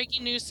make the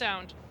breaking news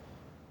sound.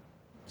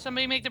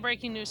 Somebody make the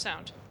breaking news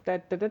sound. Da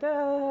da da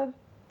da.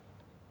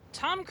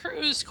 Tom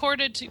Cruise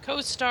courted to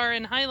co-star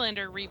in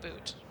Highlander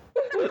reboot.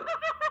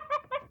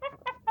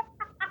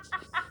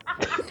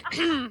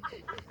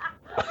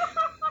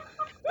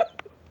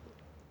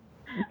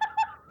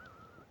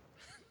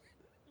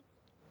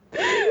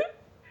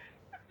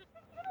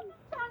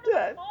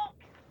 Dad.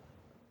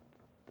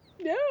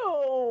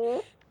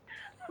 No.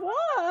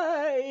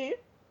 Why?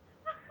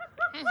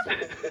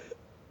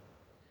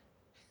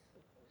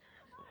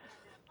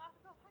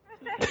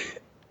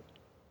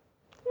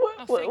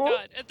 Oh, thank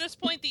God. At this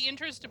point, the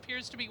interest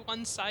appears to be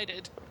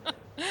one-sided.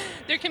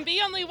 There can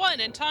be only one,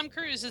 and Tom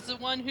Cruise is the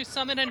one who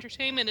Summit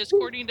Entertainment is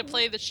courting to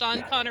play the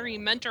Sean Connery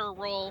mentor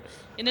role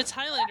in its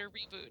Highlander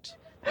reboot.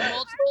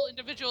 Multiple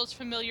individuals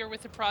familiar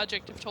with the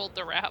project have told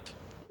The Wrap.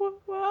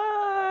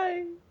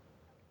 Why?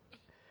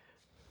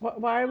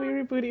 Why are we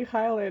rebooting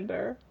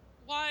Highlander?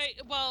 Why?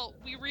 Well,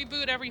 we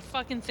reboot every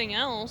fucking thing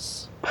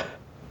else.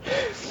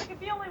 There could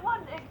be only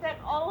one,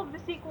 except all of the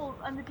sequels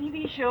and the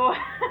TV show.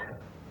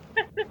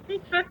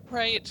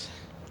 Right.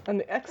 And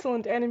the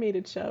excellent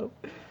animated show.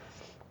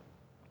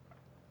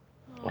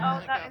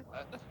 Oh,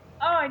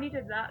 I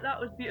needed that. That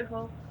was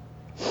beautiful.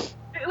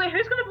 Wait,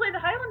 who's going to play the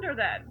Highlander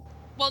then?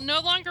 Well, no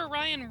longer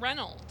Ryan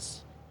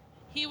Reynolds.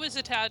 He was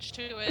attached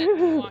to it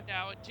and walked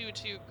out due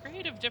to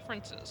creative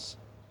differences.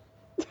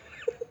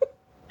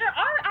 There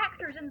are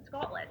actors in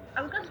Scotland.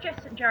 I was going to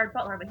suggest Jared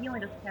Butler, but he only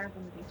does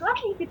terrible movies. So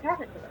actually, he'd be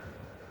perfect for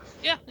this.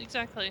 Yeah,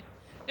 exactly.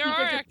 There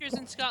are actors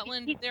in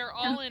Scotland. They're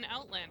all in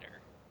Outlander.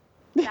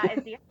 That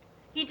is the.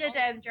 He did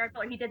Jared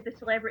Butler. He did the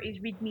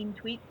celebrities read mean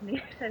tweets, and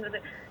he said,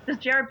 "Does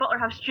Jared Butler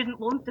have student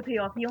loans to pay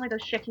off? He only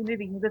does shitty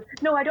movies." And he goes,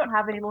 "No, I don't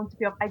have any loans to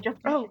pay off. I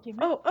just do shitty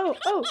movies."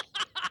 Oh!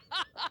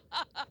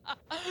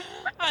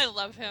 I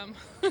love him.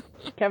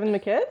 Kevin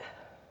McKidd?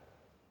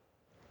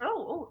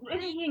 Oh,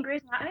 isn't he in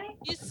Grey's Anatomy?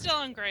 He's still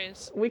on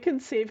Grey's. We can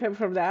save him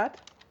from that.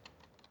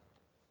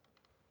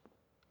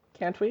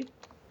 Can't we?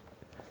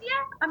 Yeah,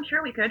 I'm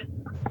sure we could.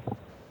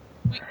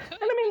 We could. And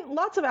I mean,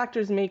 lots of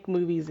actors make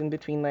movies in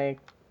between, like,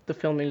 the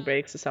filming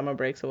breaks, the summer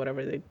breaks, or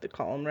whatever they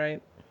call them, right?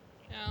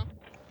 Yeah.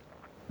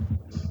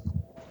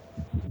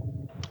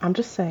 I'm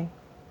just saying.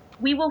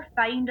 We will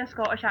find a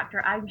Scottish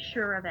actor, I'm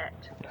sure of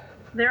it.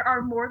 There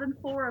are more than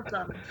 4 of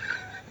them.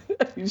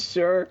 Are you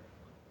sure?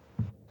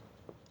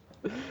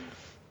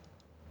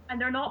 And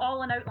they're not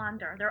all an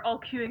Outlander. They're all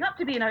queuing up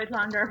to be an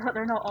Outlander, but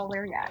they're not all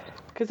there yet.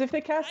 Because if they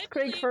cast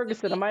Craig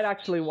Ferguson, I might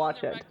actually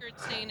watch it. Record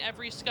saying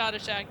every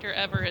Scottish actor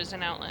ever is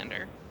an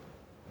Outlander.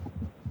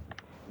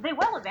 They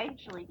will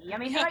eventually be. I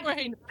mean, Yeah, they might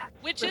right. be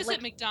Which is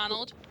it,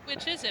 McDonald?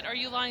 Which is it? Are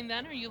you lying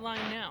then or are you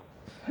lying now?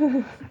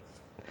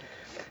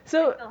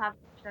 So, still have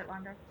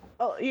Outlander.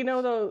 oh, you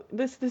know, though,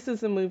 this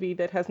is a movie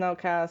that has now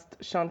cast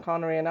Sean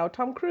Connery and now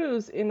Tom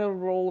Cruise in the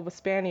role of a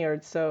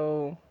Spaniard,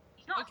 so...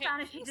 He's not Okay,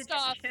 Spanish, he's first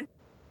off- Egyptian.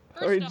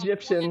 First Or off,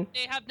 Egyptian. one,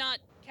 they have not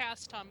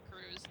cast Tom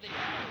Cruise.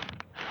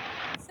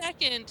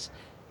 Second,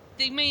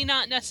 they may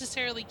not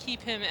necessarily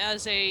keep him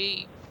as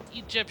a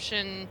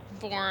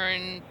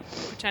Egyptian-born,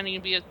 pretending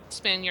to be a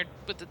Spaniard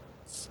with a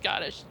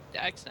Scottish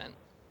accent.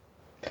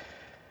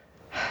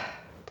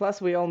 Plus,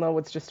 we all know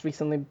what's just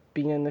recently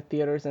being in the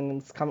theaters and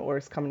it's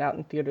coming out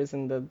in theaters,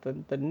 and the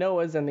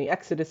Noahs and the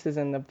Exoduses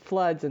and the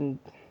floods, and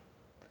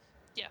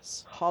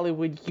Yes.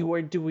 Hollywood, you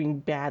are doing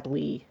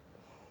badly.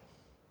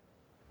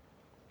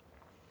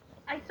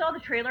 I saw the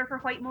trailer for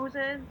White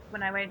Moses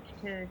when I went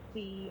to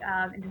see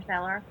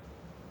Interstellar.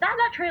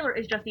 That trailer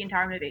is just the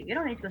entire movie. You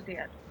don't need to go see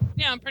it.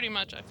 Yeah, pretty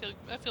much. I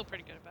feel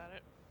pretty good about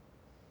it.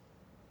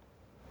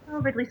 Oh,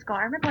 Ridley Scott.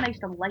 I remember when I used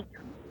to like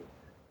him.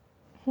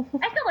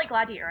 I still like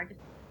Gladiator. I just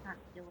can't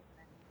deal with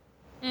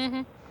it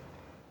anymore.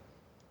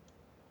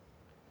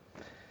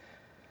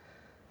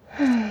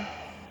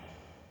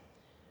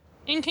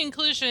 In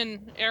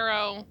conclusion,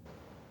 Arrow,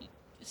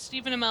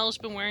 Stephen Amell's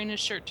been wearing his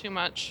shirt too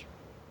much.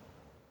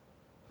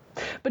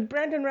 But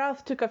Brandon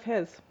Routh took off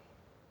his.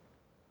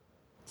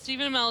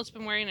 Stephen Amell's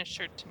been wearing his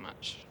shirt too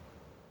much.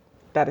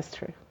 That is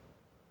true.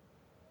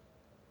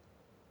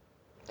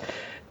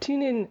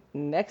 Tune in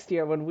next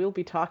year when we'll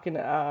be talking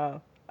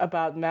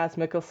about Mads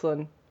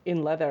Mikkelsen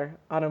in leather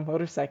on a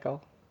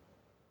motorcycle.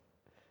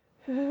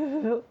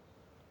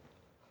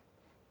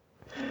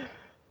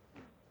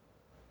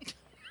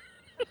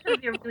 going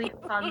to be a really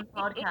fun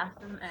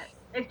podcast, isn't it?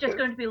 It's just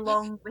going to be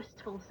long,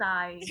 wistful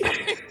sighs.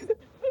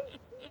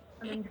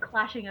 And then the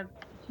clashing of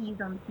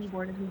keys on the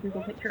keyboard as we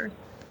Google pictures.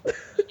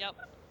 Yep.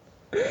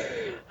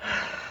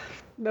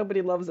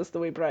 Nobody loves us the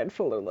way Brian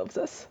Fuller loves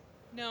us.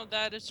 No,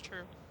 that is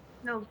true.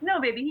 No,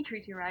 baby, he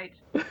treats you right.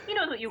 He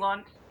knows what you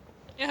want.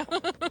 Yeah.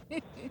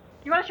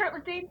 You want a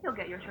shirtless Dane? He'll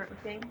get you a shirtless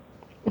Dane.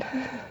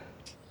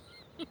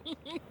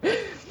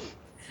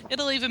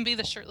 It'll even be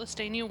the shirtless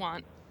Dane you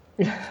want.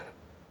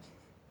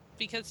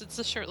 Because it's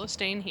the shirtless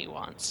Dane he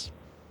wants.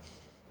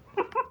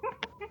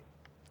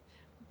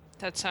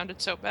 That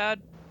sounded so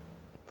bad.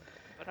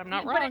 But I'm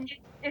not wrong.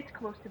 It's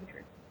close to the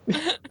truth.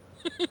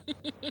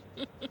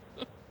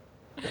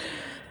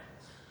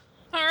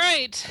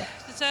 Alright.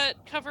 Does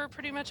that cover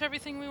pretty much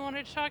everything we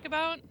wanted to talk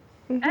about?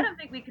 I don't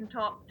think we can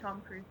talk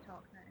Tom Cruise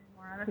talk now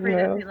anymore. I'm afraid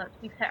that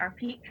we've hit our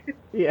peak.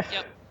 Yeah.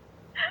 Yep.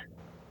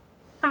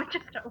 I'm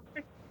just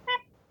over.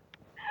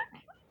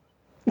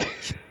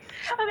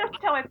 I'm gonna have to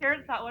tell my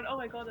parents that one. Oh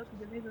my god, this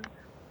is amazing.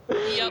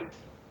 Yep.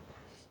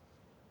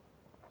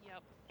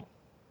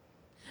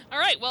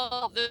 Alright,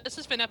 well, this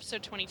has been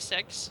episode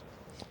 26.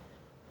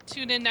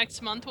 Tune in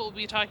next month, we'll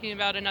be talking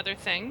about another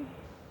thing.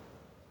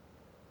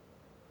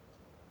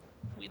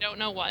 We don't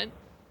know what.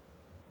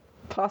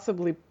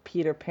 Possibly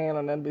Peter Pan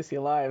on NBC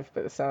Live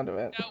by the sound of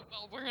it. No,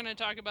 well, we're going to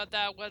talk about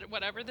that,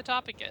 whatever the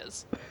topic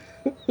is.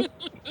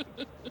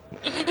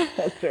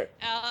 That's true.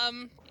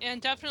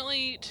 And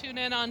definitely tune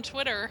in on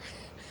Twitter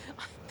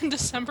on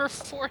December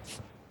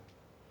 4th.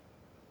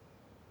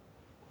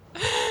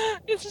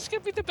 It's just going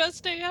to be the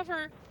best day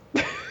ever.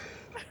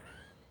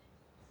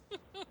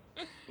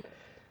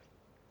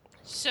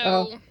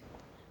 So,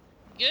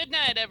 good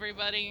night,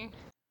 everybody.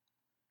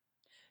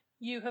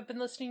 You have been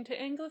listening to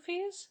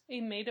Anglophies,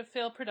 a Made of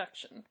Fail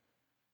production.